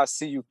the day I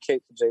see you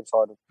cape for James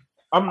Harden.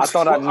 I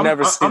thought I'd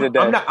never see the day.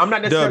 I'm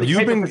not necessarily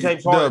caping for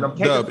James Harden. I'm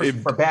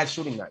caping for bad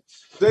shooting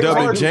nights.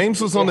 If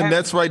James was on the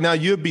Nets right now,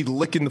 you'd be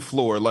licking the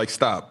floor. Like,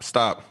 stop.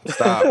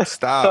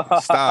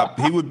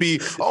 He would be,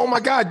 oh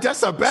my God,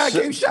 that's a bad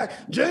game shot.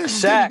 James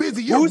is getting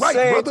busy. You're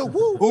right, brother.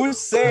 Who's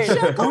saying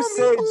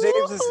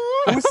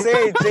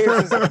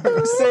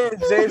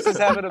James is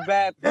having a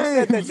bad? Who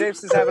said that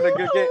James is having a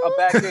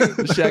bad game?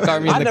 Shaq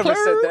Army in the never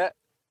said that.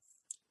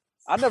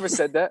 I never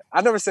said that.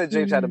 I never said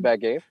James had a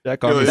bad game.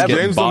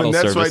 James on the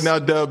Nets right now,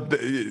 Dub.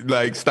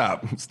 Like,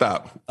 stop.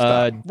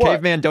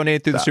 Caveman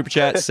donated through the super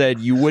chat, said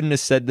you wouldn't have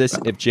said this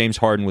if James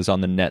Harden was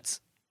on the Nets.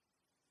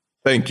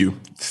 Thank you.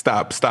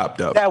 Stop,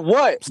 Dub. That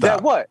what?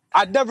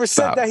 I never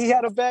said that he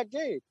had a bad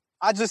game.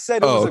 I just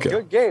said it was a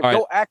good game. Right.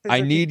 Don't act as I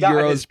if need he got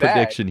Euro's bag.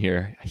 prediction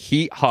here.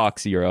 Heat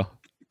Hawks Euro.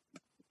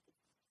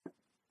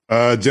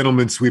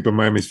 Gentlemen sweep in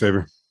Miami's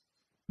favor.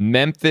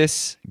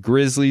 Memphis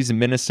Grizzlies,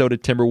 Minnesota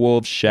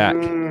Timberwolves.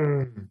 Shaq.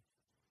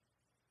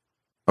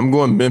 I'm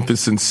going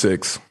Memphis in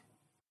 6.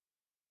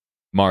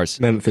 Mars.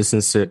 Memphis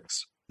in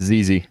 6.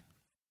 ZZ.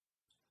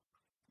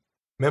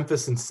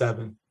 Memphis in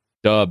 7.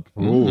 Dub.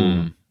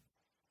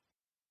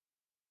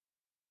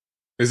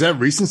 Is that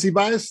recency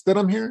bias that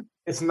I'm hearing?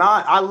 It's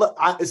not.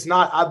 It's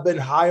not. I've been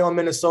high on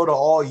Minnesota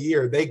all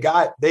year. They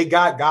got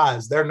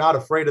guys. They're not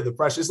afraid of the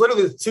pressure. It's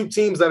literally the two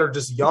teams that are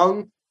just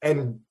young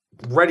and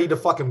ready to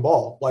fucking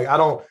ball. Like, I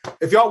don't.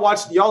 If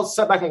y'all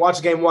sit back and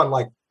watch game 1.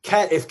 Like,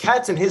 if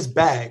Cat's in his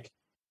bag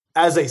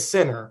as a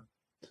center.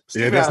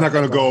 Yeah, that's not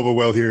going to go over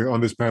well here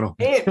on this panel.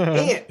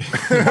 And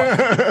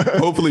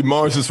hopefully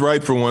Mars is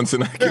right for once,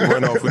 and I can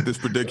run off with this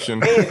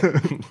prediction.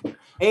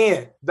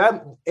 And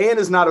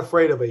is not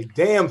afraid of a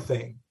damn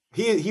thing.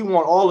 He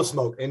want all the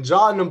smoke, and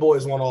John and them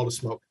boys want all the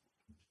smoke.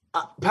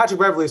 Patrick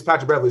Beverley is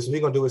Patrick Beverley, so he's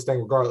gonna do his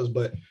thing regardless.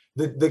 But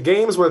the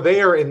games where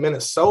they are in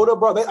Minnesota,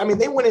 bro,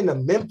 they went into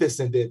Memphis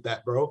and did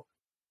that, bro.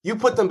 You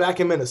put them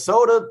back in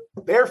Minnesota,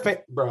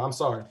 bro. I'm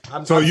sorry.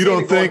 So you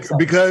don't think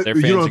because you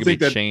don't think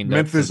that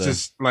Memphis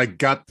just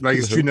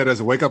is treating that as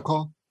a wake up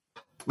call?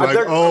 Like,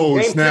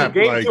 snap!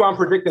 Game 2, I'm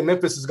predicting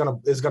Memphis is gonna.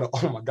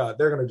 Oh my God,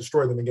 they're gonna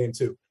destroy them in game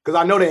 2 because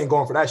I know they ain't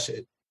going for that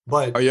shit.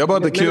 But are you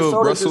about to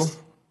kill Russell?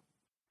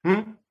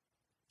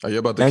 Are you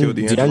about to kill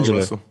D'Angelo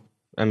Russell?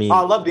 I mean,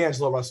 I love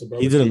D'Angelo Russell, bro.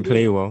 He didn't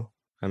play well.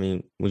 I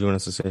mean, what do you want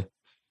us to say?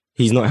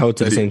 He's not held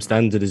to the same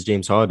standard as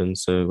James Harden,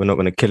 so we're not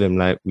going to kill him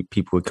like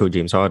people would kill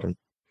James Harden.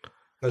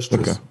 That's true.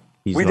 Okay.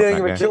 We didn't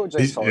even kill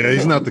James Harden. Yeah,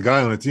 he's not the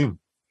guy on the team.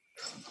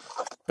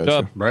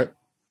 Right?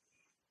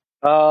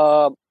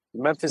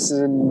 Memphis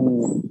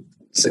in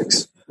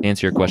 6.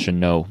 Answer your question,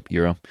 no,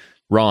 Euro.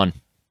 Ron.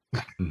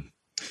 You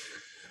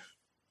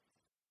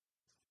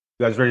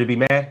guys ready to be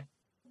mad?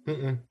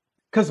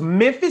 Because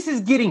Memphis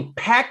is getting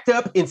packed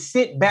up and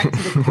sent back to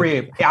the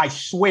crib. I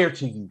swear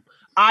to you.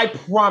 I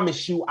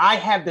promise you, I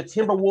have the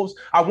Timberwolves.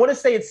 I want to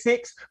say it's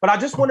 6, but I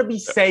just want to be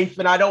safe,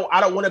 and I don't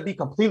want to be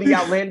completely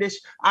outlandish.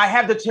 I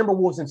have the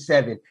Timberwolves in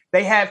 7.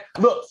 They have,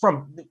 look,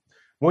 from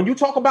when you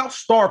talk about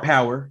star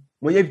power,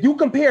 if you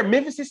compare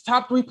Memphis's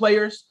top 3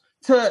 players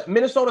to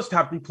Minnesota's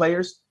top 3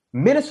 players,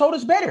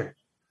 Minnesota's better.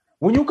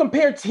 When you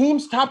compare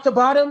teams top to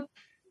bottom,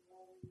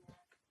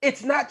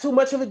 it's not too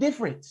much of a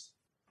difference.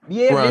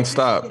 Yeah, Ron,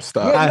 stop.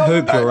 Yeah, I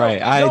hope you're right.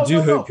 I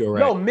do hope you're right.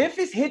 No,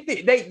 Memphis hit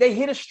they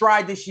hit a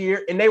stride this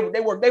year, and they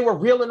were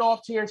reeling off,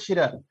 tearing shit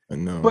up. I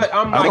know. But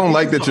I don't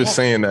like that you're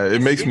saying that.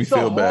 It makes me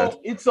feel bad.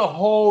 It's a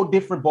whole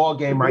different ball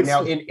game right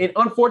now, and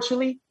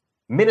unfortunately,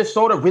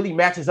 Minnesota really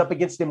matches up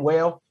against them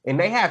well, and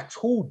they have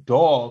 2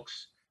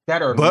 dogs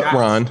that are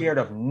not scared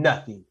of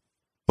nothing.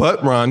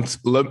 But Ron,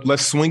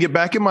 let's swing it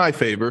back in my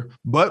favor.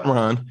 But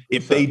Ron,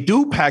 if they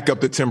do pack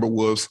up the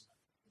Timberwolves,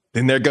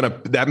 then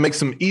that makes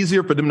them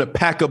easier for them to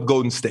pack up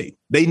Golden State.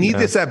 They need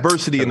this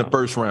adversity in the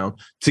first round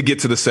to get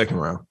to the second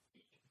round.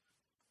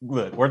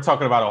 Look, we're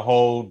talking about a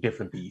whole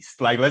different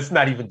beast. Like, let's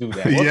not even do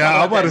that.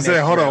 I'm about to say,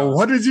 hold on.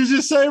 What did you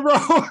just say, bro?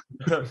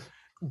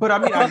 But I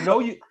mean, I know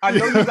you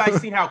guys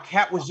seen how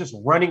Cat was just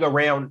running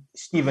around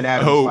Steven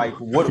Adams. Like,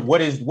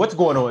 what's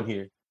going on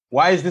here?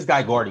 Why is this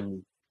guy guarding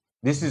me?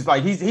 This is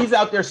like he's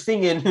out there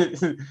singing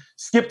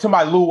 "Skip to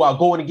My Lou" while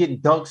going and getting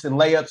dunks and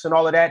layups and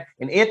all of that.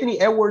 And Anthony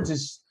Edwards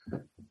is.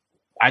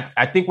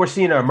 I think we're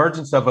seeing an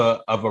emergence of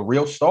a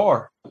real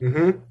star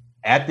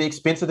at the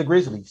expense of the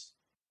Grizzlies.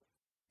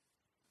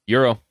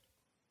 Euro.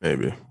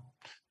 Maybe.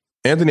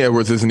 Anthony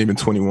Edwards isn't even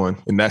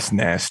 21, and that's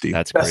nasty.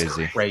 That's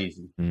crazy.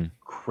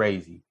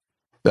 Crazy.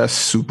 That's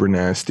super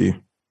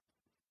nasty.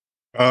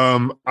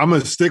 I'm going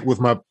to stick with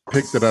my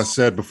pick that I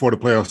said before the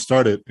playoffs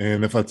started.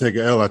 And if I take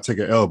an L, I take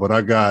an L. But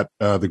I got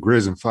the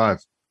Grizz in 5.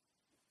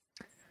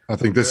 I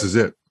think this is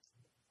it.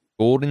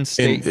 Golden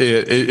State.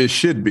 It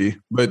should be.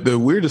 But the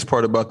weirdest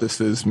part about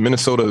this is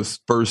Minnesota's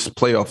first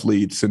playoff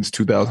lead since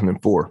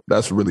 2004.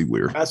 That's really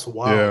weird. That's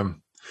wild. Yeah.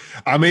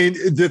 I mean,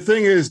 the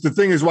thing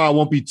is why I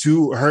won't be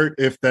too hurt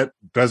if that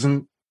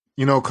doesn't,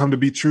 come to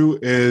be true,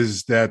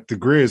 is that the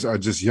Grizz are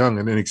just young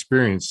and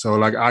inexperienced. So,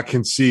 like, I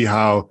can see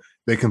how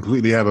they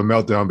completely have a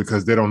meltdown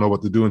because they don't know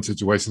what to do in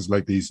situations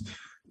like these.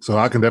 So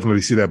I can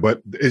definitely see that.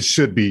 But it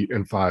should be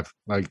in 5.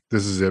 Like,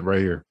 this is it right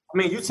here. I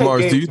mean, you take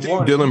Mars, do you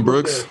think Dylan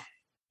Brooks...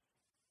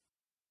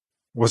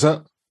 What's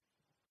up?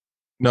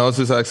 No, I was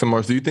just asking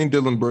Mars, do you think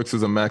Dylan Brooks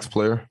is a max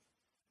player?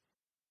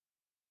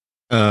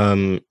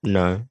 No.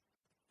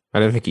 I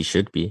don't think he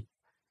should be.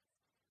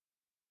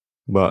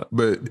 But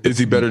is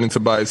he better than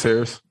Tobias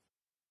Harris?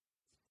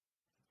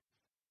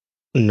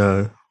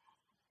 No.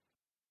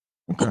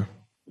 Okay.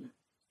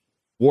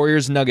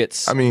 Warriors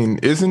Nuggets. I mean,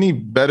 isn't he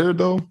better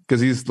though?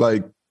 Because he's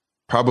like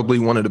probably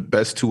one of the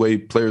best 2-way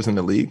players in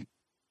the league.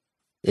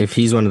 If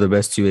he's one of the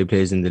best 2-way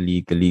players in the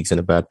league's in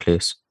a bad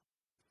place.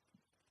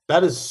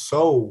 That is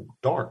so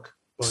dark.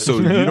 So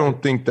you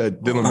don't think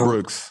that Dylan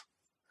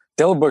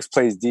Brooks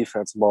plays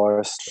defense,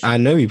 Morris? I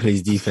know he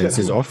plays defense.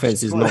 His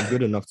offense is not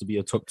good enough to be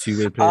a top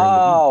 2-way player.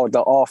 Oh,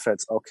 the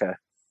offense.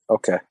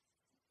 Okay.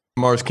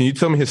 Mars, can you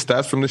tell me his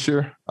stats from this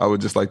year? I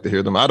would just like to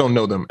hear them. I don't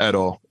know them at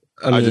all.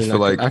 I just feel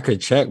like I could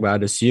check, but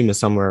I'd assume it's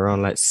somewhere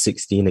around like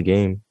 16 a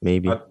game,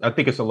 maybe. I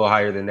think it's a little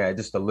higher than that,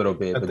 just a little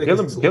bit. But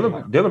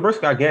Dylan Brooks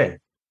got game.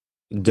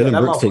 Dylan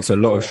Brooks takes a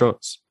lot of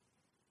shots.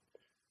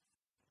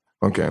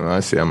 Okay, I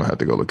see. I'm gonna have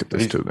to go look at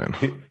this too. Then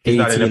he's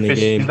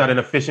not an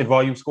efficient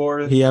volume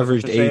scorer. He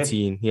averaged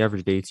 18. He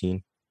averaged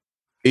 18.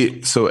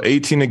 So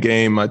 18 a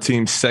game. My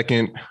team's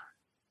second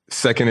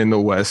in the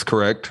West.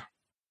 Correct?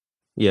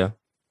 Yeah.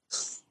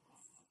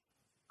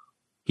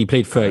 He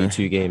played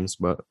 32 games,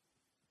 but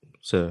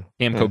so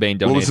Cam Cobain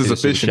donated. What was his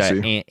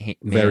efficiency?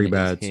 Very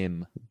bad.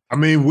 I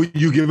mean, would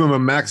you give him a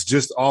max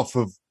just off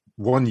of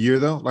 1 year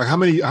though? Like how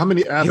many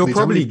athletes? He'll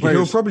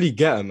probably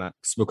get a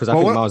max because I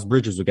think Miles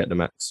Bridges will get the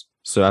max.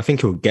 So I think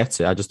he'll get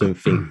it. I just don't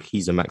think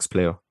he's a max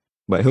player,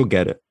 but he'll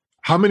get it.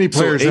 How many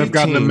players have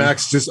gotten a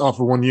max just off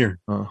of 1 year?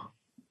 Do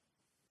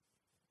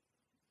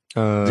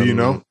you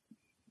know?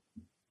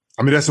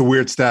 I mean, that's a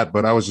weird stat,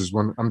 but I'm just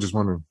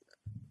wondering.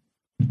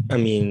 I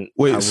mean,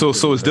 wait. So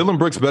is Dylan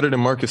Brooks better than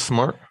Marcus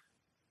Smart?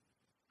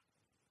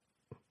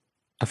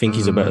 I think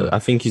he's a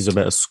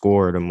better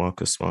scorer than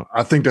Marcus Smart.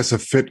 I think that's a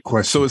fit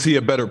question. So is he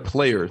a better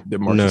player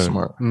than Marcus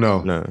Smart?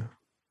 No.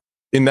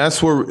 And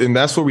that's where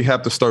we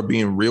have to start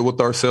being real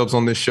with ourselves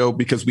on this show,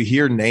 because we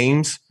hear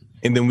names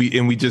and then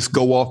we just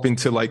go off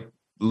into like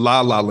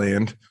la la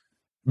land.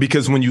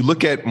 Because when you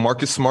look at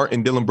Marcus Smart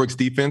and Dylan Brooks'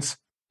 defense,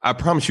 I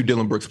promise you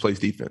Dylan Brooks plays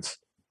defense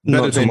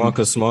not to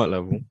Marcus Smart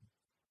level.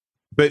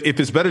 But if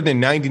it's better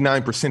than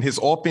 99%, his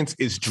offense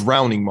is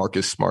drowning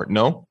Marcus Smart.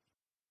 No,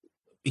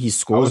 he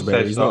scores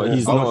better. He's not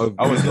a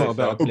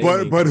better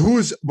player. But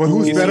who's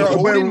better?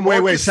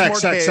 Wait,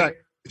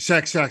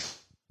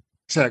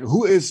 Shaq.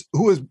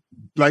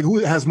 Who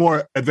has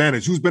more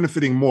advantage? Who's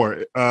benefiting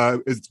more?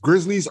 Is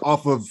Grizzlies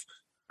off of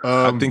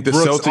I think the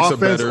Brooks Celtics offense are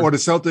better, or the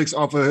Celtics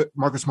off of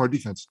Marcus Smart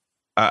defense?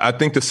 I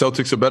think the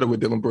Celtics are better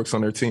with Dillon Brooks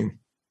on their team.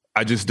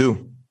 I just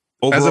do.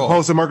 Overall, as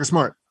opposed to Marcus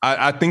Smart.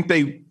 I think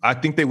they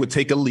would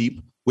take a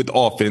leap with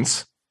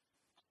offense.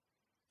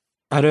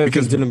 I don't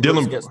think Dillon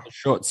Brooks gets the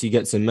shots he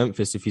gets in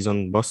Memphis if he's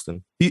on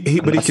Boston. But he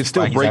can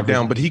still break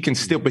down. But he can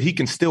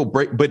still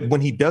break. But when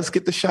he does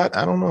get the shot,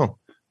 I don't know.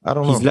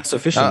 He's less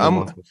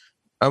efficient.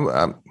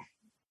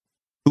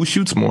 Who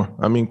shoots more?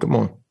 I mean, come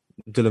on.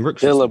 Dillon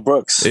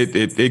Brooks.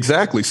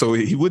 Exactly. So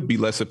he would be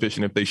less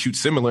efficient if they shoot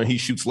similar, and he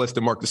shoots less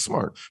than Marcus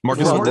Smart.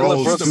 Marcus Smart is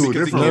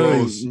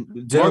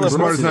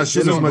not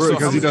shooting as much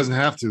because he doesn't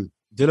have to.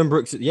 Dillon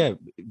Brooks, put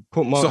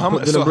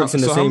Dillon Brooks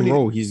in the same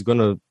role. He's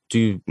gonna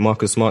do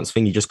Marcus Smart's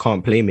thing. He just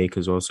can't play make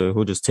as well, so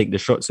he'll just take the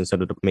shots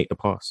instead of make the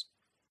pass.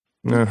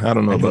 I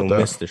don't know about that.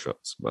 Miss the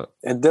shots, but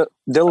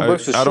Dillon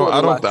Brooks is I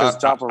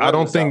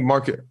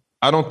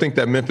don't think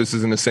that Memphis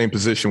is in the same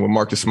position with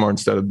Marcus Smart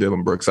instead of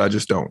Dillon Brooks. I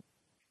just don't.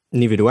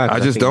 Neither do I. I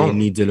just don't. They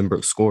need Dillon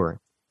Brooks scoring,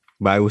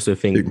 but I also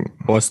think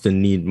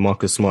Boston need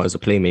Marcus Smart as a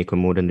playmaker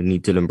more than they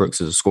need Dillon Brooks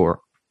as a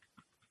scorer.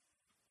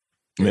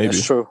 Maybe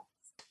that's true.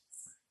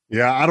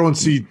 Yeah, I don't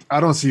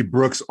see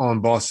Brooks on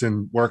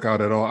Boston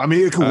workout at all. I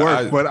mean, it could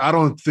work, but I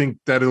don't think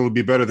that it'll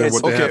be better than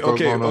what they have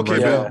going on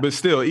right now. But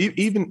still,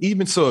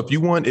 even so, if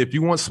you want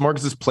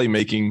Smart's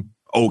playmaking,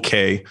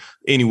 okay.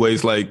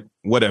 Anyways, like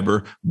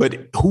whatever.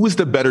 But who is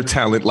the better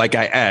talent? Like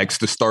I asked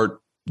to start.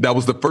 That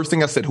was the first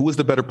thing I said. Who is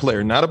the better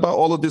player? Not about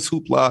all of this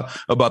hoopla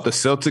about the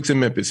Celtics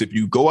and Memphis. If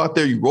you go out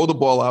there, you roll the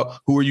ball out,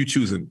 who are you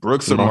choosing?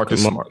 Brooks or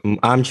Marcus Smart?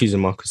 I'm choosing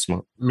Marcus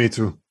Smart. Me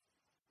too.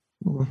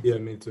 Yeah,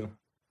 me too.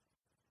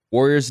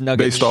 Warriors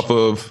Nuggets. Based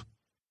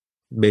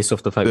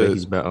off the fact that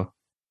he's better.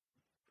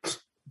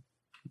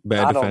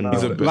 Better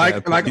defender.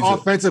 Like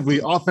offensively.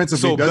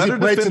 So does he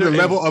play to the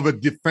level of a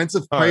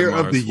defensive player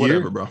of the year?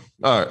 Whatever, bro.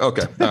 All right,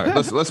 okay. All right,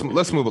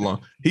 let's move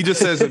along. He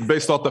just says it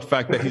based off the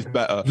fact that he's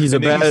better. He's a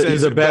better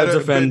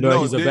defender.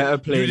 He's a better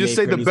player. You just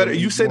say the better.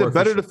 You say the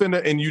better defender,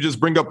 and you just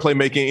bring up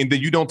playmaking, and then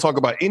you don't talk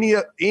about any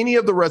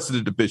of the rest of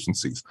the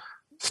deficiencies.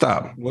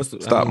 Stop,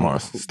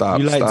 Mars. Stop.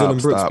 You like Dillon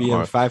Brooks being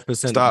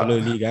 5% below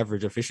league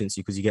average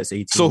efficiency because he gets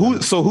 18. So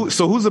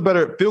who's a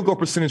better field goal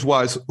percentage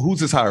wise?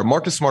 Who's his higher,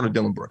 Marcus Smart or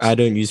Dillon Brooks? I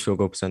don't use field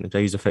goal percentage. I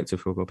use effective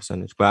field goal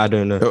percentage, but I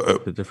don't know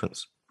the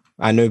difference.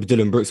 I know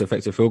Dillon Brooks'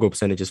 effective field goal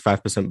percentage is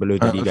 5% below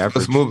the league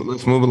average.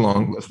 Let's move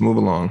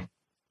along.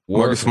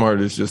 Marcus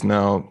Smart is just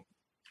now.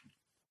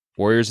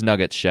 Warriors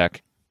Nuggets, Shaq.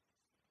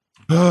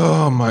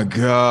 Oh my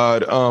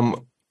God.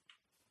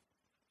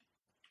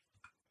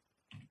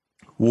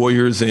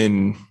 Warriors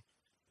in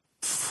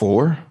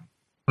 4.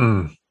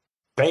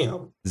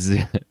 Damn.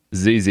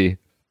 ZZ.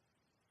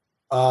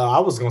 I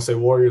was gonna say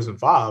Warriors in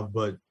 5,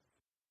 but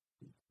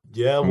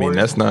yeah. I mean,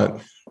 that's not.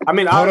 I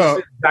mean, I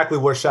understand exactly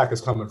where Shaq is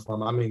coming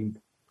from. I mean,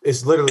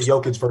 it's literally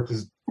Jokic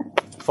versus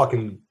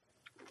fucking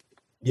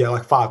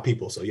like 5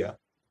 people. So yeah.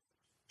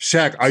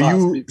 Shaq, are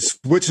you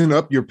switching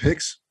up your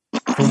picks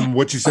from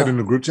what you said in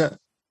the group chat?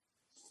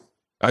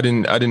 I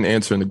didn't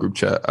answer in the group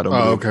chat. I don't.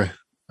 Oh, okay.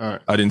 All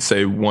right. I didn't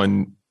say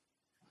one.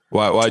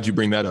 Why'd you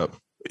bring that up?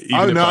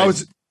 I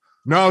was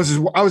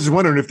just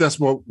wondering if that's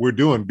what we're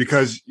doing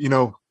because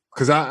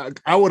I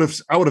would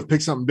have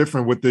picked something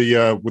different with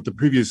the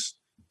previous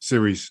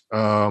series.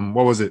 What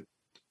was it?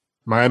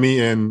 Miami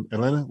and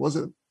Atlanta, was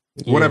it?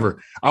 Yeah. Whatever.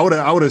 I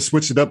would have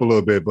switched it up a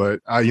little bit,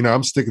 but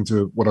I'm sticking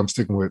to what I'm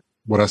sticking with,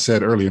 what I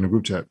said earlier in the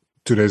group chat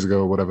 2 days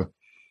ago or whatever.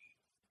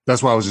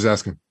 That's why I was just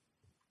asking.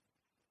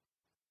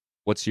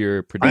 What's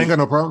your prediction? I ain't got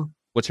no problem.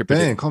 What's your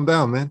prediction? Calm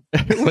down, man.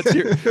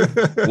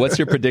 What's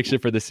your prediction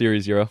for the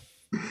series, Euro?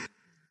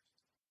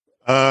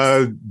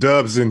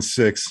 Dubs in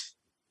 6.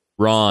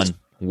 Ron,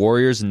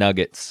 Warriors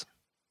Nuggets.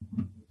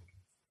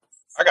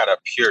 I got a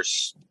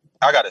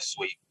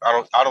sweep. I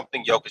don't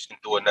think Jokic can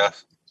do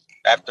enough.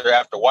 After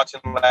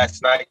watching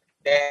last night,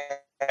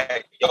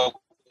 Jokic.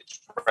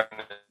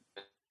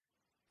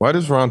 Why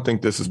does Ron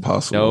think this is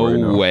possible?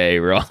 No way,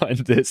 Ron.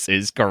 This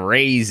is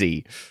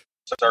crazy.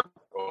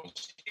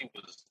 He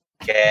was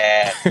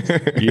gassed.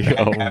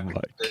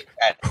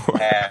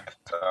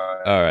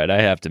 All right,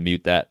 I have to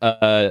mute that.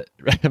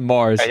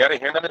 Mars. Hey, y'all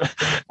didn't hear nothing?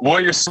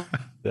 Warriors.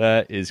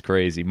 That is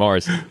crazy.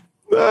 Mars.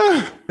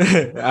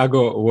 I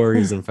got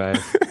Warriors in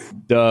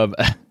 5. Dub.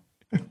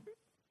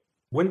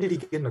 When did he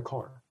get in the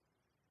car?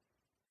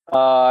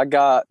 I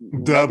got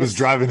Dub is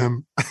driving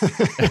him.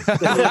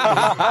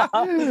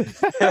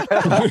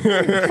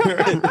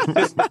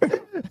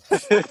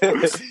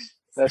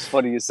 That's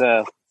funny you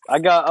said.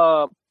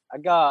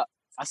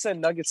 I said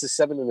Nuggets is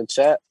 7 in the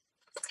chat.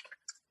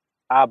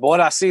 But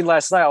what I seen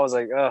last night, I was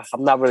like,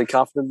 I'm not really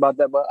confident about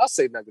that, but I'll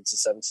say Nuggets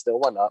is 7 still.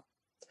 Why not?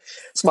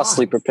 It's my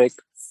sleeper pick.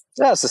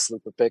 Yeah, it's a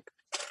sleeper pick.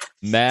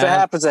 If it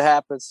happens, it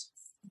happens.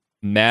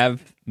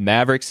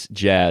 Mavericks,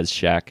 Jazz,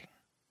 Shaq.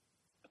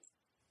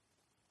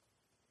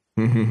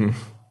 Man,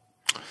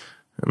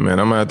 I'm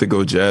gonna have to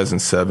go Jazz in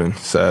 7,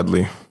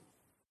 sadly.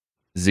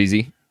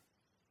 ZZ?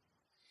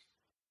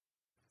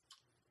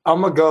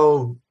 I'm gonna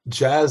go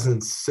Jazz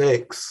in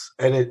 6,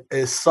 and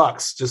it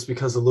sucks just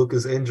because of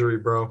Luka's injury,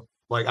 bro.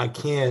 Like I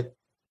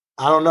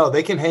don't know.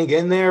 They can hang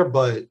in there,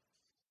 but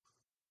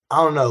I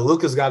don't know.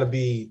 Luka's not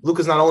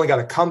only got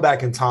to come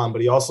back in time,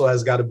 but he also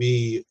has got to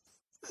be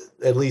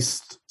at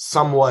least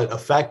somewhat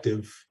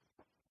effective.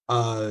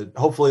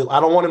 Hopefully, I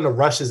don't want him to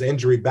rush his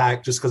injury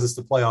back just because it's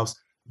the playoffs,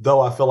 though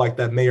I feel like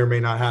that may or may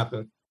not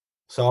happen.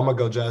 So I'm going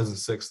to go Jazz in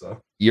 6,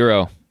 though.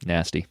 Euro,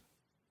 nasty.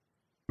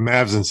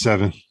 Mavs in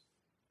 7.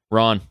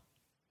 Ron.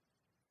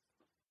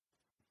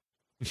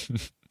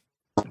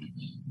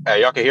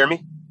 Hey, y'all can hear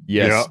me?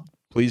 Yes. Yeah.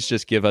 Please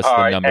just give us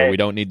the number. We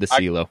don't need the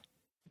CeeLo.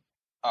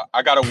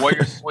 I got a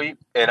Warriors sweep,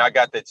 and I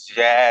got the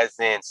Jazz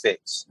in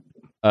 6.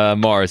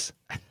 Mars.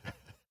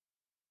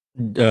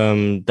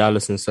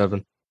 Dallas in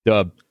 7.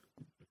 Dub.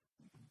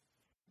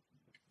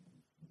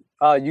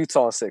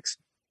 Utah in 6.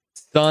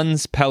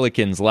 Suns,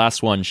 Pelicans.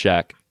 Last one,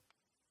 Shaq.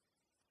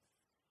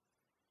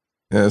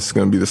 Yeah, it's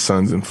going to be the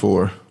Suns in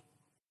 4.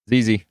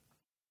 ZZ.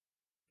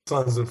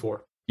 Suns in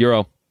 4.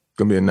 Euro.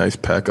 Going to be a nice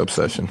pack-up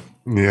session.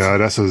 Yeah,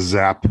 that's a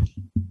zap.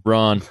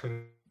 Ron.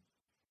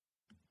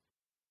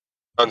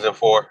 Suns in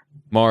 4.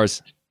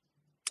 Mars.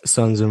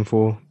 Suns in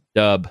 4.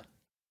 Dub.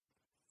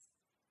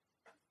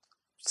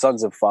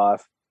 Suns in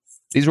 5.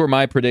 These were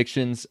my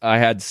predictions. I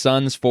had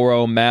Suns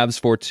 4-0, Mavs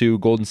 4-2,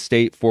 Golden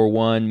State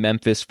 4-1,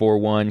 Memphis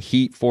 4-1,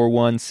 Heat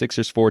 4-1,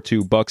 Sixers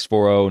 4-2, Bucks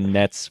 4-0,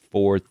 Nets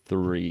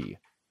 4-3.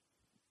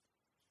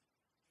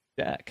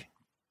 Jack,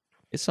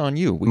 it's on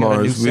you. We got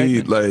a new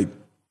segment.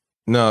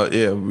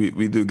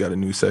 We do got a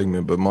new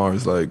segment, but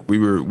Mars, like we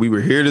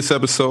were here this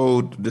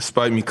episode,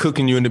 despite me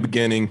cooking you in the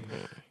beginning.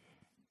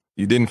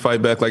 You didn't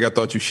fight back like I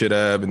thought you should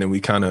have, and then we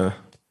kind of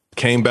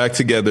came back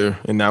together,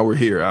 and now we're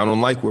here. I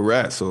don't like where we're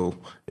at, so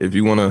if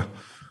you want to,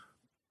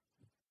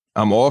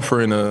 I'm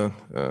offering a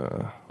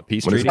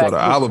peace what is it called, an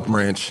olive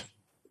branch.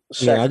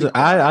 Yeah,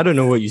 I don't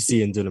know what you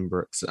see in Dillon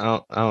Brooks. I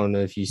don't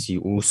know if you see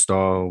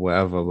All-Star or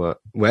whatever, but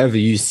whatever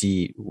you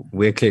see,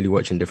 we're clearly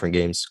watching different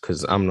games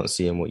because I'm not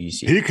seeing what you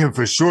see. He can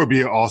for sure be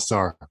an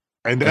All-Star.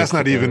 And that's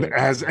not even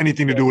has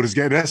anything to do with his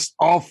game. That's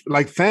all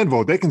like fan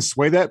vote. They can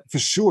sway that for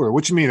sure.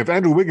 What you mean? If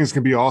Andrew Wiggins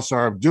can be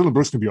All-Star, Dillon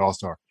Brooks can be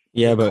All-Star.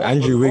 Yeah, but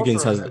Andrew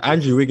Wiggins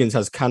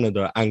has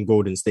Canada and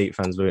Golden State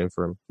fans voting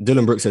for him.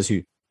 Dillon Brooks says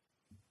who?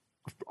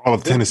 All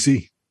of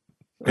Tennessee.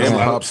 And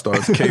pop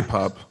stars,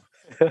 K-pop.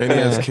 And he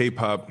has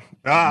K-pop.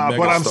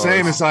 But I'm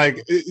saying it's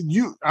like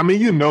you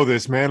know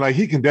this, man. Like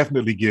he can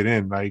definitely get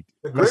in. Like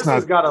the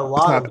Grizzlies got a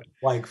lot of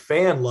like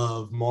fan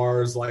love,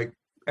 Mars. Like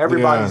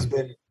everybody's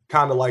been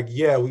kind of like,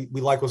 we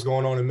like what's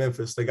going on in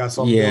Memphis. They got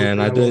something. Yeah,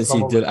 and I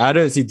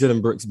don't see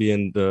Dillon Brooks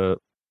being the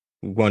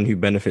one who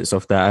benefits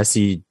off that. I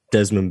see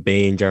Desmond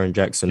Bain, Jaren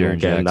Jackson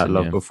getting that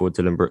love before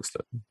Dillon Brooks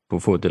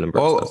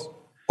does.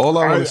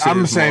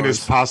 I'm saying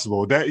it's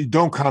possible. That you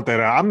don't count that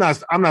out.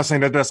 I'm not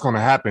saying that that's going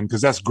to happen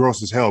because that's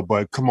gross as hell.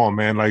 But come on,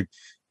 man. Like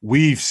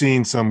we've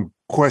seen some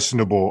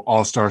questionable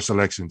All-Star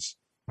selections.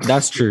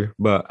 That's true,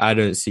 but I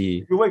don't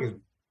see.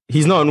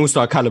 He's not an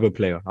All-Star caliber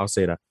player. I'll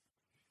say that.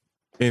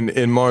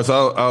 And Mars,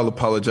 I'll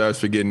apologize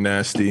for getting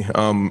nasty.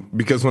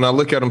 Because when I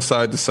look at him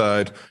side to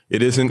side,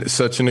 it isn't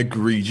such an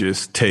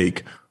egregious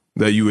take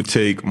that you would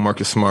take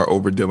Marcus Smart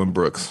over Dillon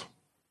Brooks.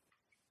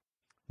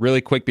 Really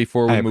quick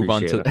before we move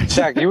on to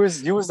Jack, you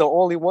was the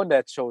only one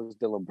that chose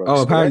Dillon Brooks.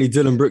 Oh, apparently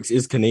Dillon Brooks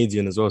is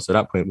Canadian as well, so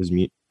that point was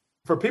mute.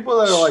 For people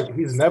that are like,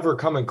 he's never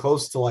coming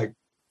close to like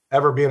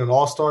ever being an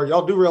All-Star,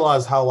 y'all do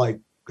realize how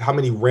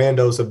many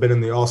randos have been in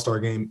the All-Star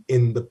game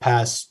in the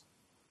past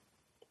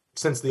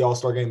since the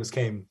All-Star game has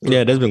came.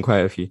 Yeah, there's been quite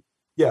a few.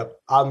 Yeah.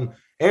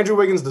 Andrew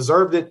Wiggins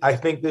deserved it, I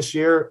think, this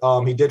year.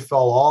 He did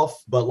fall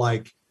off, but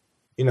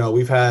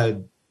we've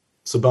had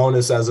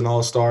Sabonis as an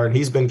All-Star and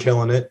he's been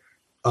killing it.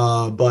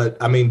 But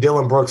I mean,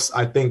 Dillon Brooks,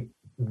 I think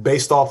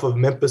based off of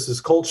Memphis's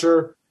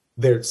culture,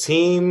 their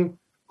team,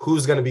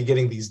 who's going to be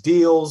getting these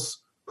deals,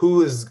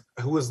 who is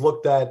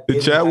looked at. The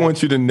chat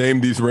wants you to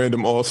name these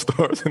random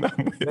All-Stars. And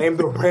name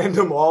the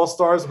random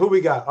All-Stars. Who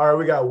we got? All right,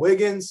 we got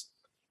Wiggins,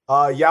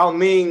 Yao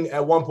Ming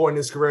at one point in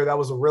his career. That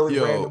was a really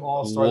random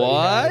All-Star.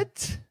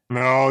 What?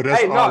 No,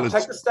 that's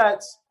check the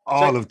stats.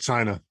 All of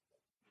China.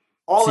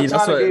 All of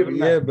China gave him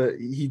that. Yeah, but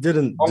he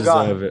didn't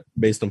deserve it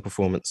based on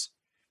performance.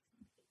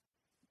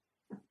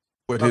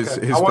 But his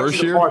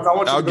first year,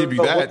 I'll give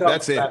you that.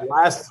 That's it.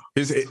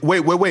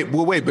 Wait.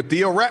 But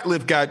Theo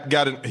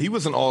Ratliff he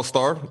was an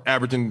All-Star,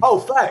 averaging. Oh,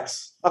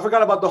 facts. I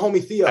forgot about the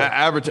homie Theo.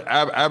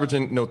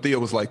 Averaging. No, Theo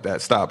was like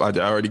that. Stop. I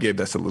already gave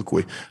that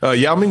soliloquy.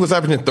 Yao Ming was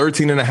averaging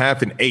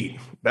 13.5 and 8.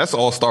 That's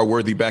All-Star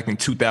worthy back in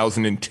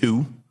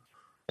 2002.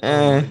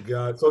 Oh my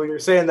God! So you're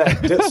saying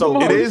that? So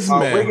it is,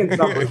 man. Wiggins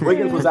numbers.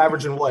 Wiggins was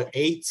averaging what?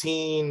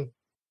 18.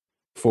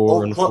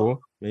 4 and 4.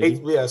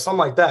 Yeah, something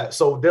like that.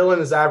 So Dillon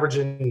is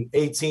averaging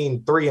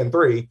 18, 3 and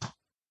 3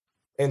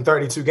 in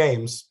 32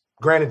 games.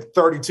 Granted,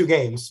 32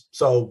 games.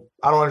 So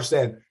I don't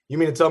understand. You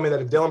mean to tell me that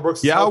if Dillon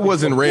Brooks? Yeah, I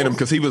wasn't random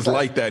because he was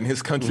like that in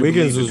his country.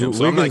 Wiggins was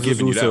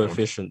giving you also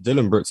efficient.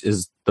 Dillon Brooks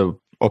is the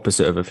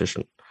opposite of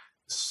efficient.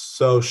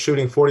 So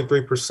shooting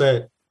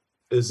 43%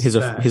 is his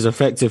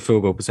effective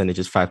field goal percentage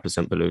is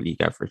 5% below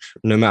league average.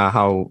 No matter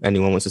how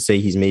anyone wants to say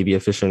he's maybe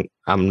efficient,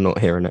 I'm not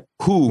hearing it.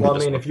 Well, I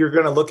mean, if you're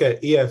going to look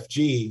at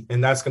EFG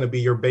and that's going to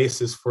be your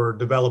basis for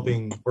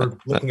developing or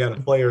looking at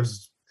a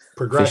player's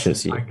progression,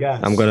 efficiency. I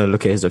guess I'm going to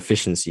look at his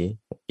efficiency.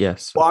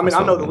 Yes. Well, I mean,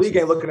 I know the league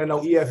ain't looking at no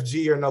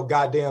EFG or no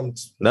goddamn.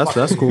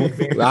 That's cool.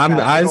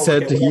 I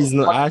said he's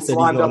not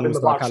an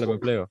all-star caliber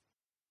player.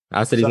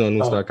 I said he's not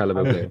an all-star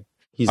caliber player.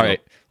 All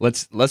right,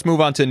 let's move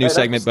on to a new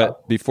segment.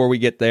 But before we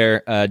get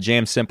there,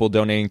 Jam Simple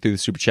donating through the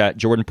super chat.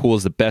 Jordan Poole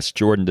is the best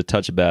Jordan to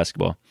touch a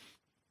basketball.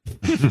 All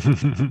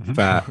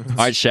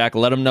right, Shaq,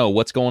 let him know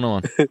what's going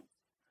on.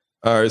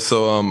 All right,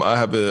 so I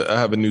have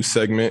a new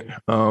segment.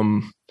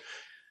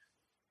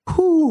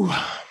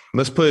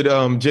 Let's put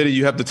JD.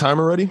 You have the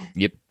timer ready?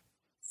 Yep.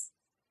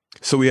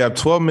 So we have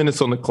 12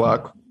 minutes on the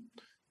clock.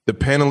 The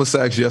panelists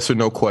ask yes or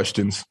no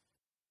questions.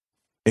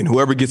 And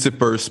whoever gets it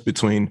first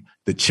between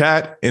the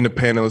chat and the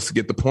panelists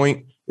get the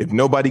point. If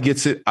nobody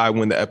gets it, I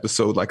win the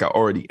episode like I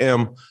already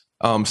am.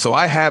 So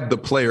I have the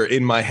player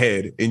in my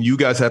head, and you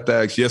guys have to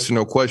ask yes or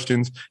no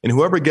questions. And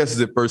whoever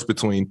guesses it first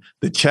between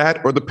the chat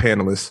or the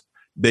panelists,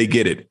 they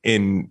get it.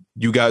 And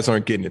you guys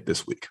aren't getting it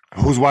this week.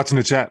 Who's watching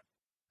the chat?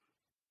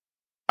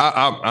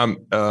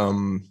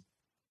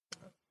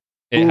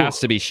 It has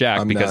to be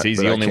Shaq because he's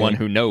the only one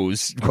who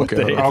knows what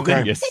the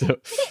thing is. So.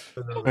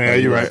 Yeah,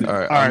 you're right. All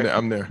right.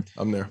 I'm there.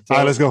 All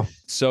right, let's go.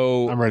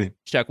 So I'm ready.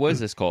 Shaq, what is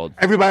this called?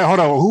 Everybody,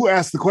 hold on. Who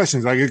asked the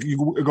questions? Like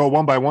you go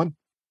one by one?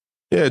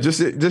 Yeah, just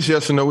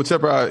yes or no.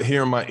 Whichever I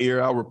hear in my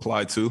ear, I'll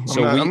reply to.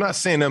 I'm not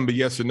saying them, but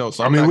yes or no.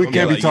 So we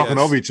can't be talking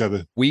over each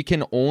other. We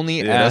can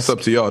only ask. That's up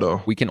to y'all,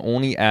 though. We can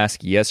only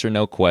ask yes or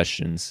no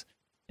questions,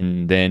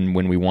 and then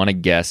when we want to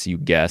guess, you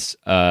guess.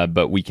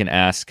 But we can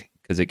ask.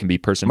 Because it can be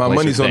person. My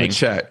money's on the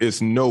chat.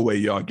 It's no way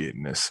y'all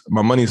getting this.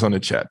 My money's on the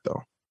chat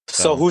though.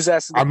 So who's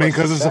asking? I mean,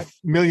 because there's a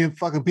million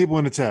fucking people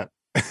in the chat.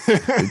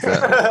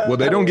 Exactly. Well,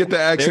 they don't get to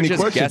ask any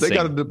questions.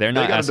 Guessing. They're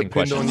not asking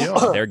questions.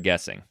 They're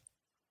guessing.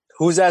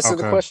 Who's asking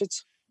the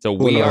questions? So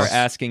we are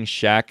asking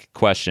Shaq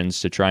questions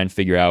to try and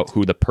figure out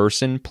who the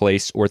person,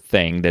 place, or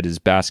thing that is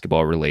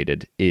basketball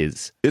related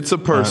is. It's a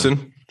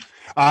person.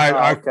 All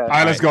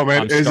right, let's go,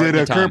 man. Is it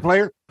a current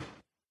player?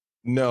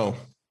 No.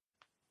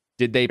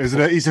 Did they? Is it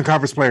an Eastern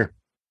Conference player?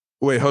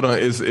 Wait, hold on.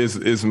 Is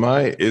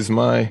my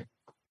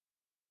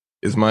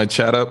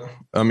chat up?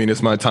 I mean,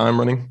 is my time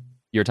running?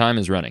 Your time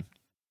is running.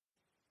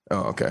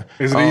 Oh, okay.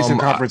 Is it an Eastern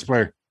Conference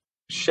player?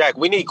 Shaq,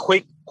 we need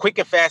quick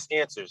and fast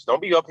answers.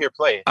 Don't be up here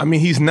playing. I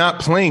mean, he's not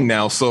playing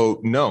now, so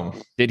no.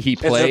 Did he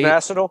play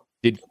international?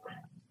 Yeah,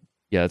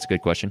 that's a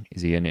good question.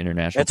 Is he an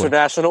international?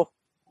 International?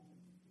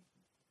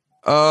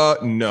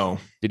 No.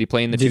 Did he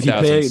play in the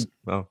 2000s?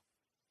 Oh.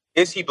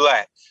 Is he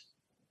black?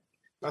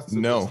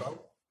 No.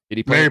 Did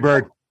he play? Larry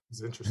Bird.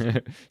 It's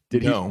interesting.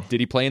 Did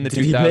he play in the 2000s?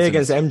 Did he play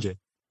against MJ?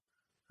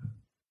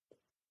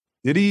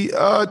 Did he?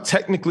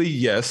 Technically,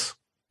 yes.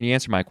 Can you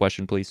answer my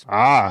question, please?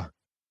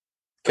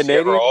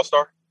 Canadian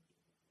All-Star?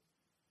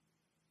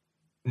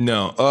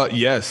 No.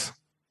 Yes.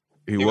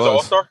 He was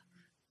All-Star?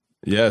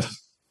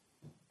 Yes.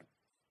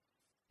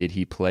 Did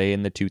he play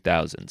in the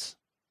 2000s?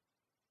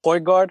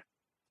 Point guard?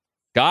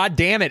 God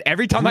damn it.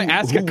 Every time I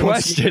ask a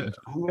question.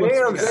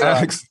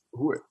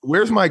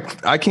 Where's my...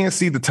 I can't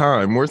see the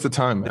time. Where's the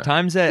time at? The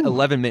time's at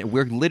 11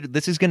 minutes.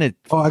 This is going to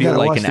feel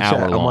like an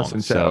hour long. I'm watching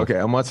the chat. Okay,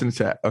 I'm watching the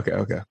chat. Okay.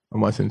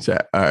 I'm watching the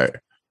chat. All right.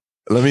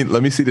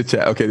 Let me see the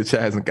chat. Okay, the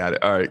chat hasn't got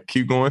it. All right,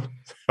 keep going.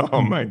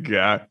 Oh my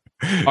God.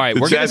 All right,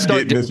 we're going to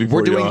start.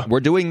 We're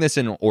doing this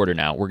in order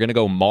now. We're going to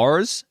go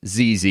Mars,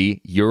 ZZ,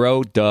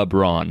 Euro, Dub,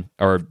 Ron.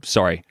 Or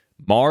sorry,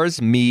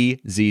 Mars, me,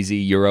 ZZ,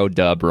 Euro,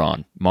 Dub,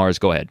 Ron. Mars,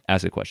 go ahead.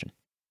 Ask a question.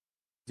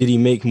 Did he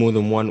make more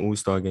than one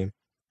All-Star game?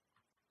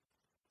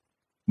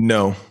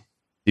 No.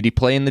 Did he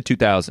play in the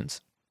 2000s?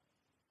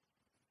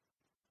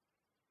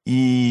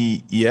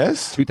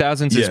 Yes.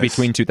 2000s is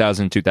between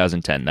 2000 and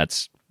 2010.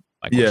 That's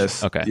my question.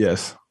 Yes. Okay.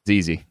 Yes. It's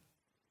easy.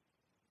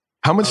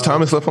 How much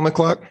time is left on the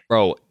clock?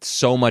 Bro,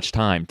 so much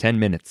time. 10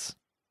 minutes.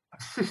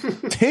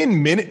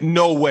 10 minutes?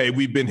 No way.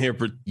 We've been here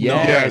for...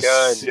 Yes.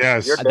 No.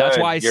 Yes. That's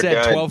why I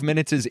said 12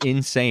 minutes is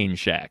insane,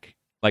 Shaq.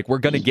 Like, we're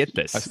going to get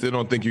this. I still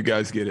don't think you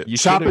guys get it. You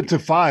chop it to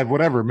 5,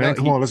 whatever, man.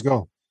 Come on, let's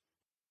go.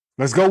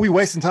 Let's go. We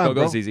wasting time,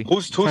 bro. ZZ.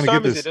 Whose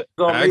time is it?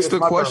 Ask the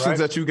questions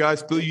that you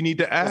guys feel you need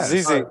to ask.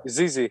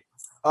 ZZ.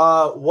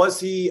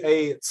 Was he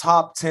a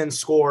top 10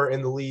 scorer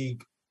in the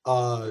league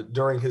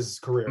during his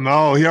career?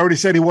 No, he already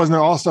said he wasn't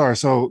an all-star,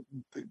 so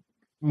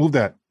move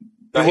that.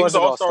 No, he was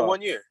an all-star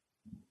 1 year.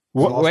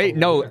 Wait,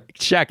 no.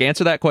 Shaq,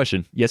 answer that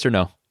question. Yes or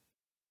no?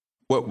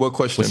 What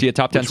question? Was he a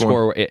top 10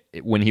 scorer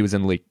when he was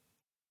in the league?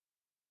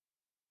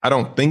 I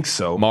don't think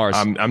so. Mars.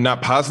 I'm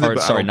not positive,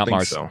 but sorry, I don't not think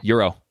Mars. so.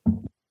 Euro.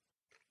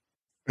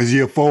 Is he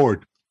a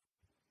forward?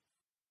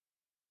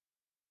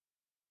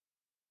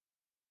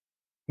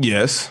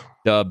 Yes.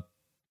 Dub.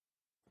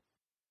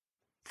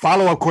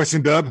 Follow-up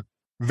question, Dub.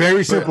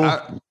 Very simple.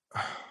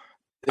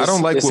 I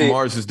don't like what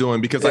Mars is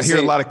doing because I hear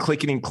a lot of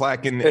clicking and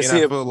clacking, and I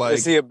feel like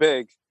is he a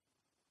big?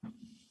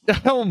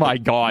 Oh my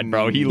God,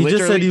 bro! He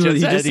literally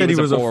just said he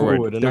was a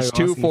forward. There's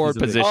 2 forward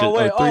positions. Oh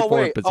wait,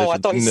 forward positions. I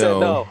thought he said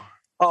no.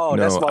 Oh,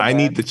 no, that's my bad. I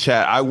need the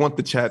chat. I want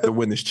the chat to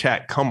win this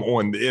chat. Come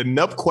on.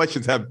 Enough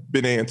questions have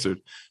been answered.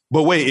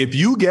 But wait, if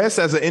you guess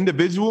as an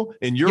individual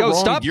and you're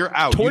wrong, you're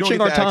out. You don't get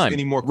to ask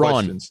any more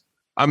questions.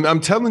 I'm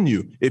telling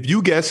you, if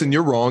you guess and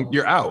you're wrong,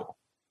 you're out.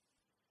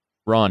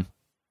 Ron.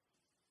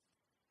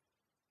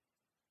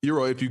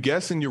 Euro, if you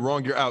guess and you're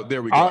wrong, you're out.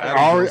 There we go.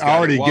 I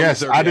already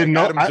guessed. I didn't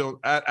know.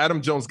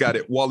 Adam Jones got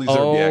it. Wally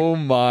Zerbiak. Oh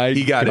my!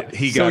 He got it.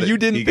 He got it. So you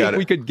didn't think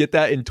we could get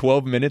that in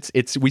 12 minutes?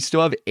 We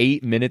still have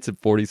 8 minutes and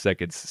 40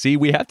 seconds. See,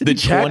 we have to do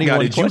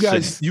 21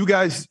 questions. You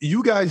guys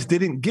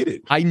didn't get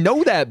it. I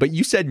know that, but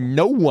you said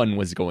no one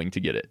was going to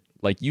get it.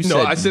 Like you said.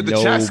 No, I said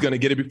the chat's going to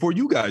get it before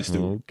you guys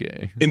do.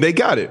 Okay. And they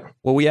got it.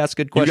 Well, we asked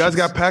good questions. You guys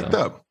got packed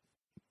up.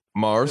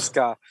 Mars.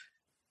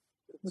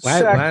 Why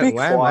am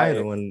I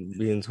the one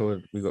being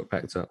told we got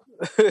packed up?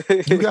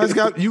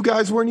 You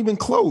guys weren't even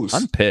close.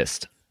 I'm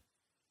pissed.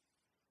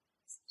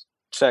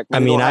 Check. I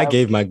mean, I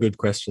gave my good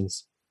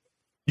questions.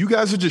 You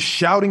guys are just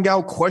shouting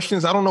out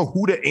questions. I don't know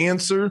who to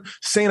answer,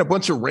 saying a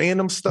bunch of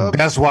random stuff.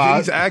 That's why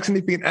he's asking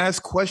if he can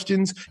ask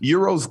questions.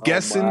 Euro's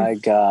guessing. Oh my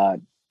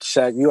God.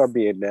 Shaq, you are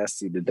being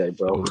nasty today,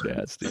 bro. So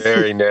nasty.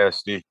 Very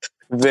nasty.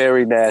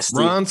 Very nasty.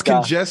 Ron's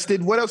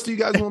congested. What else do you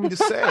guys want me to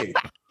say?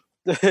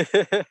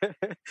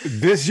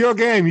 This your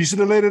game. You should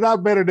have laid it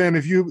out better than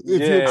if you're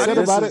upset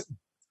about it.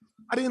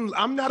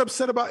 I'm not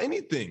upset about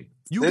anything.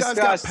 You guys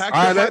got packed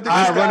up.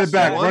 All right, run it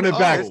back.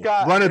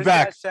 Run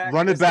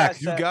it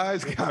back. You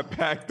guys got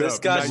packed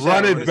up.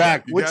 Run it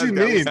back. What do you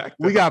mean?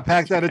 We got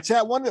packed out of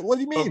chat. What do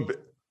you mean?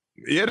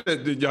 Yeah,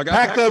 y'all got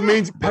packed up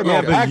means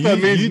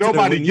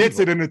nobody gets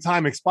it and the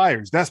time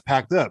expires. That's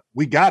packed up.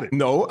 We got it.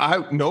 No.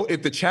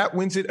 If the chat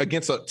wins it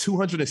against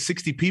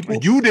 260 people,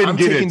 you didn't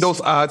get taking those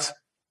odds.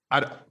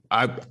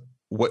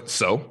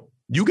 So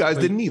you guys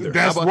didn't either.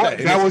 That's what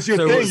that was your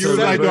thing. You were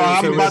like, no,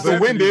 I'm about to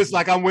win this.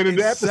 Like I'm winning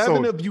the episode.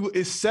 7 of you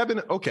is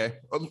 7. Okay,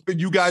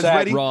 you guys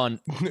ready? Ron,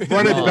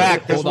 run it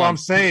back. That's what I'm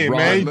saying,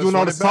 man. You doing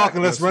all this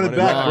talking? Let's run it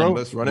back, bro.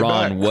 Let's run it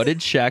back. Ron, what did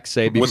Shaq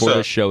say before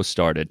the show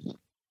started?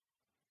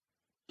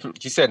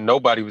 He said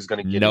nobody was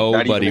going to get it.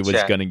 Nobody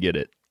was going to get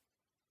it.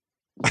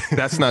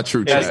 That's not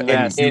true, Chad.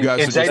 You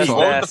guys are just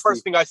what was the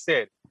first thing I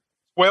said?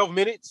 12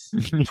 minutes?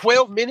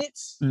 12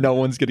 minutes? No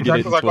one's going to get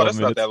it in 12 minutes. That's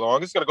not that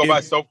long. It's going to go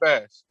by so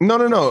fast. No.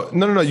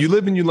 You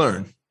live and you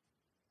learn.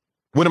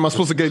 When am I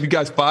supposed to give you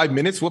guys 5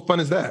 minutes? What fun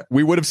is that?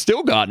 We would have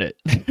still gotten it.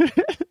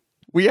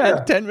 We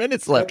had 10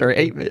 minutes left or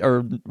 8 minutes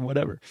or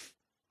whatever.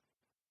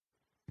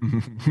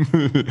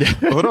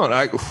 Hold on.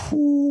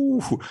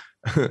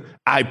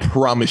 I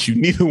promise you,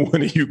 neither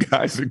one of you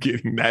guys are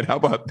getting that. How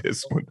about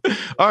this one?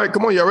 All right,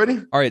 come on. Y'all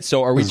ready? All right.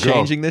 So are we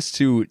changing this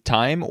to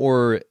time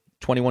or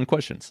 21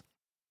 questions?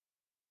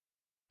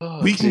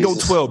 We can go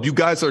 12. You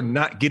guys are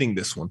not getting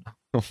this one.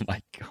 Oh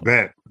my God.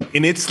 Man.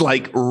 And it's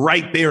like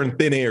right there in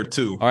thin air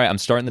too. All right, I'm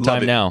starting the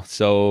time now.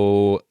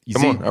 So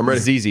come on, I'm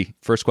ready. ZZ,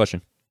 first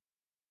question.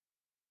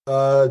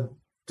 Did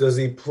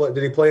he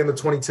play in the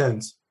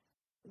 2010s?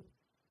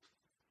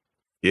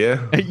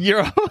 Yeah.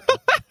 Euro.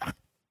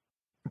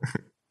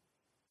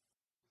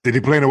 Did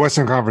he play in the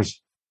Western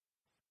Conference?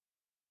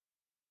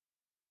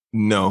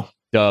 No.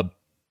 Dub.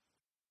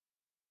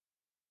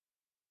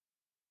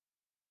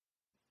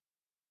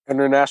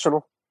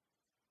 International?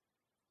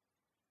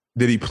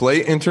 Did he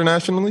play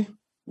internationally?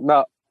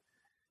 No.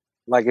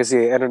 Like, is he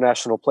an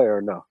international player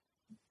or no?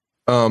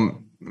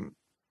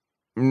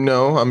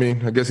 No. I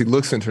mean, I guess he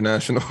looks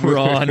international.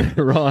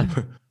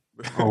 Ron.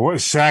 Oh, what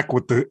Shaq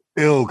with the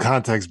ill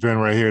context bin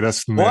right here?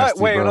 That's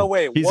nasty, Wait, bro. no,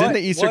 wait. He's in the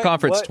Eastern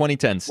Conference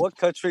 2010s. What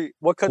country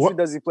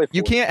does he play for?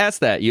 You can't ask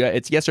that.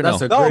 It's yes or no.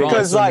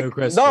 That's a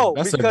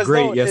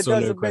great yes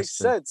or no question. Make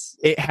sense.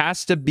 It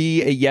has to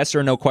be a yes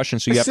or no question,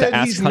 so you have to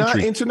ask he's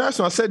country. Not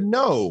international. I said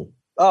no.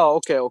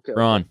 Oh, okay.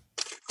 Ron.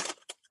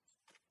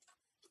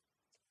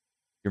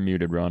 You're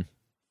muted, Ron.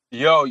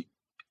 Yo,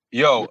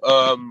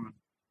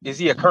 is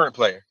he a current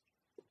player?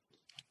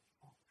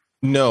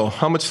 No.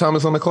 How much time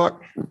is on the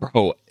clock?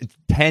 Bro,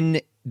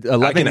 11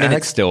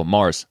 minutes still.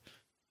 Mars.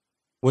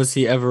 Was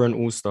he ever an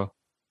All-Star?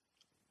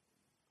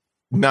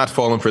 Not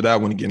falling for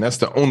that one again. That's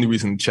the only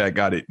reason the chat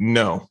got it.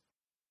 No.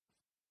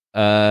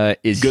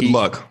 Good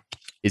luck.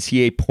 Is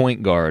he a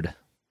point guard?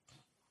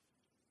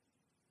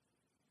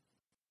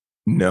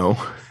 No.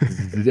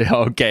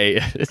 Okay,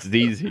 it's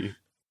easy.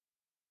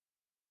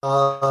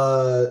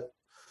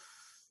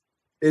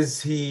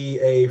 Is he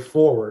a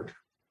forward?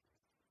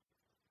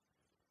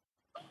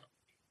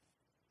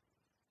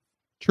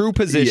 True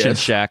position,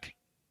 yes. Shaq.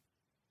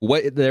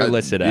 What they're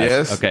listed as?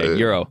 Yes. Okay,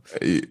 Euro.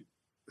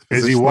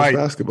 Is he white?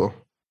 Basketball.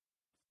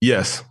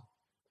 Yes.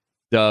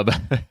 Dub.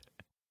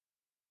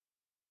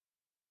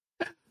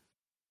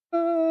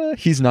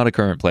 He's not a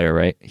current player,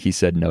 right? He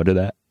said no to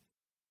that.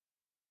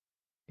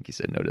 I think he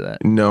said no to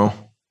that. No.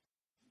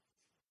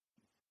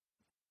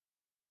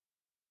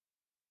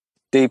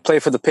 Did he play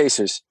for the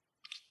Pacers?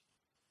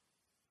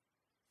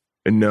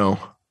 No.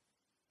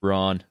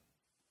 Ron.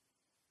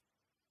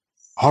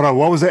 Hold on.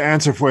 What was the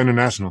answer for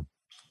international?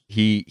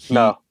 He's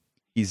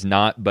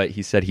not, but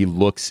he said he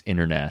looks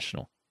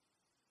international.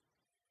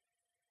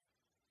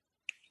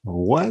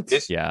 What?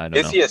 Yeah, I don't know.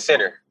 Is he a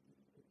center?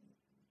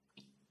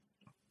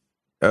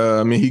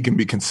 I mean, he can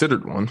be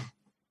considered one.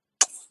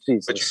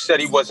 Jesus. But you said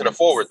he wasn't a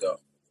forward, though.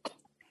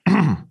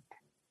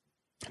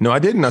 No, I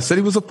didn't. I said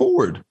he was a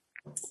forward.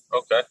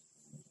 Okay.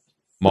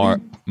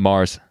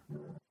 Mars.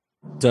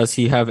 Does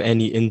he have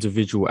any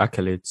individual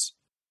accolades?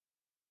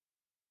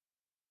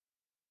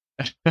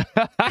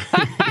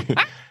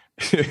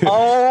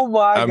 Oh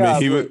my God! I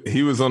mean,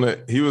 he was on a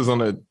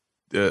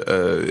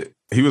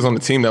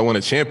team that won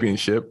a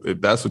championship. If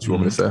that's what you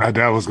want me to say,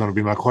 that was going to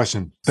be my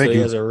question. Thank you.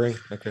 He has a ring.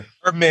 Okay.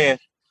 Birdman.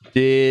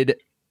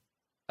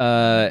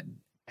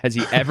 Has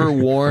he ever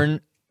worn?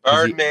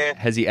 Birdman.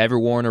 Has he ever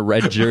worn a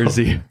red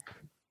jersey?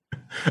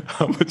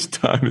 How much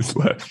time is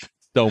left?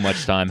 So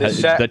much time.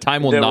 The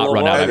time will not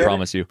run out. I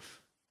promise you.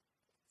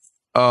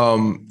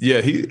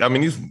 Yeah.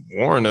 He's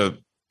worn a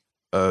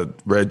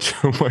red.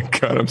 Oh my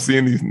God! I'm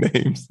seeing these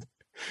names.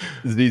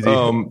 ZZ.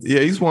 Yeah,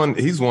 he's won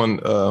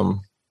a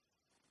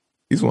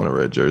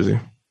red jersey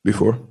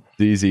before.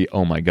 ZZ.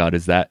 Oh my God!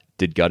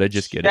 Did Gutta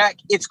just get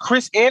it? It's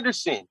Chris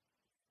Anderson.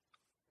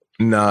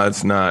 No,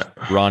 it's not.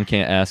 Ron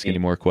can't ask any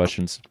more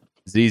questions.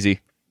 ZZ.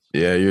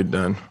 Yeah, you're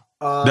done.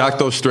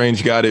 Doctor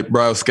Strange got it.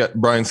 Brian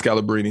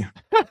Scalabrine.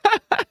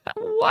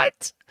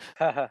 What?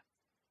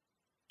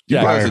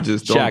 Jack,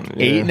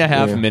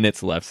 8.5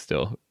 minutes left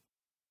still.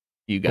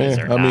 You guys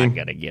are not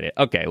gonna get it.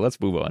 Okay, let's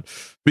move on.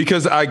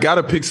 Because I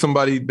gotta pick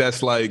somebody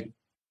that's like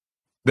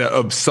that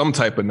of some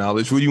type of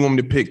knowledge. What do you want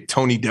me to pick?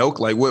 Tony Delk?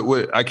 Like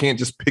what? I can't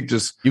just pick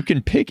You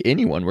can pick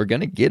anyone. We're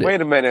gonna get it.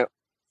 Wait a minute.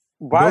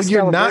 No,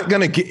 you're not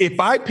gonna get. If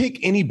I pick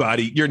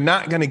anybody, you're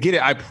not gonna get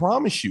it. I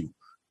promise you.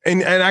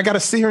 And I gotta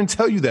sit here and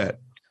tell you that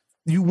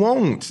you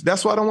won't.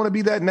 That's why I don't want to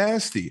be that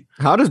nasty.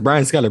 How does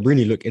Brian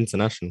Scalabrine look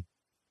international?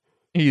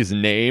 His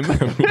name.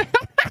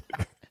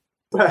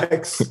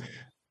 Thanks.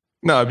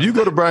 No, if you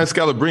go to Brian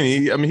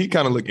Scalabrine, I mean, he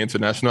kind of look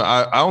international.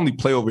 I only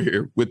play over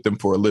here with them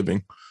for a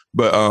living,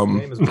 but oh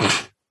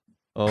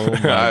my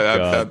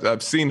God.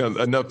 I've seen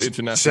enough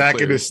international.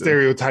 Shaq in his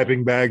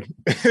stereotyping bag.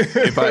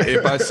 if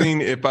I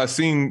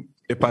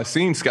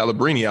seen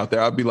Scalabrine out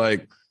there, I'd be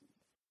like,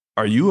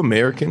 "Are you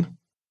American?"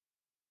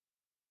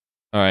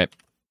 All right,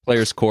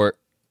 players court.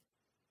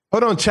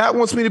 Hold on, chat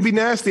wants me to be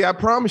nasty. I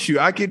promise you,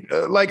 I could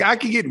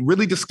get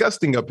really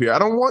disgusting up here. I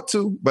don't want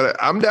to, but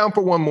I'm down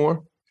for one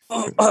more.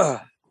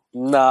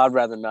 No, I'd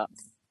rather not.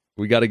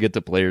 We got to get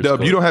the players.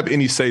 Dub, you don't have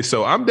any say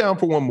so. I'm down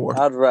for one more.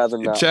 I'd rather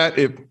not. Chat,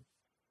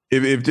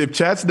 if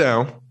chat's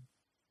down,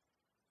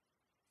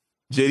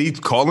 JD's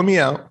calling me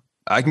out.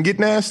 I can get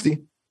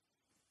nasty.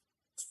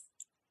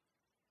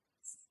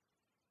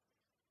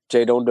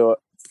 Jay, don't do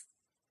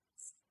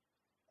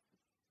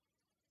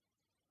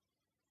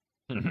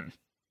it.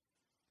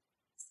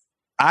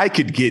 I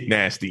could get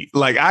nasty.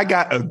 Like, I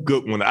got a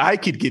good one. I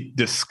could get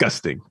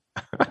disgusting.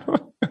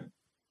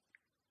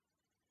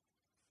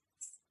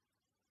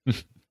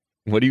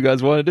 What do you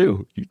guys want to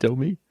do? You tell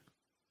me.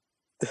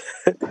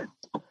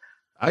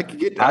 I could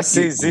get. I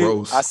see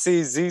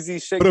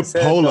ZZ shaking his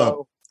head. Put a poll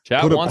up.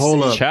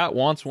 Chat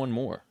wants one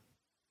more.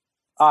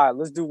 All right,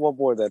 let's do one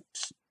more then.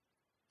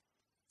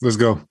 Let's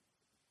go.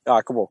 All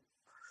right, come on.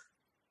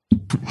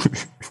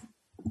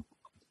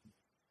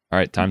 All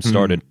right, time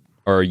started.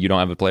 Or you don't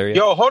have a player yet?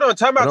 Yo, hold on.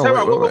 Time out.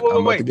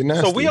 Wait.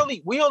 So we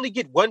only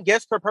get one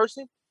guest per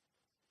person?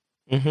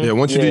 Mm-hmm. Yeah,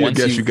 once you do your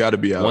guess, you got to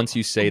be out. Once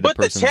you say the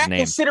person's chat name.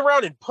 Can sit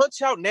around and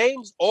punch out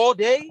names all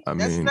day?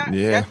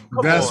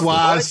 That's why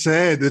I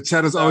said the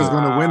chat is always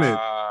going to win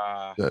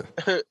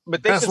it.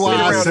 But that's why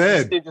I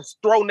said just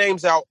throw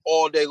names out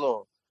all day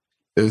long.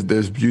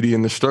 There's beauty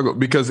in the struggle,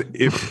 because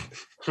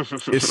if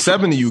it's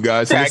 7 of you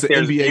guys, and it's an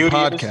NBA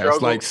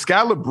podcast. Like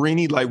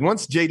Scalabrine, like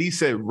once JD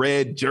said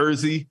red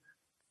jersey,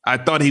 I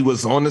thought he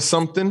was on to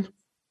something.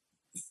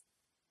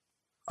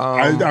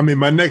 I mean,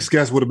 my next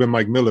guess would have been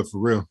Mike Miller for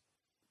real.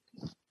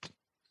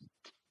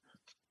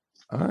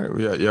 All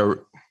right, yeah.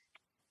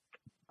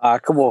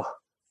 Come on.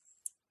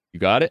 You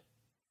got it?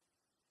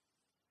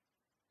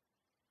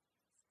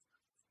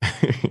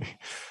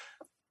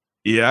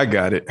 Yeah, I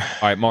got it. All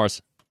right,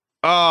 Mars.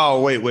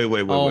 Oh, wait.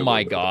 Oh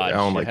my God. I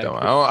don't like that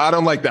one. I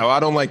don't like that one. I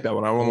don't like that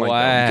one.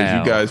 Because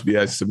you guys be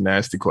asking some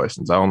nasty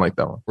questions. I don't like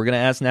that one. We're going to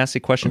ask nasty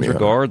questions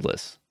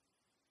regardless.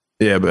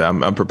 Yeah, but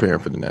I'm preparing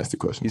for the nasty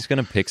questions. He's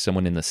going to pick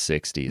someone in the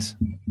 60s.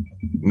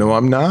 No,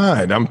 I'm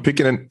not. I'm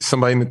picking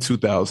somebody in the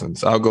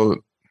 2000s. I'll go.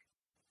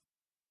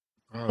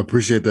 I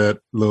appreciate that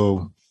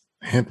little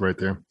hint right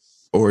there.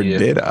 Or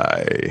did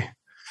I?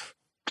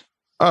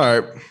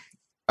 All right.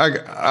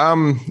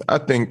 I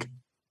think.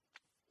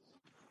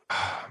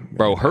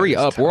 Bro, hurry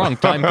up. We're on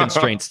time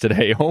constraints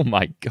today. Oh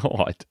my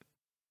God.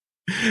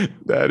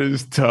 That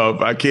is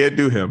tough. I can't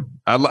do him.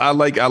 I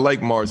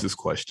like Mars's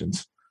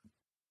questions.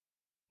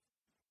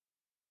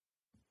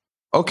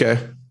 Okay,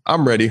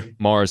 I'm ready.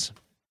 Mars.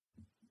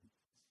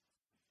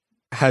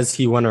 Has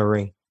he won a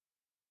ring?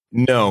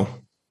 No.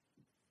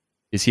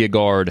 Is he a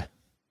guard?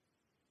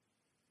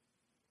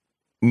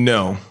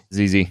 No.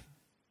 ZZ.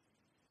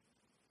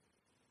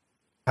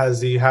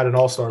 Has he had an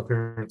All-Star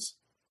appearance?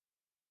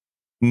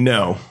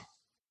 No.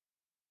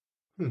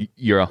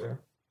 Euro.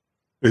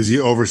 Is he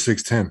over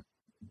 6'10"?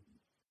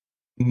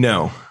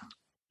 No.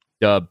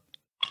 Dub.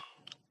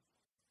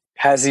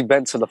 Has he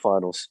been to the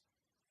finals?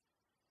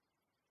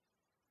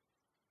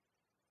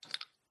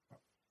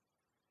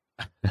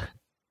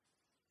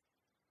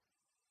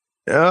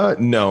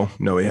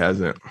 No, he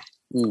hasn't.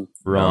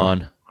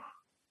 Ron.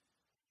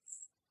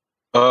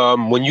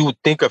 When you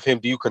think of him,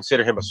 do you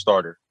consider him a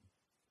starter?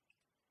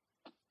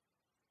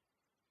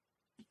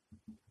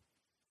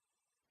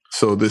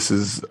 So this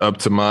is up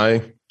to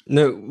my.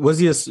 No, was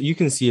he? You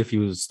can see if he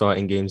was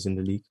starting games in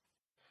the league.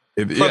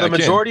 For the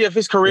majority of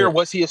his career,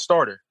 was he a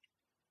starter?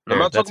 I'm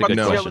not talking about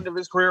the tail end of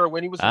his career or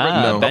when he was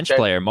a bench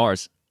player.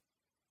 Mars.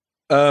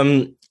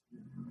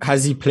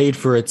 Has he played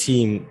for a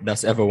team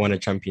that's ever won a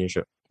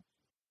championship?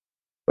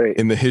 Wait,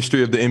 in the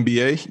history of the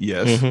NBA,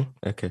 yes. Mm-hmm.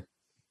 Okay.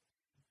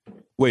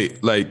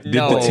 Wait, like, did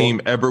the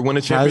team ever win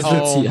a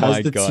championship?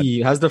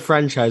 Has the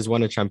franchise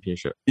won a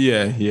championship?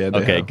 Yeah.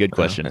 Okay, good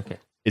question. Okay.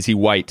 Is he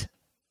white?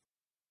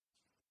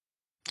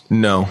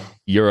 No.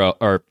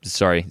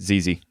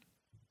 ZZ.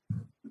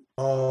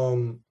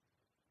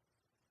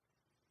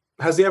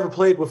 Has he ever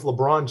played with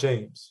LeBron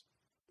James?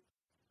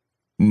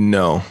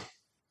 No.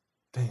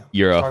 Damn.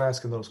 Euro. Start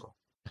asking those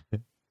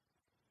questions.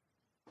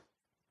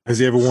 Has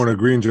he ever worn a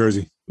green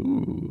jersey?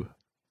 Ooh.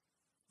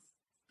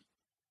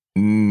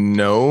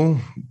 No.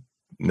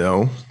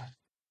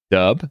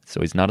 Dub.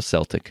 So he's not a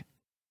Celtic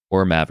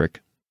or a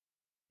Maverick.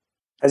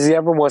 Has he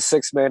ever won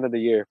Sixth Man of the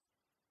Year?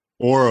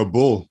 Or a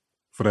Bull,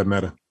 for that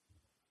matter.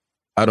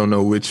 I don't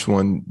know which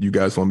one you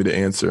guys want me to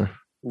answer.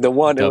 The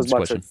one that Dub's was my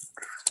question.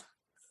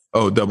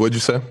 Oh, Dub, what'd you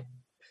say?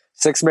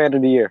 Sixth Man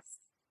of the Year.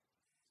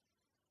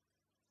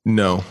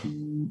 No.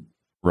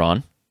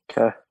 Ron.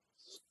 Okay.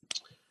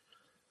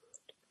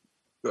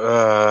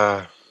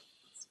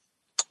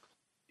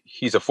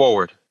 He's a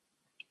forward.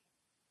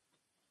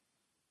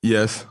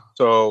 Yes.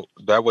 So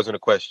that wasn't a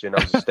question.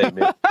 That was a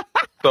statement.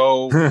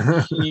 So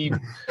he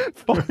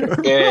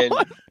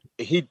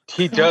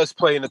does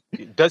play in the.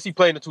 Does he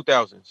play in the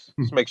 2000s?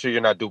 Let's make sure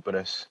you're not duping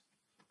us.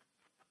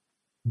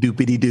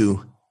 Doopity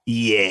doo.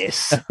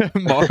 Yes.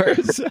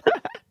 Mars.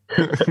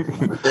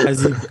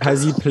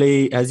 Has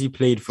he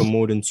played for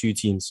more than 2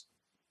 teams?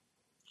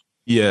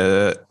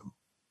 Yeah.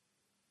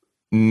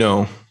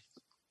 No.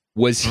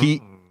 Was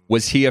he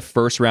a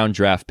first round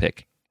draft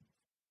pick?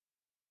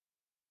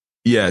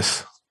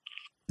 Yes.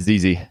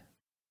 ZZ. Did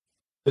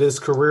his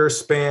career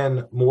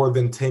span more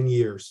than 10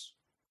 years?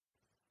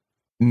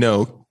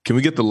 No. Can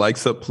we get the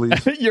likes up,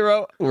 please?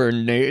 Euro. We're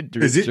Nate.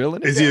 Is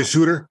he a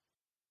shooter?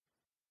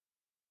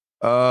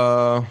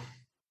 Do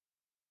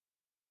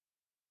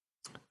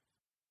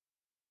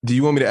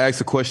you want me to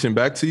ask a question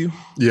back to you?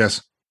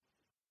 Yes.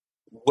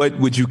 What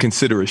would you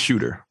consider a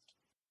shooter?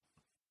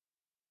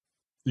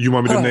 You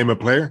want me to name a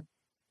player?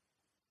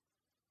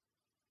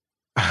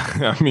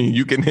 I mean,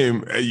 you can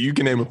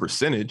name a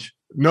percentage.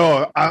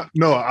 No, I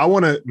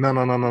want to.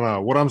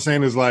 No. What I'm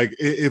saying is, like,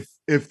 if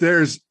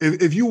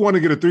you want to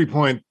get a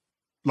 3-point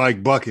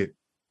like bucket,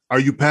 are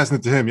you passing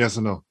it to him? Yes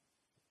or no?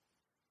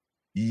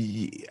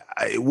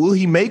 Will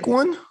he make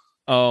one?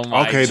 Oh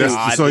my okay,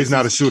 God. So he's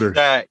not a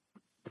shooter.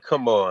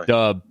 Come on.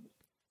 Dub.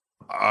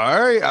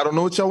 All right. I don't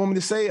know what y'all want me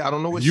to say. I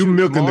don't know what you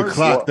milking the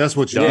clock. That's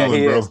what you're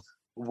doing,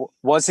 bro.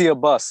 Was he a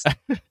bust?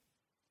 That's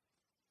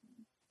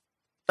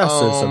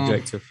so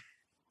subjective.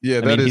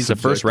 Yeah, he's a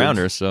first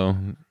rounder, so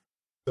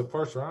the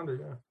first rounder,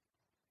 yeah.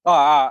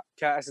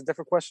 Can I ask a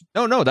different question?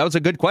 No, that was a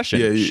good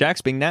question. Yeah,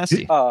 Shaq's being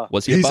nasty.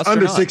 Was he a he's bust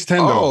under or not? 6'10",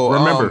 though.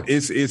 Remember,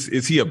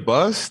 is he a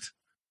bust?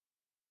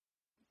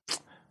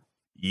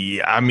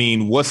 Yeah, I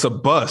mean, what's a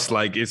bust?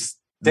 Like, it's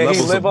did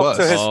he live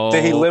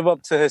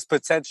up to his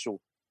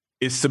potential?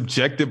 It's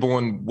subjective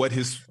on what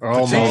his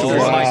potential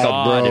is. Oh my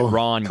God, bro.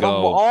 Ron,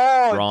 go.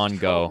 Ron,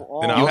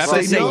 go. And you have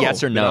to say no.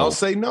 yes or no. And I'll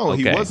say no.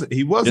 Okay.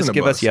 He wasn't. Just a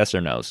give bust. us yes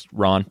or no's,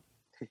 Ron.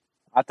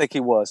 I think he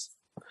was.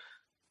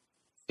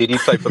 Did he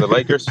play for the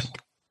Lakers?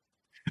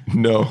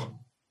 No.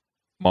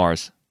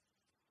 Mars.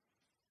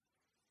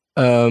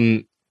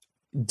 Did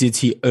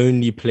he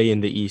only play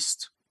in the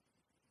East?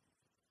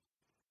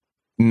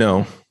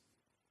 No.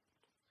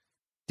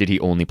 Did he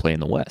only play in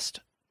the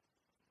West?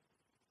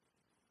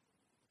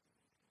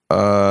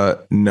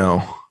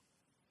 No.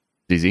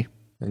 ZZ.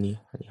 And he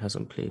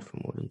hasn't played for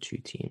more than 2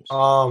 teams.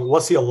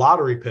 Was he a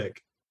lottery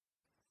pick?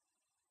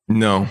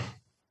 No.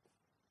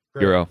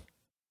 Euro.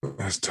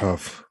 That's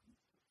tough.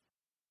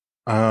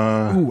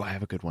 Ooh, I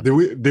have a good one.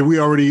 Did we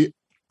already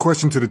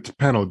question to the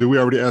panel? Did we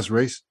already ask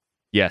race?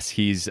 Yes,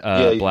 he's,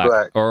 he's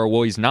black. Or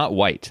well, he's not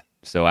white.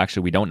 So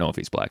actually, we don't know if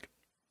he's black.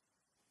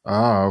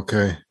 Ah,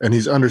 okay. And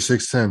he's under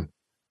 6'10".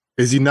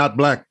 Is he not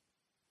black?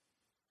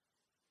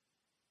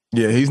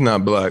 Yeah, he's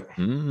not black.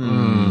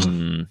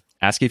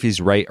 Ask if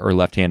he's right or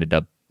left-handed,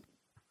 Dub.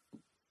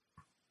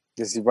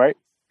 Is he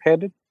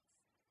right-handed?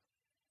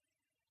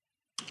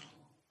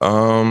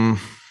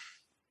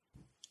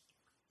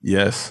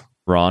 Yes.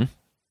 Ron?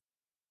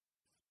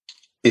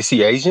 Is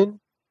he Asian?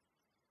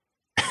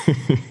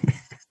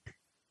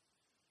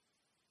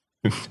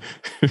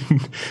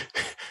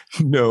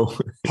 No.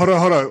 Hold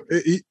on.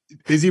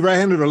 Is he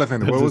right-handed or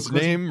left-handed? What was his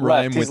name?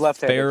 Rhyme with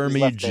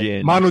Fermi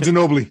Jin. Manu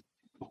Ginobili.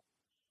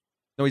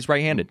 No, he's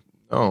right-handed.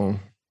 Oh.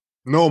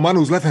 No,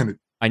 Manu's left-handed.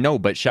 I know,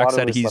 but Shaq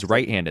said he's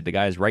right-handed. The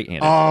guy is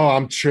right-handed. Oh,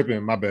 I'm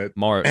tripping. My bad.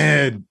 Mars.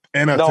 And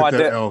I took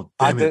that L.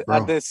 I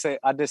did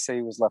say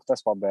he was left.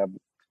 That's my bad.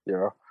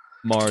 Yeah.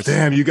 Mars.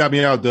 Damn, you got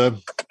me out,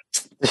 Dub.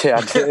 Yeah,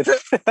 I did.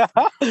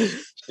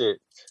 Shit.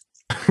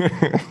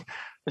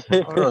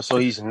 Hold on, so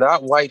he's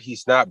not white.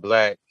 He's not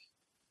black.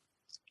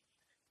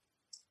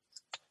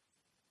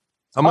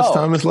 How much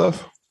time is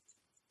left?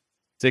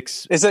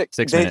 6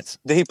 minutes.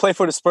 Did he play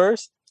for the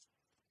Spurs?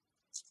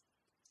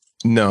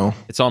 No.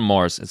 It's on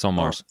Mars. It's on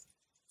Mars.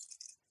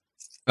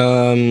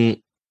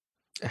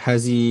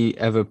 Has he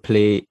ever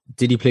played?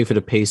 Did he play for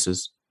the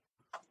Pacers?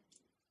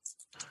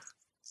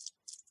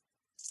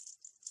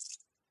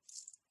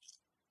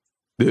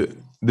 Did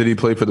he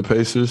play for the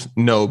Pacers?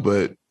 No,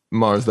 but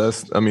Mars,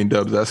 Dubs,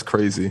 that's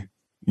crazy.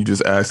 You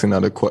just asking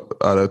out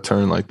of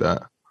turn like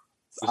that.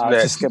 I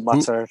just skipped my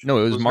turn.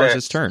 No, it was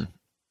Mars's turn.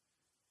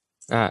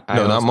 No,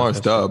 not Mars.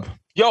 Dub.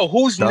 Yo,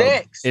 who's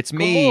next? It's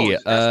me.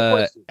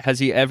 Has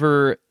he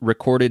ever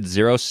recorded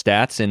 0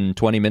 stats in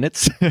 20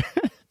 minutes?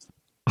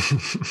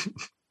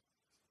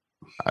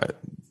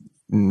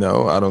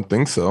 No, I don't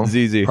think so.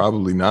 ZZ.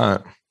 Probably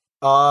not.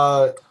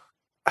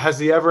 Has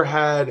he ever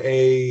had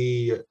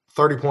a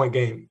 30-point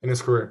game in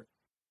his career?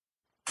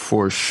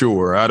 For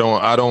sure. I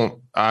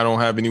don't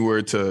have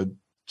anywhere to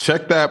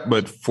check that,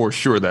 but for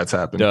sure that's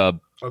happened. Dub.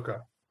 Okay.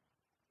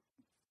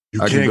 You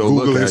can't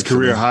Google his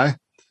career high?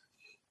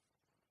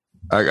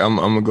 I'm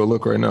gonna go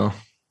look right now.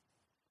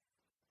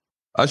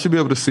 I should be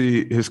able to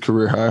see his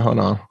career high. Hold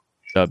on.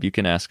 Dub, you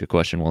can ask a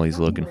question while he's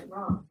looking.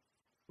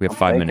 We have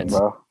 5 minutes.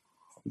 Bro.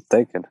 I'm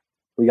thinking.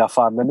 We got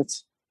 5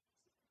 minutes.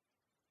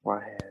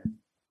 Right here.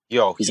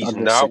 Yo, he's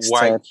not 6'10".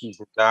 White. He's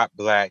not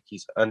black.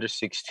 He's under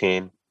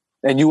 6'10".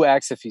 And you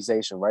asked if he's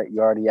Asian, right?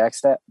 You already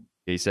asked that?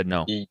 He said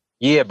no.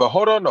 Yeah, but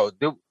hold on, no.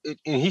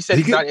 He said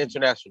he's not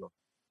international,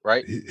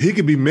 right? He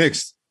could be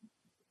mixed.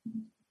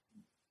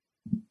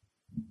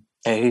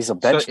 And he's a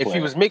bench player. If he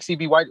was mixed, he'd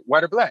be white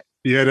or black.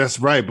 Yeah, that's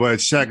right. But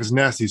Shaq is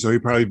nasty, so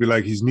he'd probably be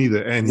like he's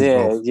neither and he's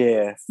both.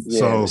 Yeah.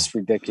 So it's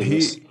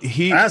ridiculous.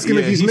 He ask him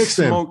if he's mixed.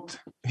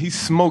 He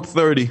smoked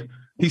 30.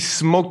 He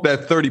smoked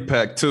that 30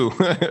 pack too.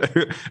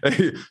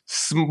 He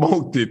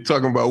smoked it.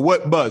 Talking about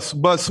what bus?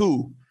 Bus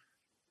who?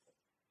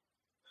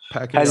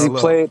 Has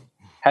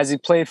he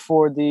played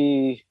for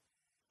the?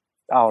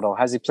 I don't know.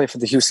 Has he played for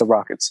the Houston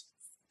Rockets?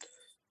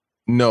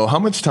 No. How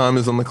much time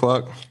is on the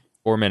clock?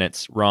 4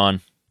 minutes.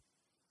 Ron.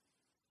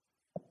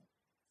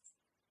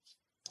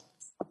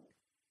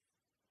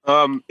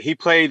 He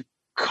played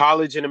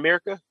college in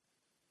America.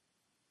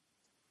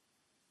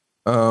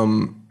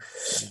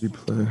 Did he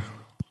play?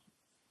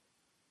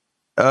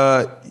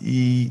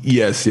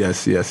 Yes,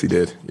 he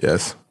did.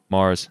 Yes.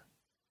 Mars.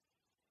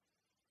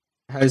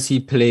 Has he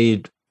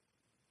played?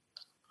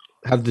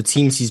 Have the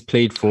teams he's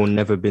played for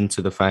never been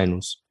to the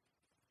finals?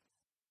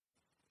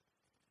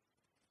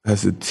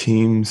 Has the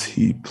teams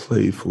he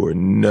played for?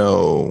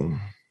 No.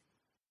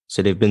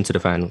 So they've been to the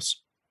finals?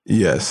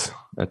 Yes.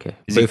 Okay.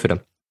 Both of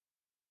them.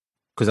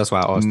 Because that's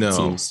why I asked the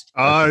teams.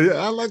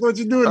 I like what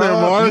you're doing there,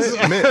 Mars.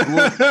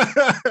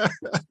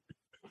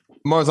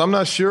 Mars, I'm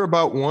not sure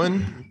about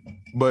one,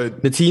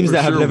 but the teams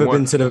that have never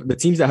been to the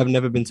teams that have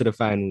never been to the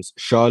finals: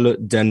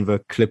 Charlotte, Denver,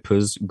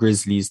 Clippers,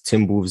 Grizzlies,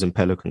 Timberwolves, and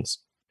Pelicans.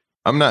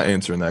 I'm not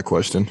answering that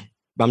question.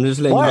 But I'm just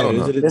letting you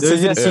know.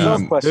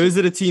 Those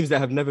are the teams that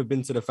have never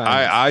been to the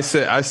finals.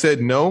 I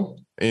said no,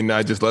 and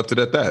I just left it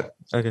at that.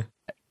 Okay.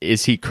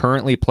 Is he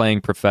currently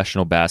playing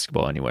professional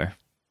basketball anywhere?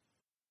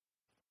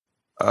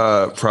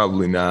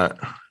 Probably not.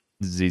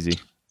 ZZ.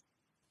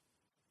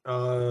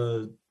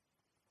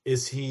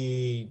 Is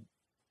he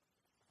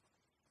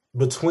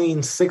between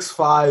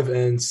 6'5"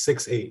 and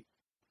 6'8"?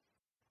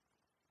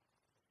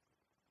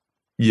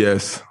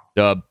 Yes.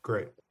 Dub.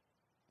 Great.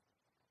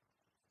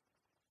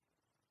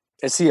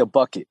 Is he a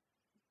bucket?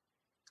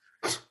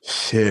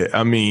 Shit.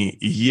 I mean,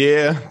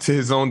 yeah, to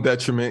his own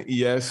detriment.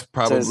 Yes,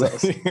 probably. So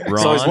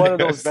he's one of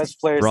those best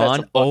players.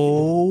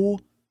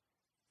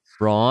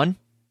 Ron.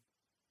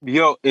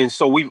 Yo, and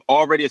so we've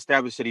already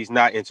established that he's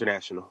not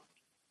international.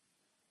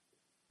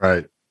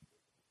 Right.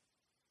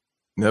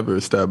 Never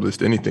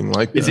established anything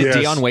like that. Is it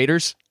Dion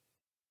Waiters?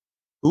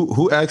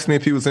 Who asked me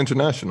if he was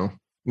international?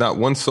 Not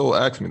one soul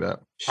asked me that.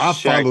 I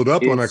followed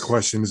up on that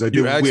question.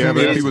 You asked me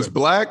if he was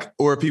black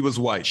or if he was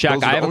white.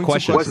 Shaq, I have a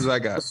question. I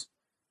got.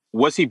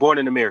 Was he born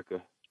in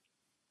America?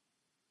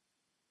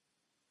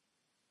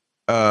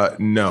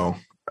 No.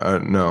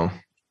 No.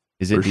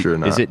 Is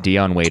it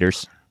Dion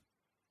Waiters?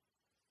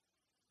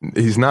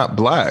 He's not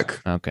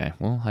black. Okay.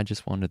 Well, I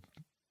just wanted to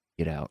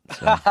get out.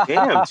 So.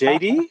 Damn,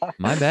 JD.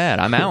 My bad.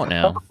 I'm out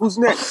now. Who's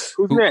next?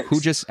 Who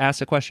just asked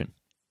a question?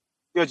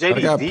 Yo, JD.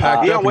 I got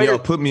packed up and y'all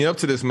put me up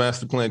to this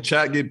master plan.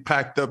 Chat get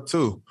packed up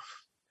too.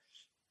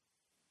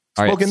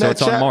 All right, so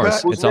it's on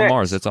Mars. It's on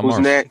Mars. It's on Mars.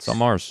 Next? It's on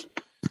Mars.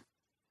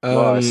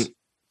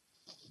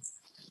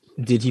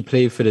 Did he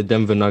play for the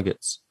Denver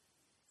Nuggets?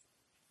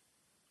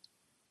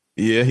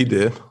 Yeah, he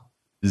did.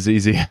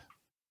 ZZ.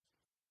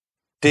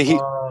 Did he?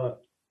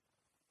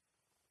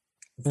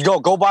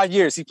 Go by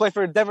years. He played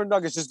for the Denver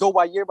Nuggets. Just go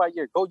by year.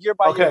 Go year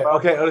by year.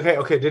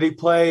 Okay. Did he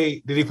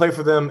play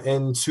for them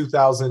in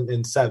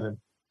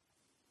 2007?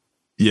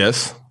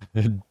 Yes.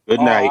 Good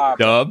night,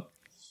 Dub.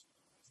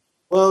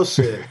 Well,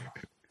 shit.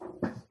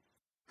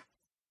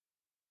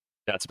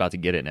 That's about to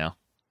get it now.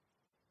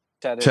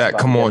 Chat,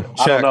 come on.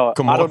 Chat,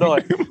 come on. I don't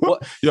know.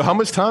 Yo, how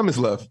much time is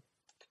left?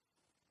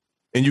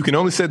 And you can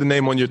only say the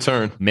name on your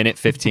turn. Minute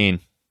 15.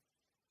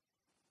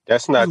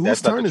 That's not.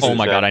 Oh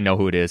my god, I know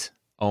who it is.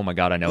 Oh my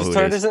god, I know who it is. Whose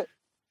turn is it?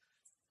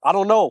 I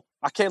don't know.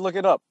 I can't look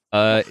it up.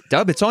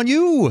 Dub, it's on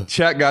you.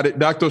 Chat got it.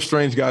 Doctor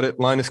Strange got it.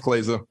 Linus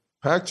Glazer.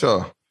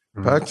 Packjaw.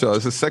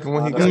 It's the second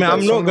one he got.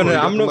 I'm not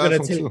gonna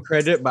take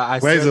credit, but I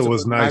Glazer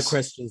was nice. My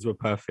questions were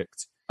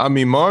perfect. I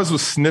mean, Mars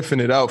was sniffing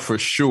it out for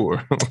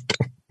sure.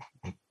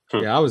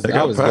 Yeah, I was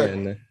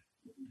getting there.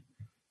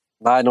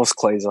 Linus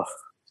Glazer.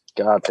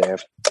 God damn.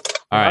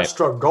 All right. I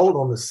struck gold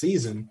on the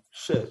season.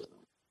 Shit.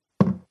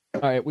 All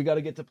right, we got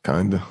to get to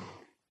kinda.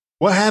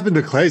 What happened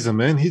to Glazer,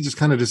 man? He just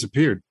kind of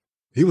disappeared.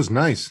 He was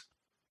nice.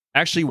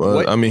 Actually,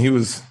 he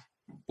was.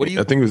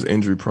 I think he was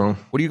injury prone.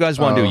 What do you guys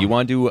want to do? You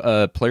want to do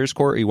a players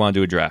court, or you want to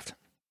do a draft?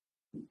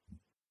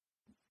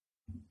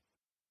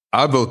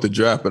 I vote the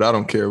draft, but I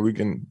don't care. We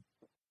can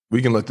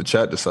let the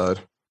chat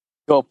decide.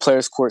 Go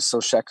players court so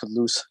Shaq could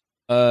lose.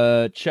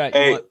 Chat,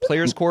 you want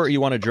players court, or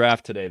you want a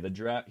draft today? The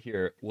draft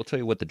here. We'll tell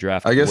you what the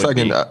draft. I guess I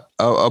can.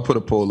 I'll put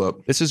a poll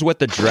up. This is what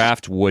the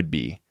draft would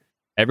be.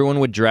 Everyone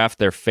would draft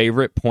their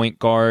favorite point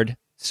guard,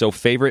 so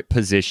favorite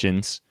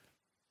positions.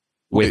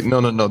 Wait,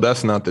 no.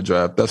 That's not the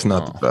draft. That's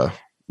not the draft.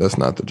 That's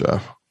not the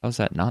draft. How's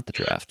that not the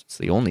draft? It's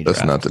the only draft.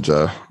 That's not the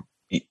draft.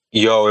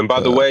 Yo, and by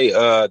the way,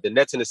 the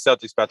Nets and the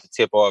Celtics about to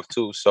tip off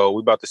too, so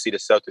we're about to see the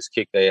Celtics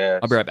kick their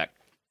ass. I'll be right back.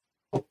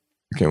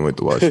 Can't wait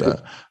to watch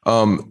that.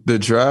 The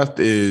draft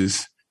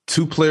is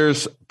 2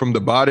 players from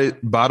the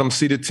bottom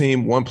seeded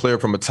team, 1 player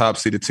from a top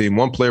seeded team,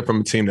 1 player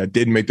from a team that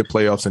didn't make the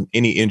playoffs, and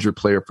any injured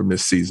player from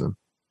this season.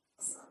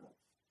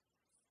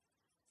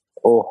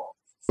 Oh,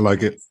 I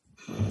like it.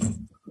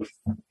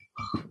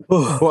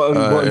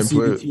 Bottom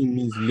seeded team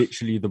means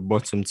literally the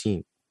bottom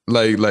team.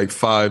 Like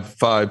 5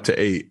 to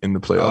 8 in the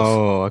playoffs.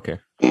 Oh, okay.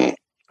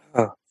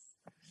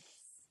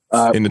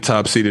 In the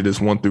top seeded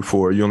is 1 through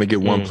 4. You only get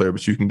 1 player,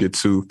 but you can get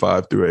 2,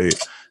 5 through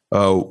 8.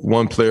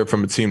 1 player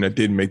from a team that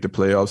didn't make the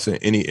playoffs, and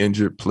any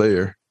injured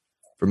player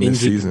from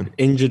this season.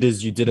 Injured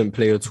as you didn't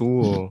play at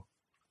all.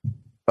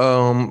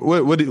 Or?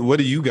 What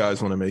do you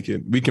guys want to make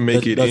it? We can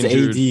make it. Does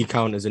injured. AD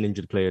count as an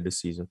injured player this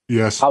season?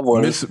 Yes.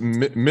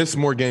 Miss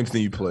more games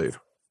than you played.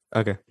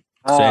 Okay.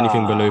 So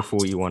anything below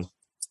 41.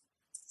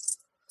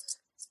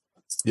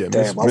 Yeah,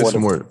 miss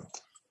more.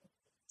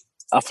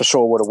 I for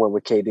sure would have went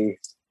with KD.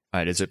 All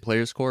right, is it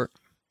players court?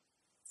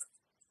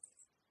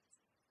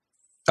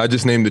 I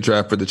just named the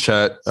draft for the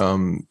chat.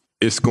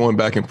 It's going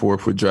back and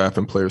forth with draft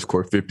and players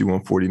court.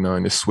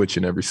 51-49 is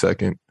switching every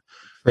second.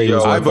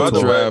 I vote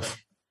draft.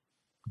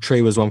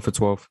 Trey was 1 for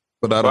 12,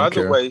 but I don't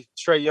care. By the way,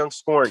 Trae Young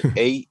scoring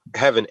 8,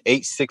 having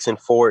 8, 6, and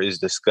 4 is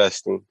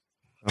disgusting.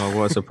 Oh,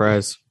 what a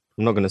surprise!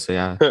 I'm not gonna say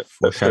I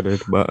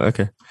foreshadowed, but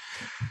okay.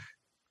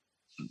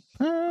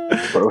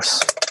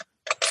 Gross.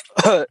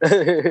 All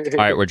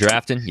right, we're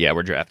drafting. Yeah,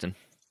 we're drafting.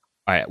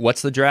 All right,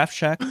 what's the draft,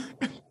 Shaq?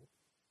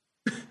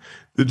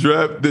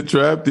 The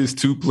draft is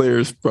 2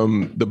 players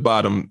from the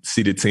bottom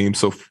seeded team,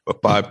 so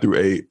 5 through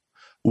 8.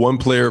 1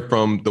 player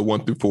from the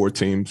 1 through 4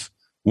 teams.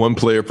 1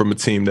 player from a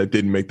team that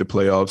didn't make the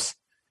playoffs,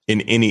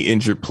 and any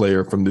injured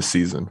player from this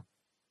season.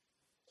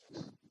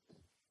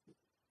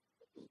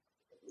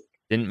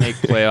 Didn't make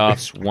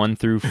playoffs. 1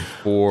 through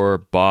 4,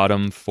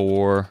 bottom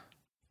 4.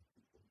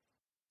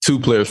 2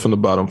 players from the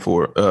bottom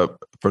 4,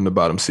 from the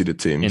bottom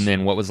seeded teams. And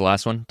then what was the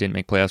last one? Didn't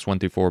make playoffs. 1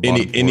 through 4. Bottom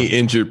 4. Any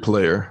injured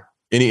player.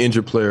 Any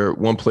injured player.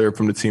 1 player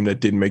from the team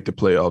that didn't make the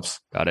playoffs.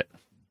 Got it.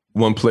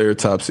 1 player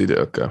top seeded.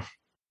 Okay. All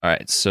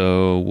right.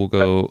 So we'll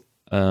go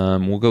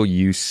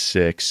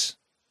U6.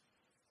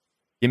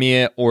 Give me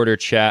an order,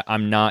 chat.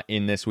 I'm not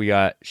in this. We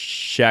got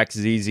Shaq,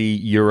 ZZ,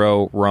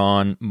 Euro,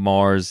 Ron,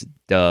 Mars,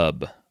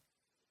 Dub.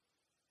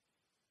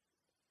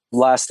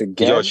 Last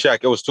again. Yo,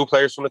 Shaq, it was 2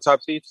 players from the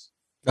top seeds?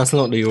 That's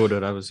not the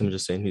order. I was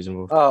just saying who's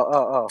involved.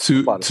 Oh.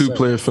 2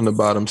 players from the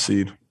bottom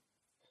seed.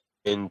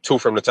 And 2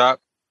 from the top?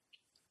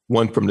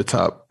 1 from the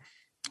top.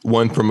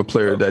 1 from a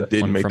player that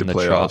didn't make the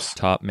playoffs.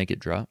 Top, make it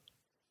drop.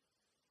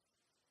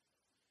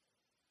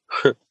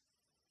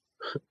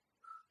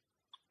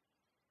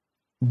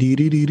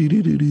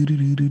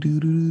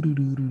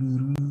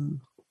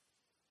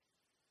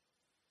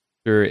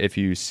 Sure, if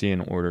you see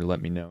an order,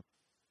 let me know.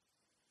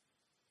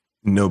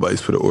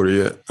 Nobody's put an order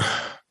yet.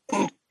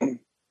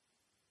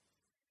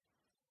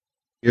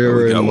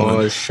 Euro,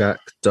 Mars, Shaq,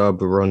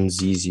 Dub, Ron,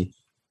 ZZ.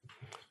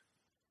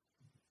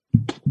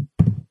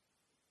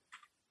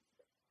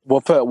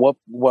 What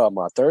am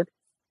I, third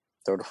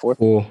or fourth?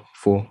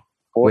 4.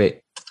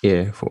 Wait,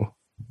 yeah, 4.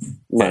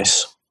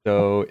 Nice.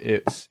 So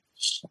it's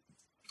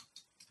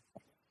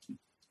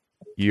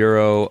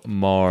Euro,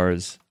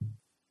 Mars.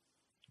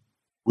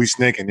 We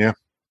snaking, yeah?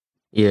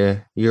 Yeah.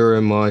 Euro,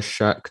 Mars,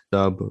 Shaq,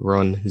 Dub,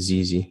 Ron,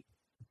 ZZ.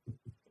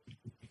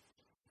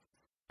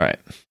 All right.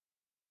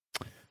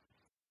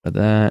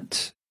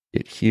 That.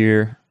 Get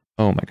here.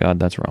 Oh my God,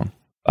 that's wrong.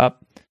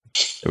 Up.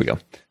 There we go.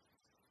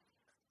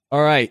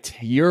 All right.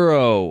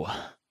 Euro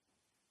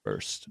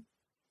first.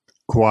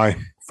 Kawhi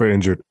for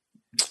injured.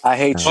 I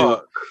hate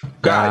you.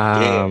 God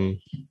damn.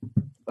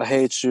 I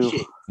hate you.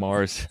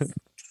 Mars.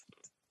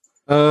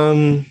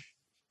 1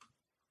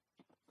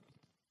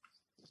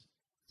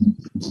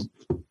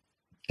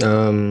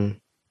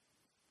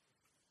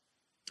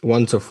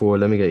 to 4.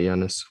 Let me get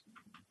Giannis.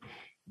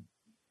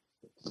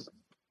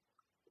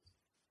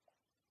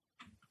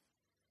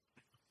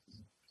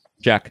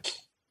 Jack.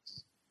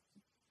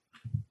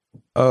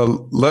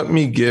 Let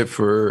me get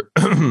for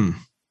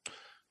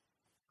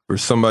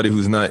somebody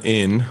who's not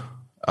in.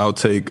 I'll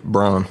take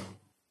Bron.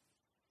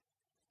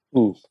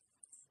 Ooh.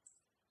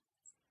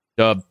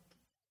 Dub.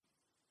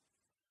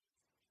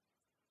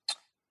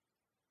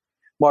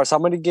 Mars, how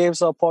many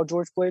games Paul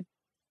George played?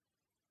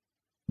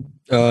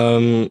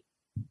 Um,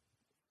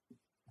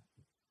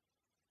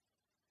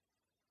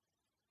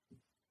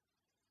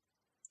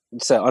 You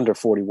said under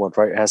 41,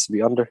 right? It has to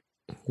be under.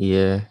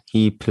 Yeah,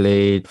 he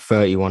played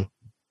 31.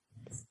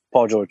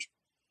 Paul George.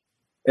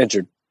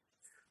 Injured.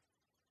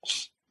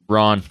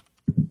 Ron.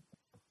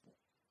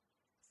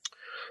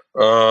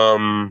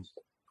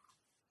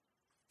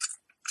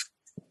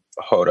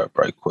 Hold up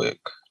right quick.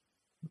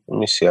 Let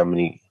me see how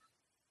many.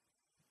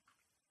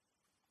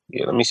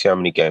 Yeah, let me see how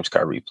many games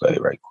Kyrie played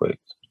right quick.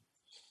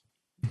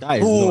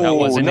 That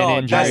wasn't an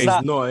injury. That's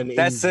not an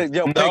That's injury.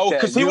 it. Yo, No, because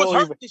because he was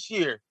hurt this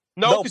year.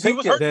 No, because he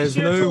was hurt There's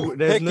this year too.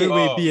 there's Pick no it.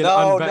 way being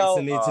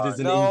unvaccinated is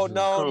an injury.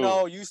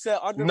 No. You said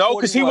under. No,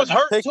 because he was 41.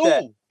 hurt Pick too.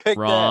 That. Pick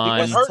Ron. that.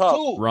 He was That's hurt tough.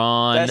 too.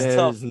 Ron. That's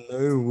tough. There's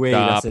no way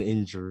Stop. that's an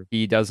injury.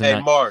 He does Hey,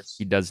 not. Mars.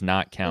 He does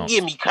not count.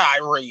 Give me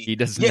Kyrie. He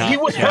does Yeah, not he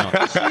was count.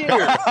 hurt this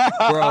year.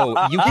 Bro,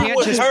 you can't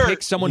was just hurt.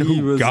 pick someone He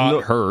who was got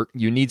not- hurt.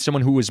 You need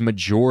someone who was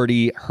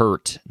majority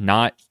hurt,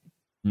 not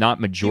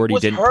majority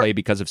was didn't hurt. play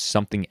because of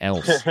something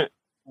else.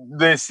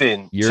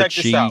 Listen, You're check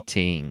this out.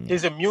 cheating.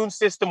 His immune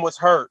system was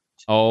hurt.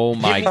 Oh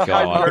my Give me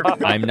Kyrie God.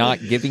 Irving. I'm not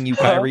giving you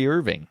Kyrie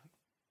Irving.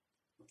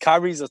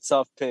 Kyrie's a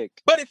tough pick.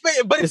 But if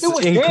it It's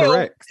was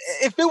incorrect.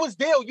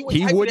 Dale, you would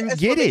He type in wouldn't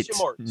get it. exclamation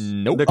marks.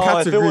 Nope. The Oh, if it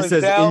category was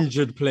says Dell-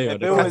 injured player. If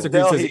The it was category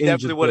Dell, says he injured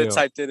definitely would player. have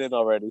typed it in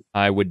already.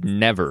 I would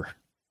never.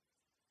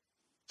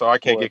 So I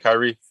can't get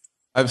Kyrie.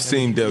 I've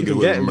seen Dale You get can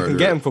away get with him. You can murder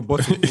get him for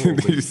bottom four,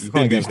 but these you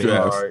can't get him for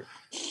drafts.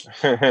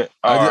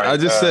 All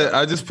right.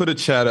 I just put a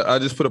chat. I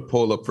just put a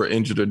poll up for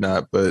injured or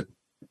not, but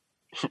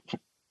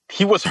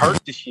He was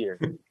hurt this year.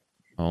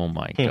 Oh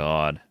my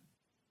God.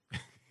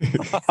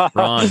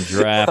 Ron,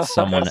 draft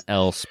someone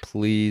else,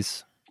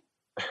 please.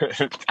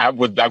 I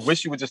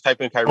wish you would just type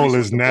in Kyrie. Oh,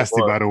 is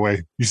nasty, by the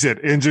way. You said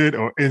injured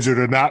or injured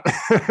or not.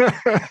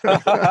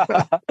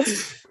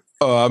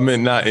 I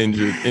meant not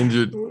injured.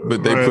 Injured,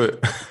 but they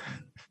put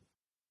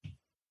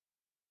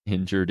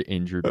Injured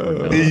or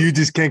not. You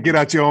just can't get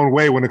out your own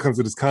way when it comes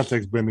to this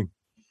context bending.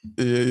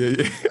 Yeah.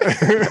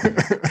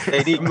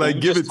 I'm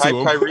like, give it to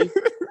him. Kyrie?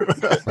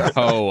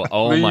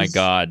 Oh my Please.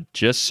 God.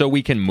 Just so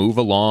we can move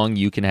along,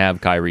 you can have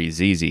Kyrie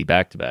ZZ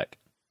back to back.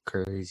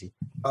 Crazy.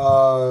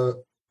 I'm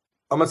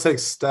gonna take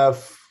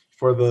Steph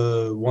for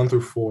the 1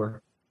 through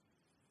 4.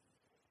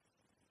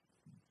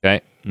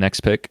 Okay.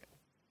 Next pick.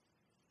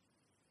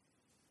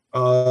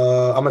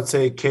 I'm gonna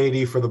take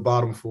KD for the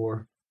bottom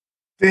 4.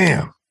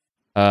 Damn.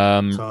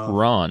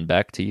 Ron,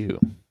 back to you.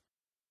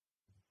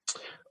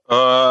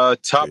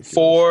 Top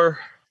 4.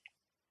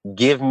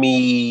 Give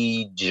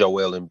me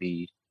Joel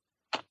Embiid.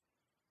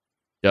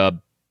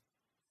 Dub.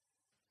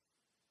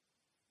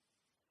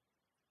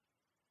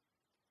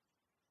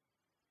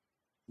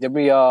 Give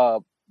me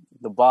the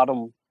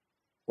bottom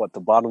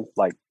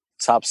like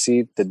top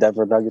seed, the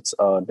Denver Nuggets,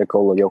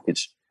 Nikola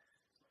Jokic.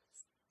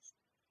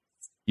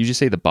 You just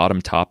say the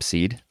bottom top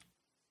seed?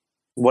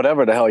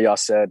 Whatever the hell y'all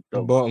said.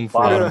 The bottom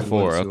 4. Bottom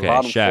 4. Okay.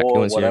 Bottom Shaq, 4,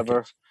 go and see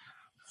whatever.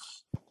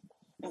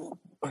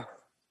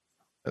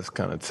 That's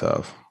kind of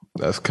tough.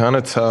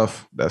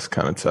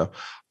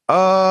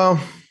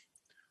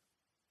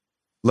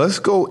 Let's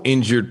go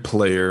injured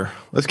player.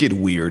 Let's get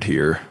weird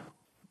here.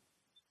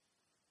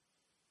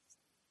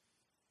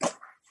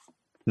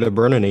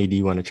 LeBron and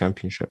AD won a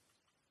championship.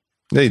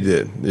 They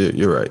did.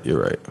 You're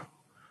right.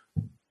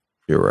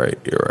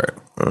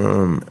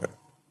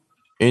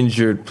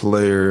 Injured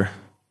player.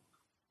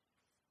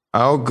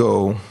 Oh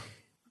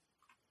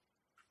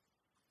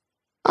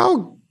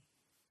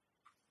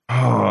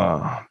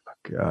my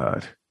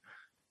God.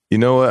 You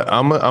know what?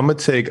 I'm gonna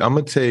take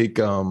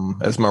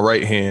as my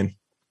right hand.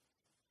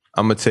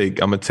 I'm gonna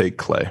take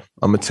Clay.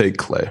 I'm gonna take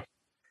Clay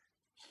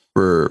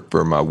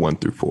for my 1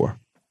 through 4.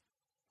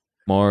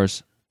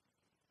 Mars.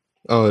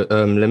 Oh,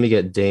 let me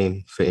get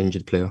Dame for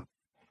injured player.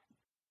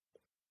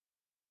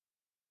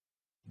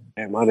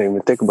 Damn, I didn't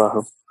even think about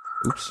him.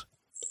 Oops.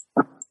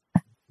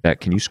 Jack,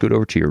 can you scoot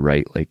over to your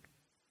right, like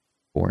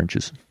 4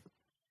 inches?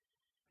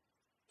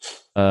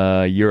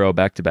 Euro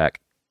back to back.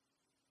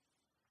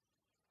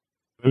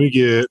 Let me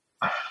get.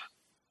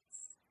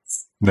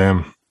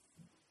 Damn.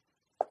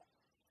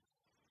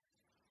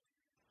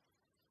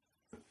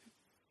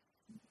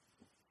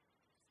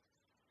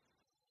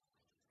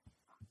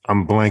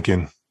 I'm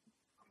blanking,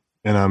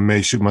 and I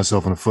may shoot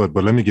myself in the foot,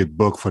 but let me get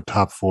Book for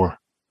top 4. All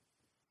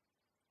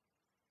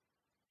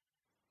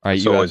right,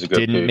 you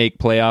didn't make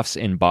playoffs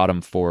in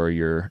bottom 4,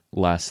 your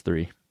last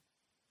 3.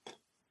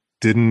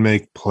 Didn't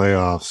make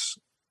playoffs.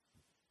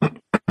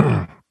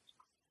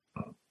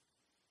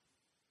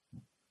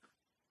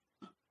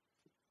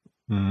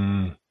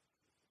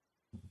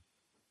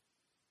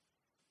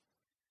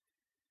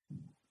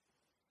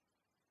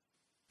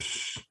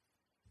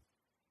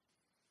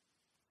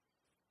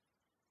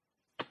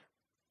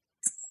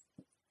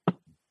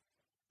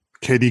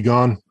 KD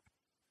gone,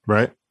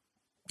 right?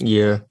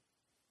 Yeah.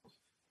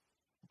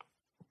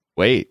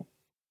 Wait.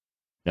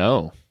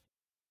 No.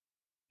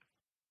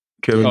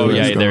 Kevin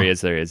yeah, there he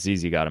is.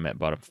 ZZ got him at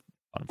bottom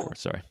 4.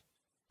 Sorry.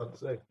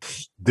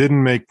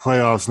 Didn't make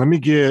playoffs. Let me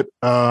get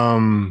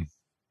I'll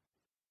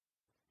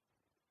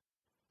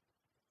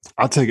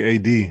take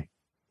AD,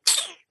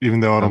 even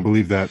though I don't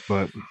believe that,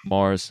 but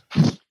Mars.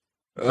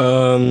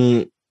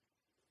 Let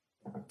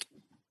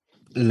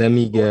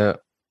me get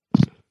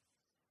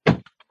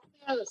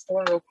the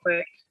store real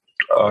quick.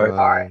 All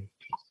right.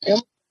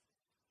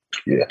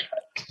 Yeah.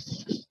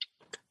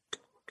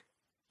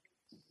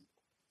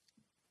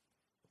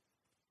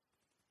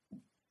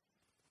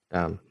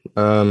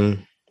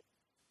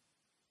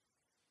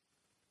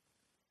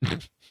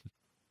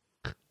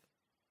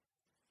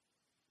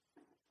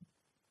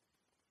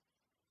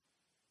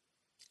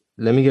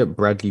 Let me get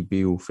Bradley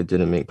Beal for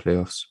didn't make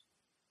playoffs.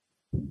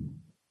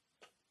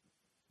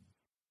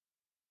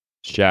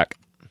 Shaq.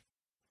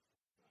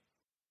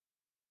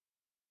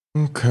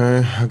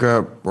 Okay, I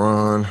got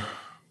Bron.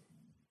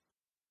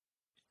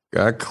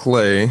 Got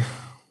Clay.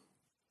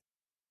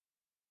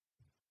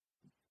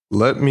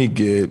 Let me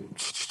get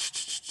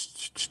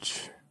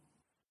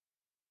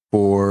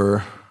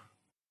for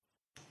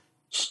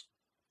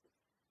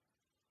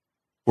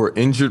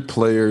injured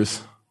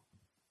players.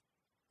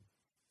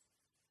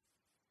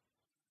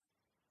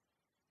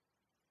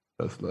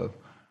 That's love.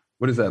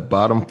 What is that?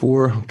 Bottom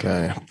 4?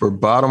 Okay. For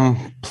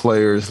bottom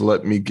players,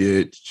 let me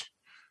get.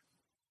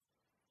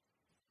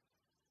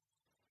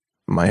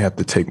 Might have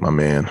to take my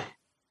man.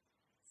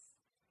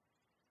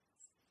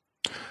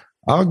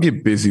 I'll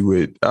get busy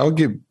with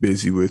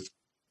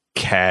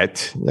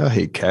Cat. I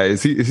hate Cat.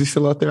 Is he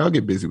still out there? I'll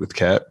get busy with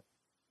Cat.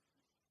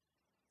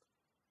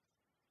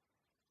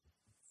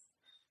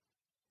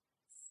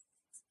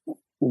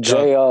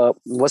 Jay,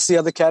 what's the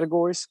other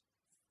categories?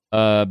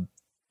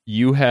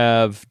 You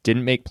have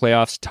didn't make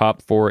playoffs,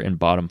 top 4 and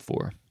bottom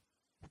 4.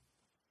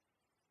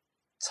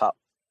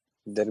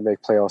 Didn't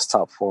make playoffs,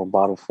 top 4 and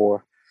bottom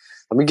 4.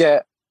 Let me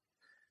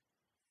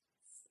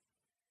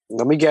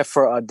get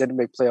for didn't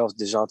make playoffs,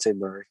 DeJounte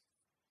Murray.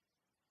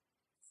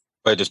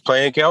 Wait, does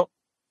playing count?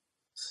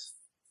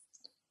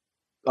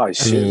 Oh, you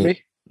shitting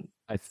me?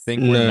 I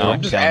think we're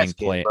not counting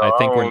play. I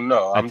think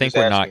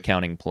we're not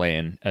counting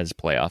playing as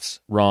playoffs.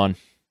 Ron.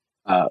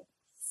 I'm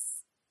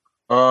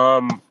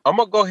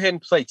gonna go ahead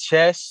and play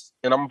chess,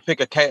 and I'm gonna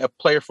pick a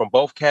player from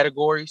both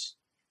categories.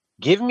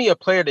 Give me a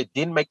player that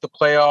didn't make the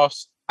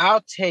playoffs.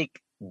 I'll take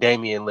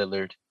Damian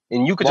Lillard,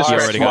 and you could just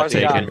already got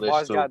taken.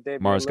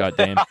 Mars got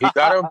Dame. He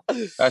got him.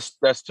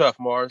 That's tough,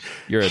 Mars.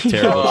 You're a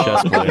terrible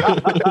chess player.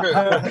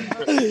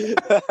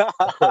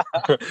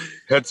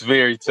 That's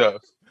very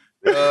tough.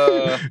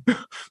 I've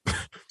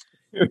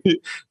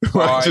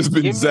just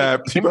been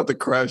zapped. He about to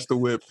crash the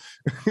whip.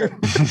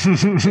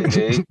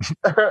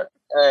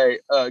 Hey,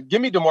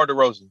 give me DeMar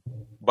DeRozan,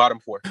 bottom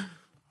 4.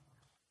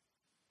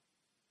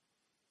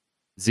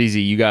 ZZ,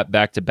 you got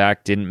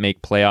back-to-back, didn't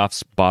make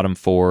playoffs, bottom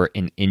 4,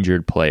 an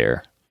injured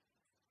player.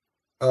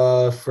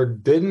 For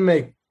didn't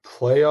make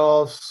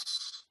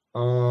playoffs,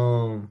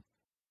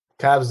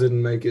 Cavs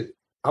didn't make it.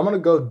 I'm gonna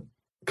go.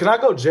 Can I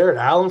go Jared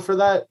Allen for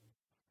that?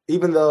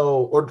 Even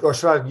though, or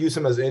should I use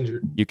him as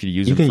injured? You could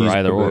use him for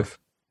either or.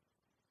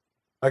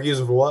 I can use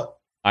him for what?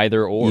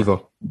 Either or. Either.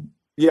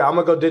 Yeah, I'm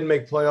gonna go. Didn't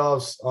make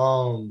playoffs.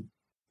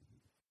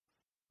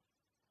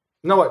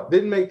 No, what?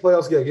 Didn't make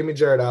playoffs. Yeah, give me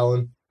Jared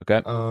Allen.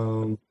 Okay.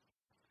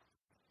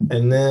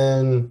 And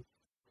then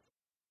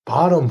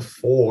bottom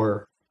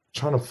 4.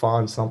 Trying to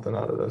find something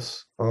out of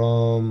this.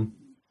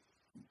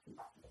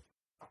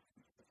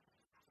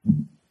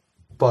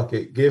 Fuck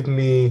it. Give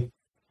me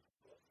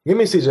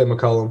CJ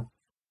McCollum.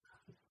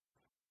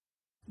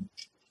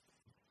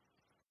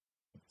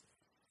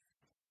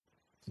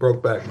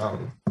 Brokeback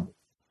Mountain.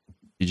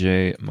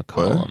 CJ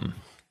McCollum.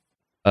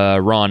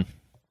 Ron.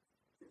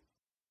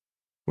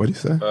 What do you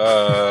say?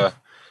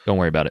 Don't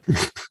worry about it.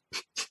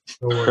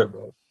 Don't worry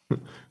about it.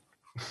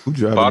 Who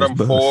driving bottom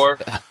this bus? 4.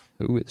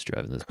 Who is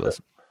driving this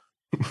bus?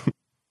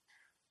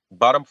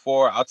 Bottom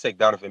 4, I'll take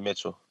Donovan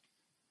Mitchell.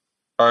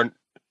 Or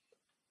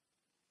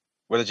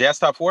were the Jazz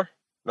top 4?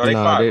 No, they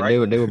 5,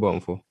 right? They were bottom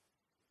 4.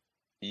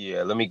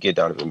 Yeah, let me get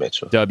Donovan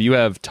Mitchell. Dub, you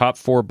have top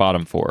 4,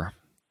 bottom 4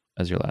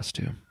 as your last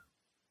 2.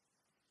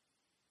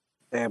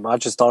 Damn, I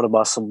just thought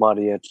about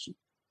somebody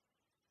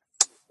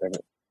Damn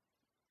it.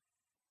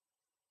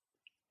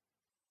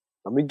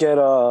 Let me get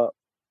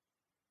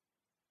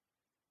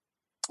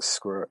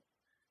screw it.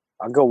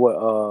 I'll go with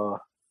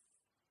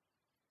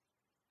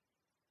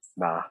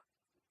nah.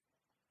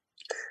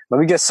 Let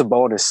me get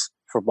Sabonis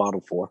for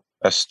bottom 4.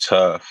 That's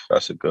tough.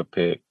 That's a good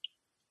pick.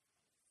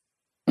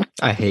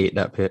 I hate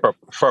that pick.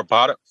 For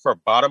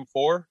bottom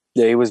 4?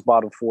 Yeah, he was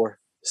bottom 4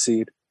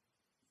 seed.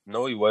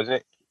 No, he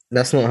wasn't.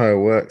 That's not how it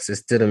works. It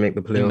didn't make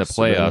the playoffs. In the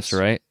playoffs,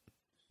 right?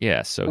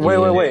 Yeah. So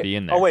wait. Be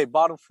in there. Oh wait,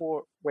 bottom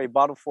 4. Wait,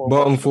 bottom 4.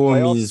 Bottom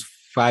 4 means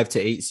 5 to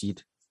 8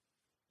 seed.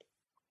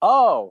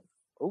 Oh,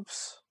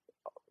 oops.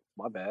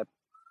 My bad.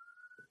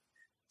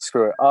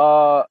 Screw it.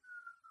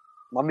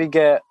 Let me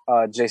get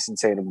Jason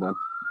Tatum then,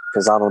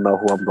 because I don't know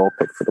who I'm going to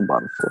pick for the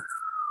bottom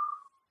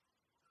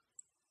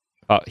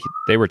 4.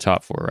 They were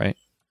top 4, right?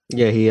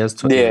 Yeah, he has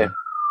 20. Yeah.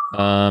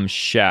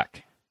 Shaq.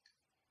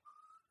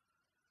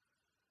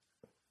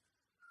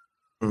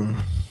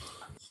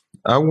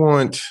 I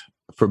want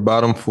for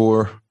bottom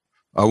 4.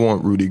 I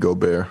want Rudy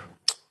Gobert.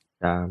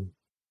 Damn.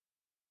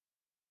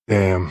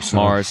 So.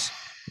 Mars.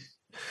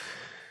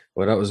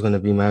 Well, that was going to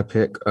be my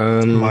pick.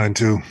 Mine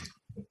too.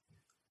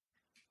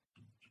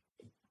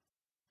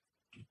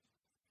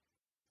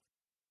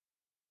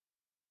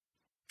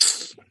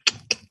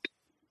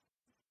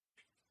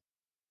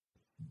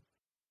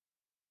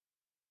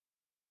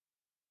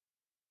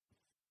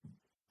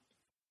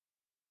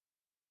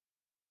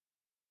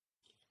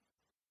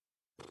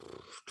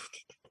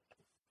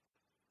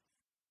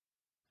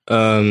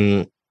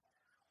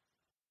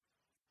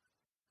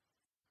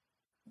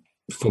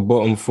 For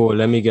bottom 4,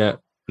 let me get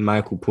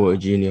Michael Porter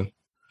Jr.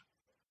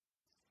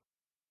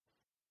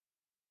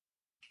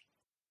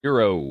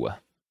 Euro.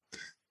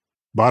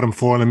 Bottom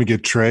 4, let me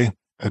get Trey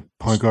at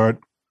point guard.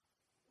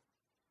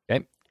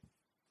 Okay.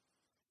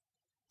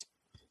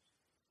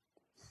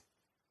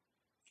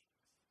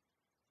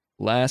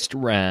 Last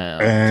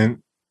round.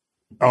 And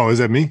is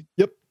that me?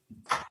 Yep.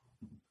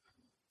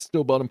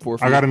 Still bottom 4.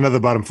 I got another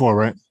bottom 4,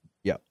 right?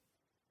 Yep.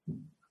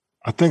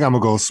 I think I'm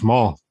gonna go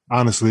small,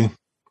 honestly.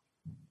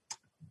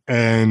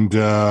 And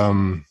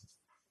let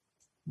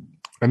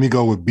me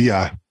go with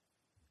BI.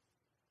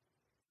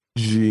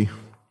 G.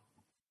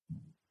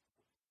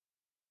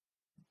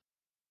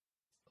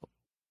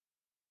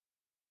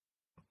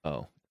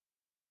 Oh.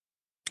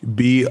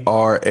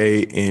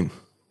 BRAN.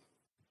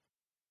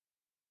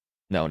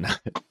 No, not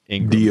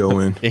Ingram.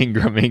 DON.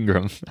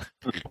 Ingram.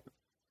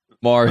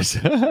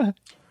 Mars. Let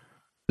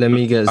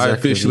me get Zach I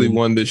officially Levine.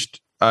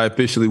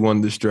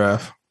 won this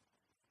draft.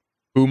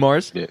 Who,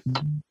 Mars? Yeah.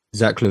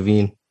 Zach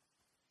Levine.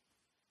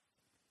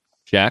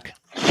 Jack.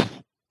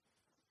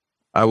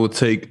 I will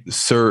take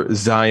Sir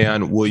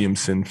Zion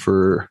Williamson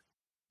for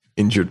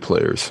injured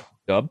players.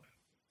 Dub.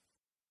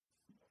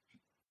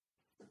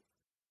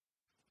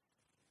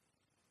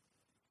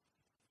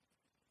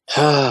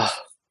 I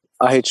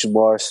hate you,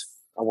 Mars.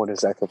 I want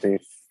Zach Levine.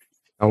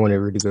 I want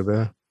Rudy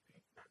Gobert.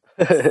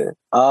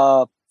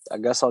 I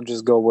guess I'll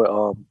just go with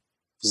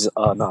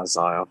not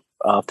Zion.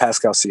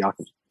 Pascal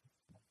Siakam.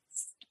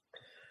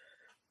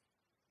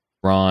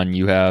 Ron,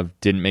 you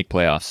didn't make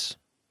playoffs.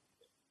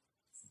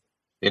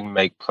 Didn't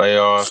make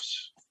playoffs.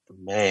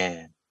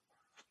 Man,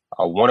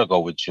 I want to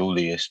go with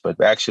Julius,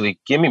 but actually,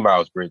 give me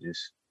Miles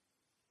Bridges.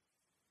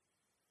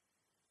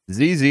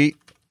 ZZ,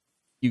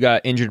 you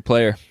got injured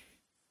player.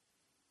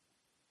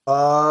 You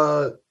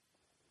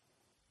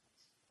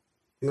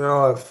know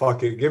what?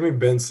 Fuck it. Give me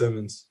Ben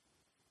Simmons.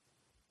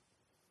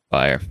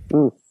 Fire.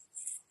 I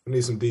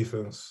need some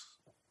defense.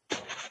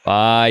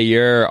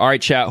 Fire. All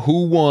right, chat.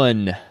 Who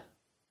won?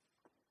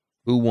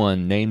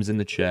 Names in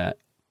the chat.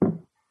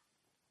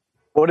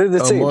 What are the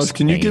teams? Mars,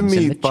 can you give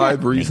me Names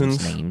 5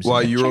 reasons names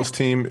why in the Euro's chat.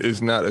 team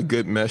is not a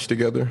good mesh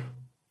together?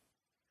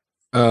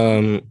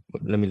 Let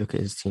me look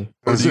at his team.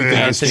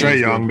 It's Trey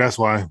Young. That's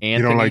why you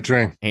don't like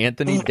Trey.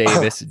 Anthony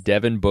Davis,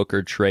 Devin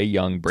Booker, Trey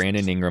Young,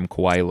 Brandon Ingram,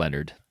 Kawhi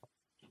Leonard.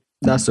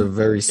 That's a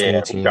very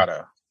small team. We got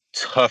a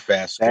tough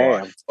ass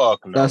squad.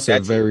 Fuck no. That's a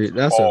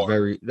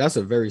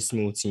very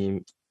small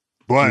team.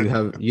 But you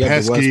have the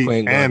pesky worst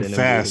point guard and in the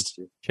fast.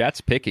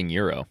 Chat's picking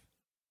Euro.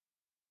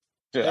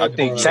 I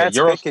think Chat's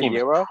Euro's picking team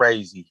is Euro?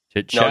 crazy.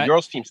 Chat,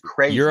 Euro's team's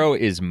crazy. Euro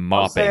is What I'm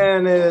mopping.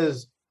 saying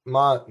is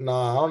I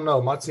don't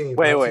know. My team.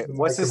 Wait. my team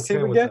What's might his team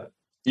contend with again?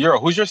 that. Euro,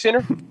 who's your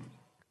center?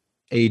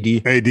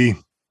 AD.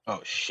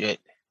 Oh shit.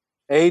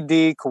 AD,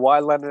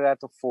 Kawhi Leonard at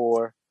the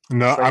 4.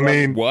 No, Trey I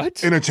mean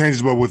What?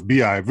 interchangeable with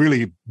BI.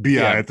 Really, BI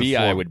Yeah, at the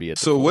BI 4. would be at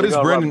the So what is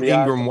gonna run Brandon BI.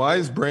 Ingram? Why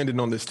is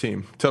Brandon on this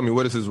team? Tell me,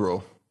 what is his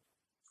role?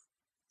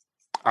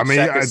 I mean,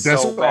 Shaq is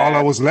that's so all bad.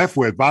 I was left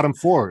with. Bottom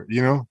 4.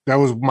 You know, that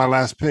was my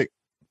last pick.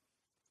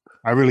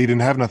 I really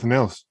didn't have nothing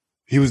else.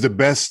 He was the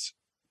best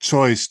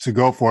choice to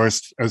go for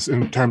as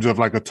in terms of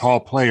like a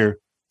tall player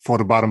for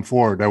the bottom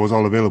 4 that was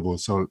all available.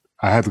 So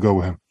I had to go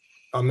with him.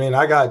 I mean,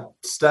 I got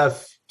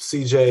Steph,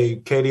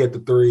 CJ, Katie at the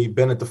 3,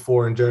 Ben at the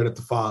 4, and Jared at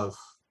the 5.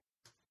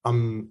 I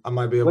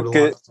might be able Look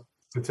to at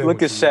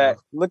Shaq.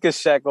 Look at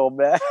Shaq, old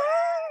man.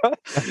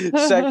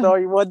 Shaq thought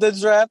he won the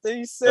draft and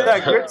he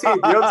said, your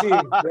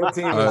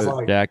team is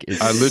like. Jack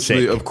is I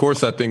literally, sick. of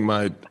course, I think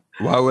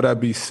why would I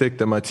be sick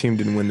that my team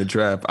didn't win the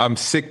draft? I'm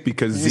sick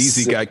because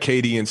ZZ got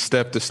KD and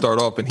Steph to start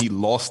off and he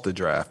lost the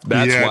draft.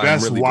 That's why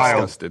I'm really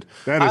disgusted.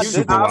 That is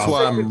super wild. That's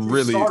why I'm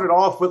really. You started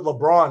off with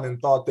LeBron and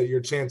thought that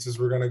your chances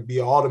were going to be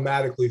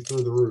automatically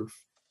through the roof.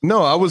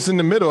 No, I was in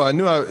the middle. I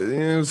knew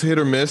it was hit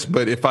or miss,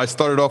 but if I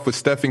started off with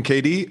Steph and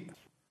KD,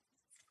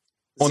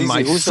 on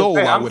my soul,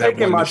 I would have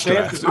won this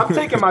draft. I'm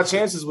taking my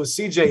chances with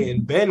CJ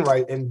and Ben,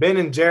 right? And Ben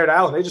and Jared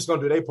Allen, they just going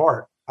to do their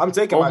part. I'm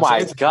taking my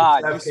chances. Oh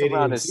my God, you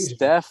surrounded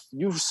Steph.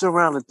 You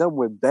surrounded them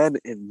with Ben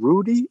and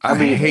Rudy. I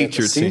mean, hate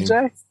your CJ?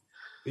 team.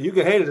 You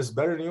can hate it. It's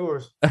better than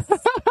yours. But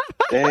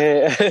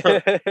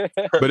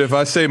if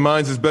I say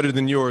mine's is better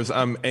than yours,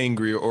 I'm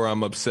angry or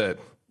I'm upset.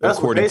 That's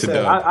according what they to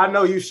said. Doug. I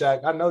know you,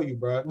 Shaq. I know you,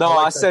 bro. No,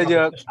 I said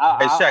you're.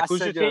 Hey, Shaq, who's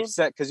said your team?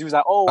 upset because you was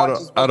like, "Oh,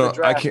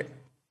 I can't.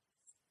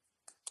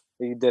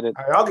 You did it.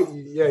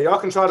 Y'all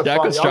can try to.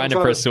 Jack was trying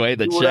to persuade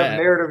the chat.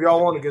 Narrative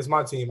y'all want against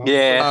my team.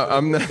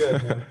 I'm not.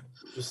 Good, man.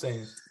 Just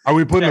saying. Are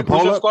we putting a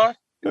poll up? Squad?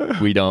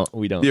 We don't.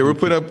 Yeah, we're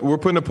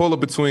putting a poll up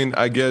between,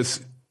 I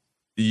guess,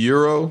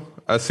 Euro.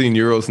 I seen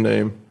Euro's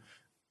name.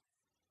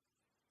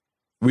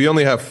 We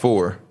only have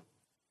 4.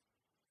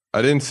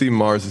 I didn't see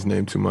Mars's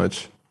name too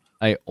much.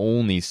 I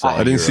only saw.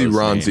 I didn't see Euro's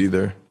Ron's name.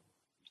 either.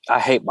 I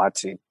hate my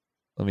team.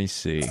 Let me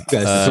see.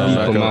 Guys,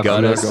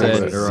 Gunna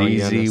said Giannis.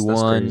 ZZ That's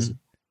won. crazy.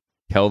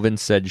 Kelvin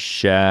said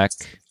Shaq.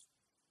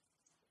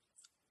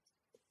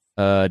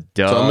 Dub.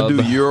 So I'm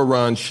gonna do Euro,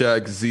 Ron,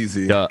 Shaq,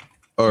 ZZ,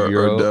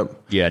 or Dub.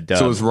 Yeah, Dub.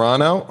 So is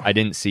Ron out? I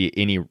didn't see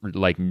any.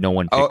 Like no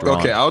one picked Ron.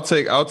 Okay, I'll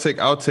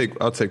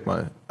take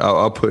mine.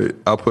 I'll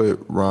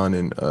put Ron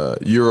in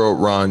Euro,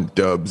 Ron,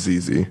 Dub,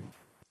 ZZ.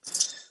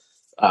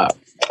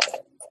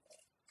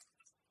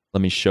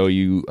 Let me show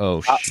you.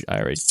 Oh, I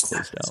already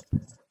closed out.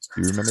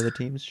 Do you remember the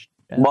teams?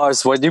 Yeah.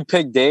 Mars, when you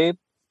picked Dame,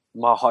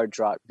 my heart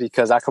dropped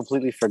because I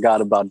completely forgot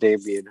about Dame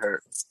being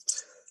hurt.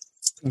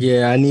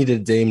 Yeah, I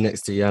needed Dame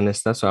next to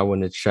Giannis. That's why I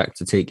wanted Shaq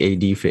to take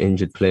AD for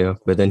injured player,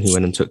 but then he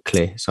went and took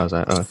Clay. So I was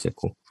like, oh, okay,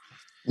 cool.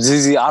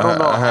 ZZ, I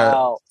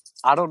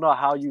don't know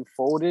how you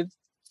folded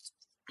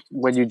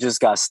when you just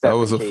got Steph. That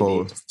was a KD.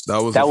 fold.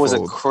 That was a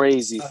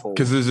crazy fold.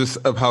 Because it's just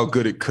of how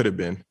good it could have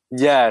been.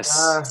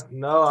 Yes.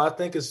 No, I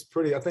think it's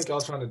pretty. I think y'all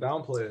trying to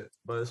downplay it,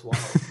 but it's wild.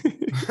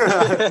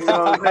 You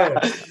know what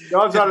I'm saying?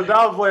 Y'all trying to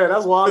downplay it.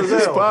 That's wild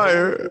as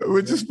hell.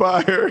 Which is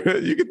fire.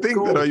 You can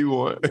think that all you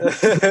want.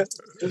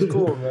 It's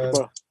cool, man.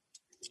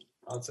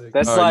 I'll take it.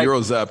 That's like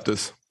Euro zapped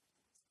us.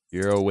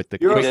 Euro with the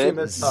Euro quick. team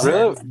is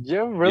tough.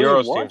 really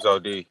Euro's what? team's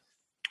OD.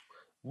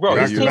 Bro,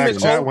 Back his to team back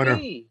is chat OD. winner.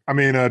 I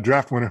mean,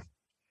 draft winner.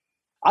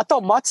 I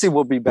thought Moxie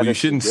would be better. Well, you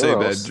shouldn't than say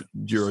Euros.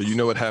 that, Euro. You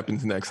know what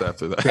happens next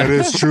after that. That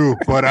is true,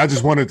 but I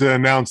just wanted to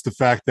announce the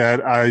fact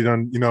that I,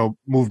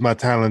 moved my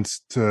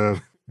talents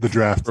to the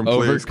draft From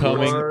players'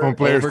 Overcoming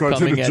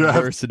to the draft.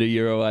 adversity,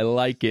 Euro. I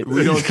like it.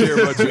 We don't care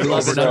about your We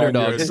love an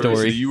underdog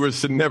story. You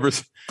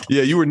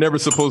were never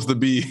supposed to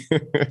be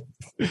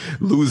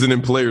losing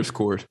in players'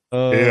 court.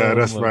 Yeah,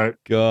 that's my right.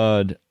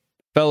 God,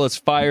 fellas,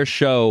 fire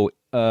show.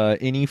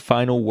 Any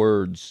final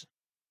words?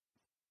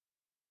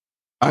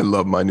 I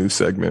love my new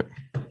segment.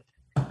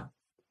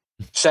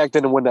 Shaq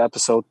didn't win the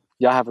episode.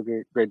 Y'all have a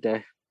great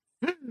day.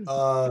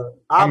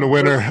 I'm the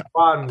winner.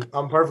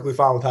 I'm perfectly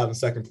fine with having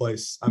second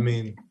place. I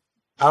mean,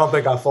 I don't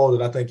think I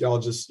folded. I think y'all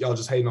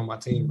just hating on my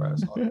team, bro.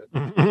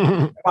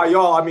 By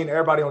y'all, I mean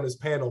everybody on this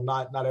panel,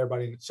 not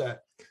everybody in the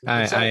chat.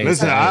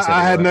 Listen,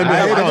 I had nothing to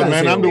hate on,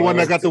 man. I'm the one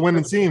that got the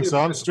winning team, so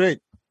I'm straight.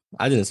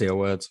 I didn't say a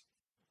word.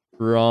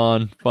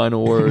 Ron,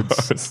 final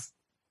words.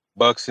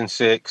 Bucks and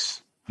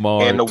 6.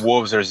 Mars. And the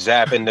Wolves are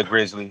zapping the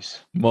Grizzlies.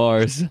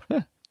 Mars.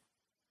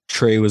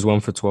 Trey was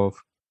 1 for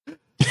 12.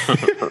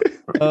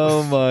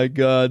 Oh my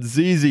God,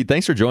 ZZ,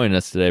 thanks for joining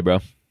us today, bro.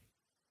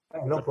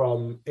 No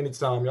problem.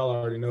 Anytime, y'all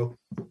already know.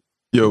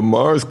 Yo,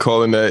 Mars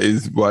calling that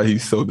is why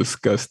he's so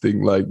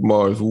disgusting. Like,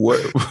 Mars, what?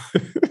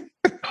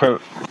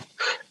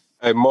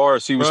 Hey,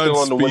 Mars, he was Ron's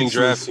still on the winning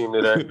speechless. draft team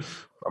today.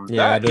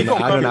 Yeah, I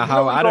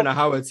don't know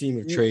how a team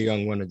of Trey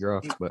Young won a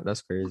draft, but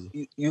that's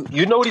crazy.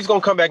 You know what he's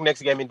gonna come back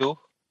next game and do?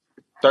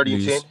 30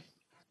 and 10.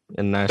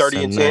 And nice,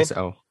 30 and 10. nice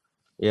L.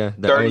 Yeah,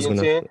 the 30 and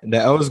 10.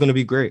 L is gonna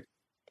be great.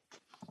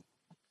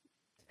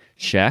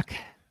 Shaq.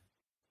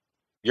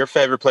 Your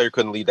favorite player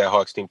couldn't lead that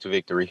Hawks team to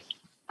victory.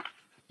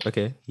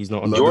 Okay, he's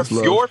not on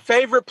Your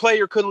favorite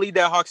player couldn't lead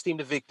that Hawks team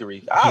to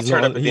victory. I'll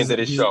turn up at the end of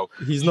this show.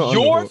 He's not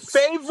your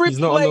favorite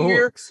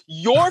player.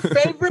 Your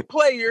favorite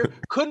player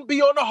couldn't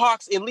be on the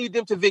Hawks and lead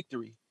them to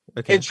victory.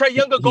 Okay. And Trey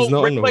Young will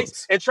go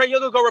replace. And Trey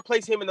Young will go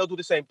replace him, and they'll do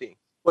the same thing.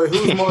 Wait,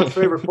 who's Mark's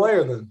favorite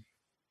player then?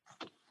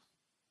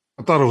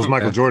 I thought it was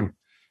Michael Jordan.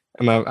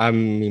 I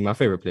mean, my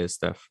favorite player is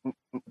Steph.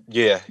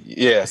 Yeah.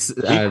 He I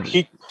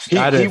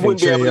don't think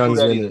Trey Young's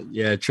winning.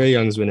 Yeah, Trey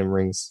Young's winning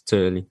rings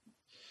too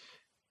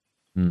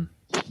early.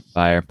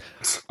 Fire.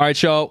 All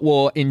right, y'all.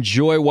 Well,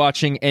 enjoy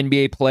watching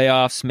NBA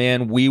playoffs,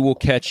 man. We will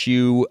catch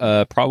you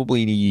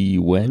probably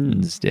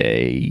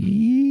Wednesday?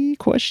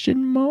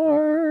 Question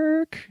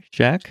mark.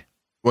 Jack?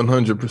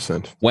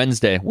 100%.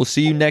 Wednesday. We'll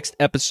see you next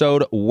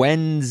episode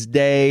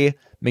Wednesday.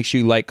 Make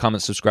sure you like,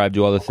 comment, subscribe,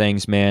 do all the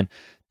things, man.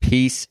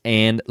 Peace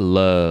and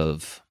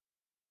love.